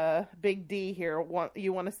 Big D here,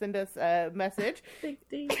 you want to send us a message. Big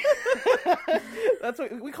D. That's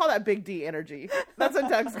what we call that Big D energy. That's a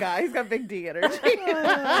Doug's guy. He's got Big D energy. Can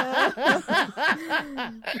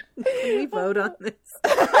we vote on this?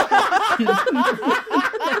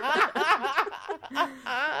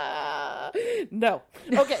 No.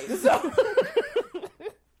 Okay, so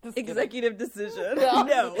just kidding. Executive decision. Yeah.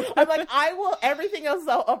 No. I'm like, I will. Everything else is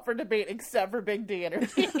up for debate except for Big D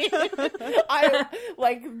energy. I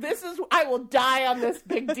will die on this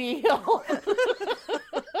big deal.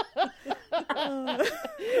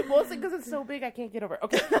 Well, it's because it's so big, I can't get over it.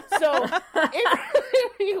 Okay, so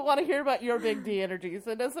if you want to hear about your Big D energy,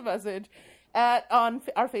 send us a message on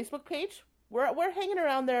our Facebook page. We're hanging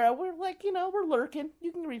around there. We're like, we're lurking.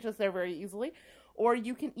 You can reach us there very easily. Or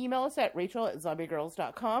you can email us at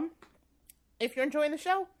rachel@zombiegrrlz.com. If you're enjoying the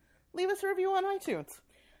show, leave us a review on iTunes.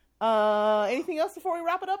 Anything else before we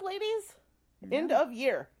wrap it up, ladies? No. End of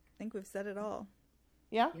year. I think we've said it all.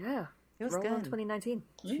 Yeah? Yeah. It was Roll on good. 2019.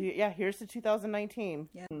 Yeah, here's to 2019.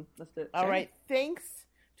 Let's do it. All right. Thanks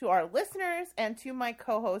to our listeners and to my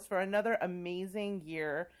co-host for another amazing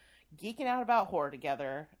year geeking out about horror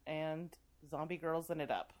together and zombie girls in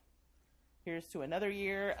it up. Here's to another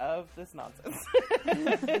year of this nonsense.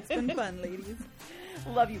 It's been fun, ladies.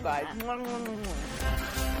 Love you guys.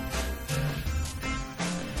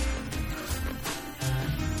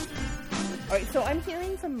 All right, so I'm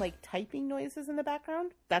hearing some like typing noises in the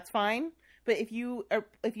background. That's fine. But if you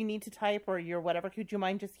need to type or you're whatever, could you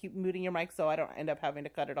mind just keep muting your mic so I don't end up having to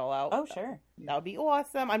cut it all out? Oh, sure. That would be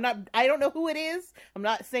awesome. I don't know who it is. I'm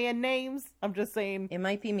not saying names. I'm just saying. It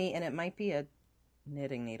might be me, and it might be a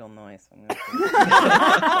knitting needle noise.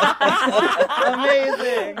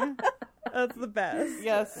 Amazing. That's the best.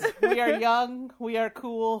 Yes, we are young. We are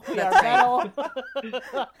cool. We are That's metal.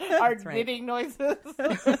 Our That's right. knitting noises.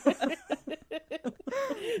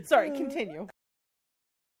 Sorry, continue.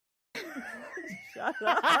 Shut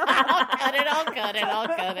up. I'll cut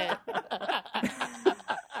it.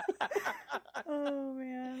 Oh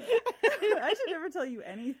man. I should never tell you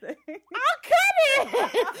anything. I'll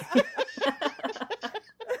cut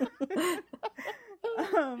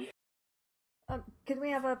it! Can we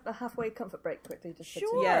have a halfway comfort break quickly? Just for Sure.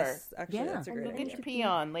 two- Yes, actually, Yeah. that's a great Get idea. your pee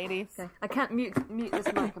on, ladies. Okay. I can't mute this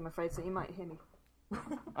mic, I'm afraid, so you might hear me.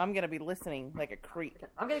 I'm gonna be listening like a creep.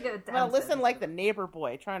 I'm gonna go down. Well, listen like the neighbor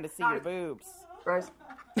boy trying to see your boobs. Rose.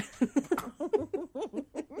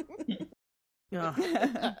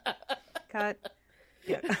 Ugh. Cut.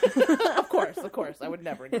 Yeah. Of course, I would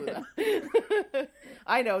never include that.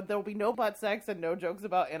 I know there'll be no butt sex and no jokes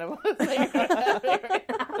about animals. Oh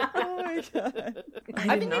my god.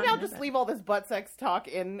 I think maybe I'll just leave all this butt sex talk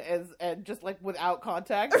in as just like without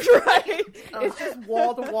context. Right. It's just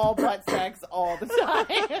wall to wall butt sex all the time.